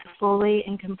feel to fully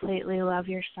and completely love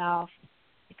yourself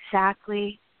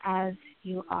exactly as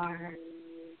you are,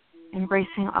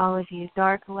 embracing all of you,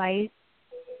 dark, light,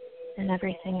 and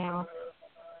everything else?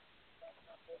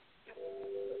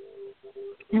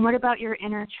 And what about your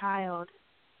inner child?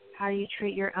 How do you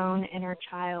treat your own inner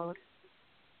child?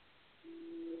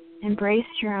 Embrace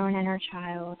your own inner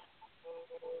child.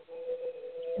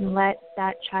 And let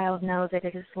that child know that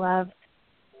it is loved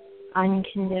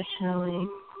unconditionally.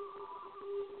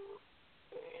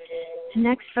 And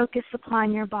next, focus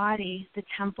upon your body, the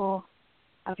temple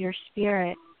of your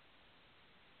spirit.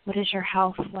 What is your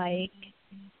health like?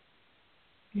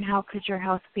 And how could your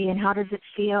health be? And how does it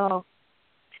feel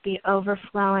to be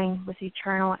overflowing with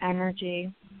eternal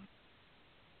energy?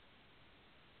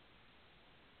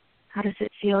 How does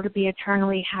it feel to be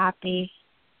eternally happy?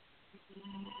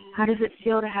 How does it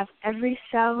feel to have every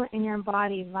cell in your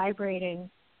body vibrating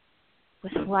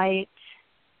with light,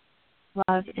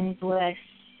 love, and bliss,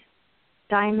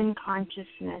 diamond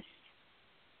consciousness?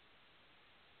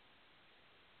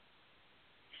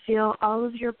 Feel all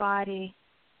of your body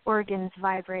organs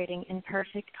vibrating in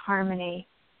perfect harmony.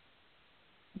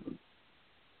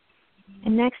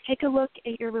 And next, take a look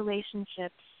at your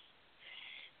relationships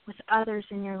with others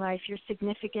in your life, your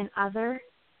significant other.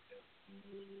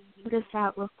 What does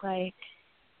that look like?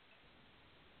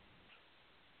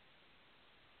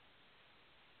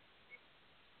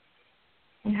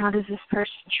 And how does this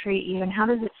person treat you? And how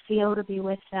does it feel to be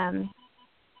with them?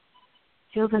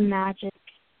 Feel the magic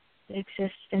that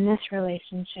exists in this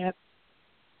relationship.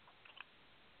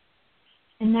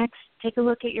 And next, take a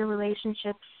look at your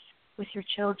relationships with your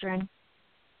children.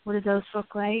 What do those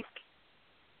look like?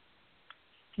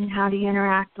 And how do you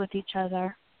interact with each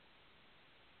other?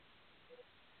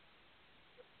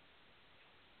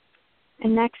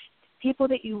 And next, people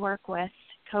that you work with,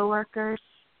 coworkers.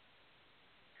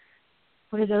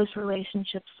 What do those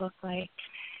relationships look like?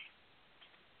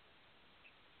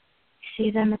 See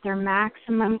them at their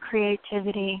maximum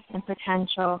creativity and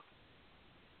potential.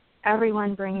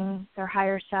 Everyone bringing their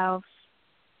higher selves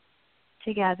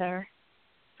together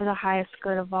for the highest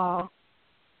good of all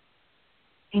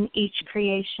in each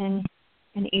creation,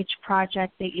 in each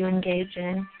project that you engage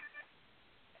in.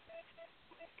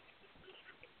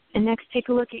 And next, take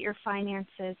a look at your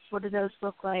finances. What do those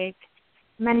look like?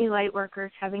 Many light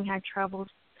workers having had troubles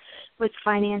with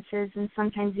finances and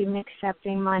sometimes even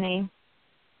accepting money.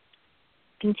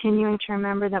 Continuing to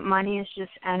remember that money is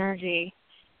just energy,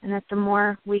 and that the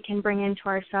more we can bring into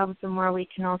ourselves, the more we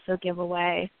can also give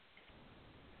away.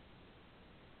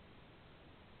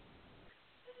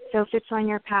 So if it's on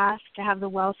your path to have the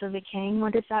wealth of a king,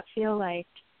 what does that feel like?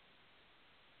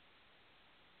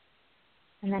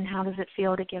 And then how does it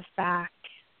feel to give back?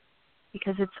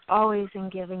 Because it's always in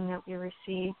giving that we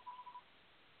receive.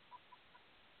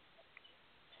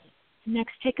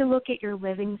 Next, take a look at your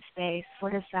living space.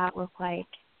 What does that look like?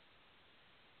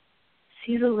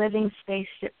 See the living space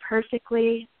that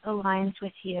perfectly aligns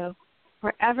with you,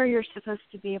 wherever you're supposed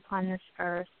to be upon this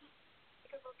earth.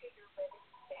 Take a look at your living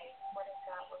space. What does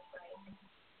that look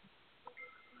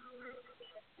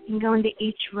like? And go into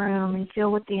each room and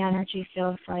feel what the energy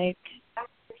feels like.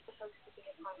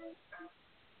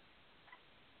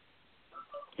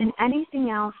 And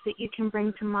anything else that you can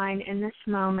bring to mind in this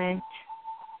moment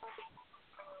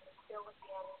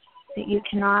that you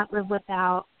cannot live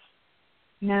without,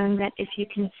 knowing that if you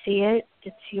can see it,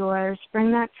 it's yours.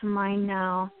 Bring that to mind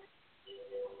now.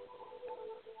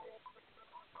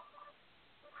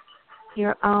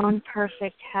 Your own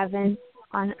perfect heaven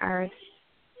on earth.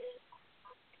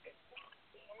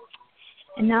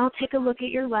 And now take a look at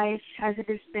your life as it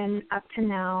has been up to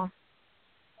now.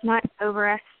 Not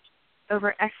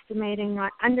overestimating,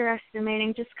 not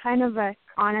underestimating, just kind of an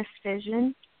honest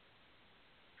vision.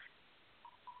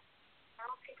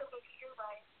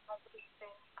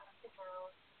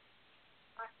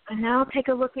 And now take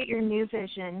a look at your new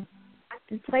vision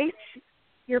and place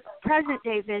your present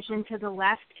day vision to the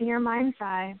left in your mind's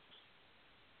eye.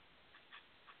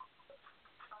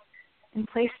 And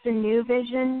place the new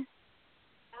vision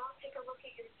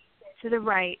to the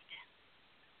right.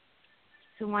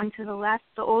 The one to the left,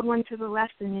 the old one to the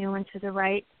left, the new one to the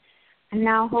right. And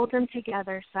now hold them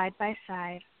together side by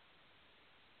side.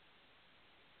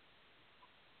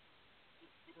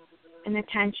 And the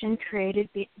tension created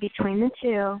between the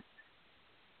two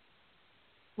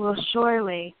will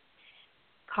surely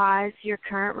cause your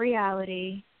current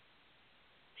reality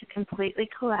to completely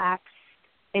collapse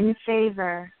in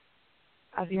favor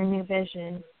of your new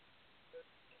vision.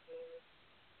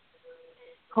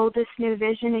 Hold this new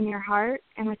vision in your heart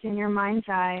and within your mind's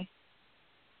eye,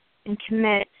 and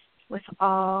commit with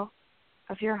all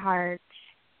of your heart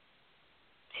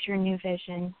to your new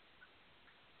vision.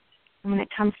 And when it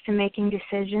comes to making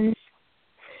decisions,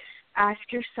 ask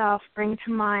yourself, bring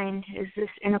to mind, is this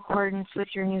in accordance with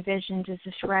your new vision? Does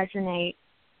this resonate?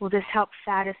 Will this help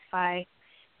satisfy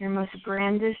your most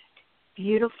grandest,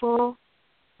 beautiful,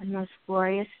 and most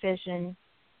glorious vision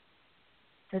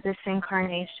for this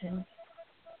incarnation?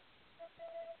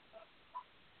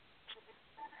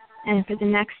 And for the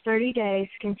next 30 days,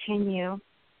 continue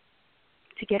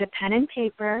to get a pen and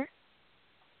paper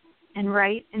and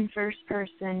write in first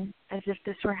person as if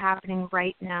this were happening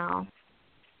right now.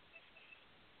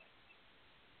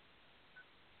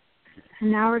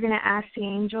 And now we're going to ask the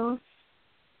angels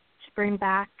to bring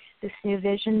back this new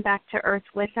vision back to earth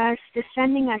with us,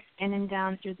 descending us in and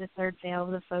down through the third veil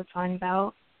of the photon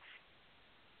belt.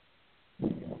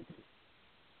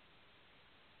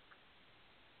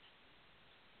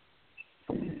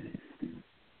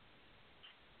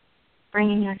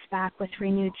 Bringing us back with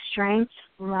renewed strength,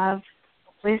 love,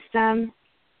 wisdom,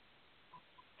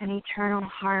 and eternal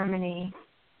harmony,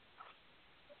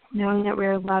 knowing that we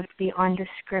are loved beyond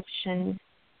description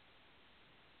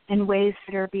in ways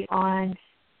that are beyond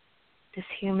this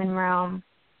human realm,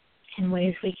 in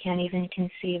ways we can't even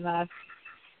conceive of.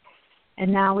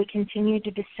 And now we continue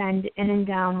to descend in and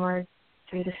downward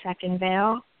through the second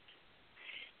veil,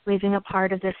 leaving a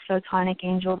part of this photonic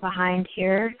angel behind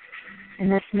here in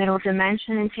this middle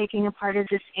dimension, and taking a part of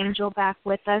this angel back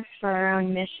with us for our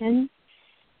own mission,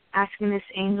 asking this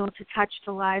angel to touch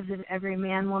the lives of every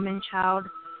man, woman, child,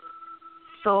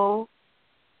 soul,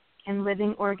 and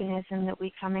living organism that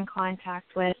we come in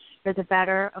contact with for the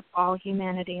better of all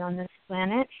humanity on this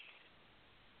planet.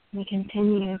 We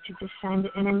continue to descend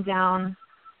in and down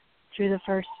through the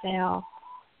first veil,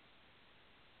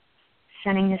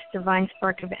 sending this divine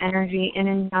spark of energy in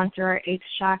and down through our 8th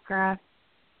chakra,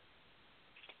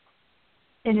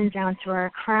 in and down through our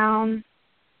crown,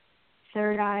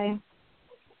 third eye,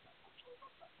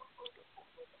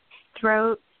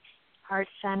 throat, heart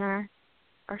center,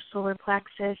 our solar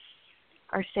plexus,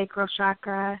 our sacral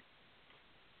chakra,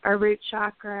 our root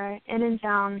chakra, in and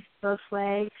down both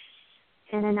legs,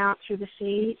 in and out through the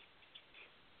feet,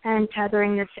 and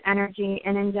tethering this energy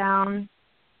in and down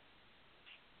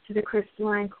to the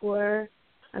crystalline core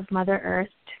of Mother Earth.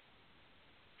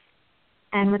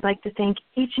 And would like to thank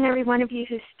each and every one of you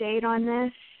who stayed on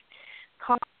this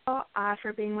call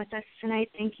for being with us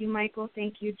tonight. Thank you, Michael.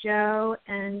 Thank you, Joe.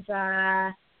 And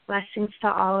blessings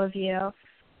to all of you.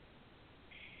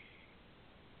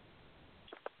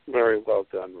 Very well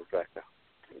done, Rebekah.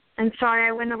 I'm sorry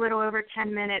I went a little over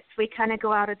 10 minutes. We kind of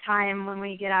go out of time when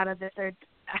we get out of the third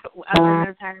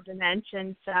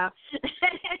dimension. So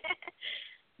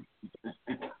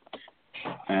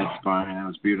that's fine. That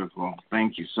was beautiful.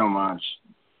 Thank you so much.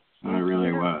 It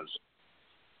really was.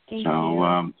 Thank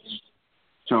you.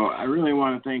 So I really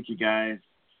want to thank you guys.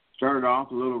 Started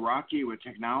off a little rocky with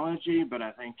technology, but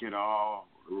I think it all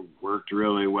worked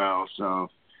really well. So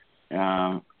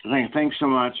thanks so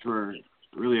much for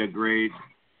really a great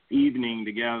evening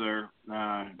together,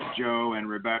 Joe and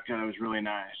Rebekah. It was really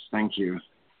nice. Thank you.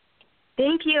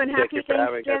 Thank you, and happy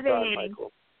Thanksgiving.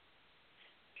 Michael.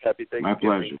 Happy Thanksgiving. My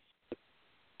pleasure.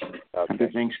 Okay. Happy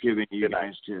Thanksgiving to you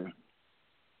guys, too.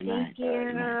 Good night. Thank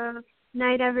you.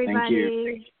 Night, everybody. Thank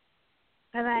you.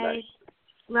 Bye-bye.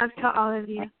 Love to all of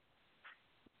you.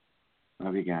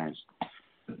 Love you guys.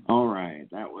 All right.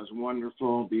 That was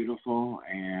wonderful, beautiful,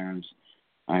 and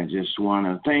I just want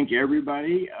to thank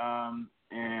everybody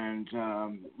and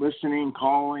listening,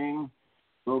 calling,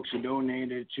 folks who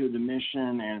donated to the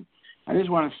mission. And I just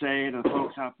want to say to the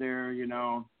folks out there,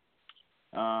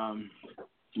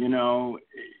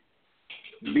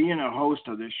 being a host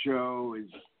of this show is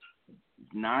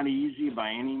not easy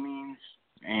by any means,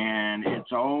 and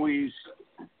it's always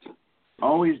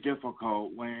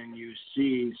difficult when you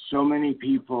see so many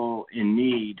people in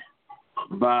need,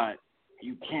 but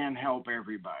you can't help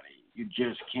everybody. You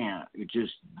just can't.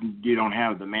 You don't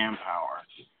have the manpower.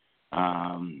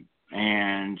 And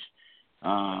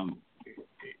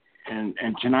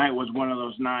tonight was one of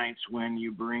those nights when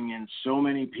you bring in so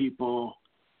many people,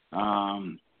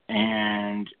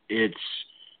 and it's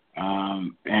I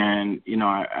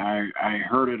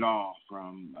heard it all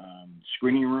from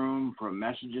screening room, from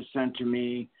messages sent to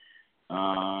me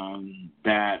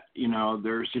that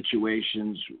their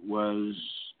situations was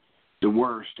the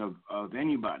worst of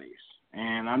anybody's.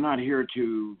 And I'm not here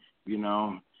to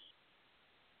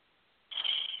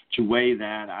weigh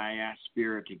that. I ask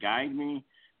Spirit to guide me.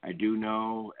 I do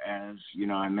know, as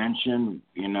I mentioned,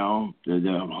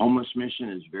 the homeless mission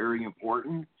is very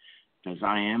important, because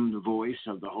I am the voice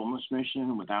of the homeless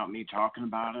mission. Without me talking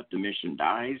about it, the mission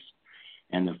dies,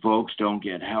 and the folks don't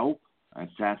get help.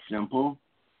 It's that simple.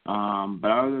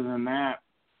 But other than that,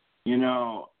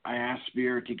 I ask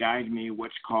Spirit to guide me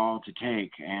which call to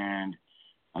take. And,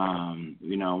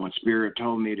 when Spirit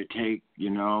told me to take,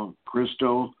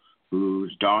 Crystal,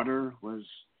 whose daughter was,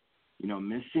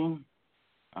 missing,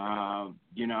 I've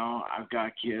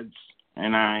got kids,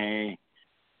 and I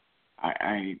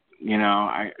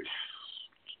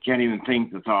can't even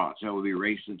think the thoughts that would be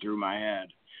racing through my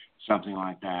head, something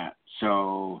like that.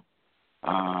 So,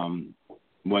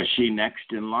 was she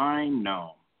next in line?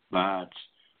 No. But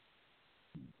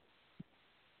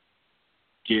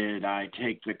did I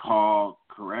take the call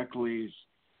correctly?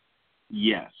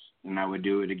 Yes. And I would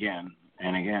do it again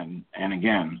and again and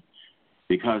again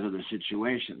because of the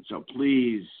situation. So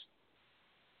please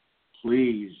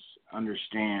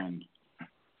understand.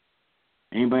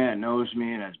 Anybody that knows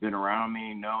me and has been around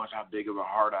me knows how big of a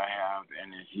heart I have.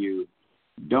 And if you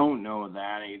don't know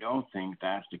that and you don't think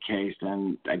that's the case,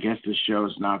 then I guess this show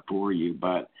is not for you.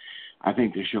 But I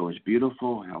think the show is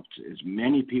beautiful, helps as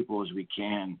many people as we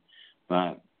can.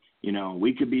 But,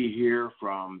 we could be here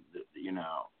from,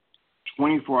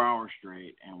 24 hours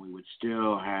straight, and we would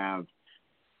still have,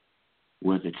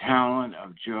 with the talent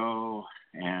of Joe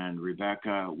and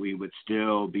Rebekah, we would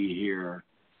still be here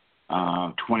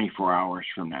 24 hours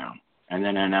from now, and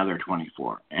then another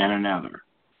 24, and another.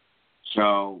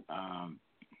 So,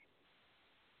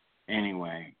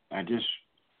 anyway,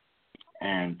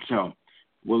 so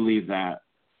we'll leave that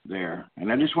there.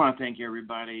 And I just want to thank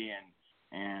everybody,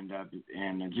 and I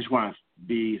just want to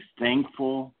be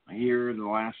thankful here in the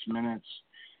last minutes.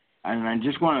 And I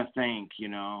just want to thank,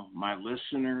 my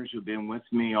listeners who've been with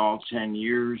me all 10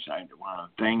 years. I want to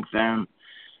thank them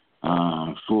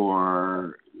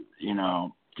for,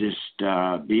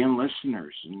 being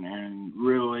listeners and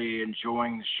really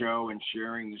enjoying the show and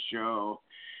sharing the show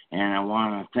And I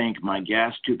want to thank my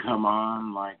guests who come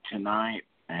on like tonight.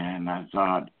 And I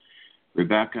thought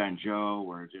Rebekah and Joe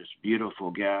were just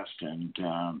beautiful guests, and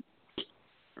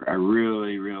I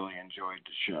really, really enjoyed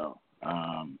the show.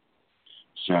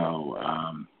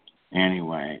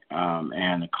 Anyway,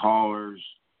 and the callers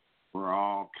were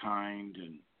all kind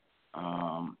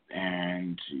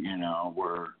and you know,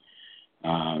 were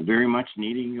very much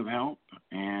needing of help,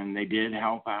 and they did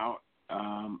help out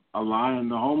a lot of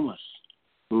the homeless,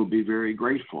 who will be very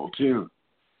grateful too.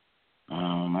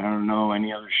 I don't know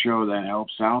any other show that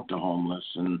helps out the homeless,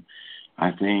 and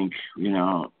I think, you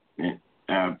know,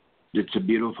 it's a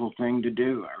beautiful thing to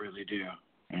do. I really do.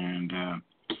 And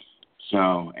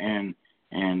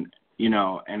you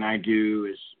know, and I do,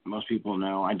 as most people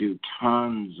know, I do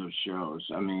tons of shows.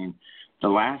 I mean, the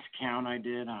last count I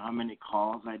did, how many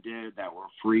calls I did that were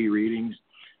free readings,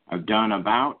 I've done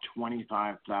about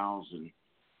 25,000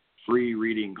 free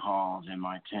reading calls in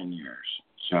my 10 years.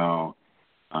 So,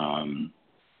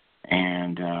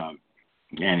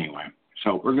 anyway,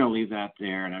 so we're going to leave that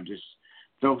there, and I'm just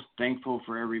so thankful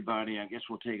for everybody. I guess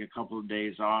we'll take a couple of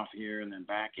days off here and then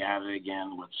back at it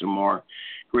again with some more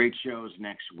great shows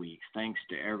next week. Thanks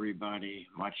to everybody.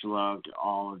 Much love to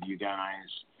all of you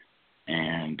guys,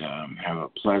 and have a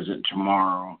pleasant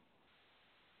tomorrow,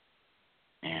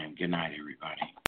 and good night, everybody.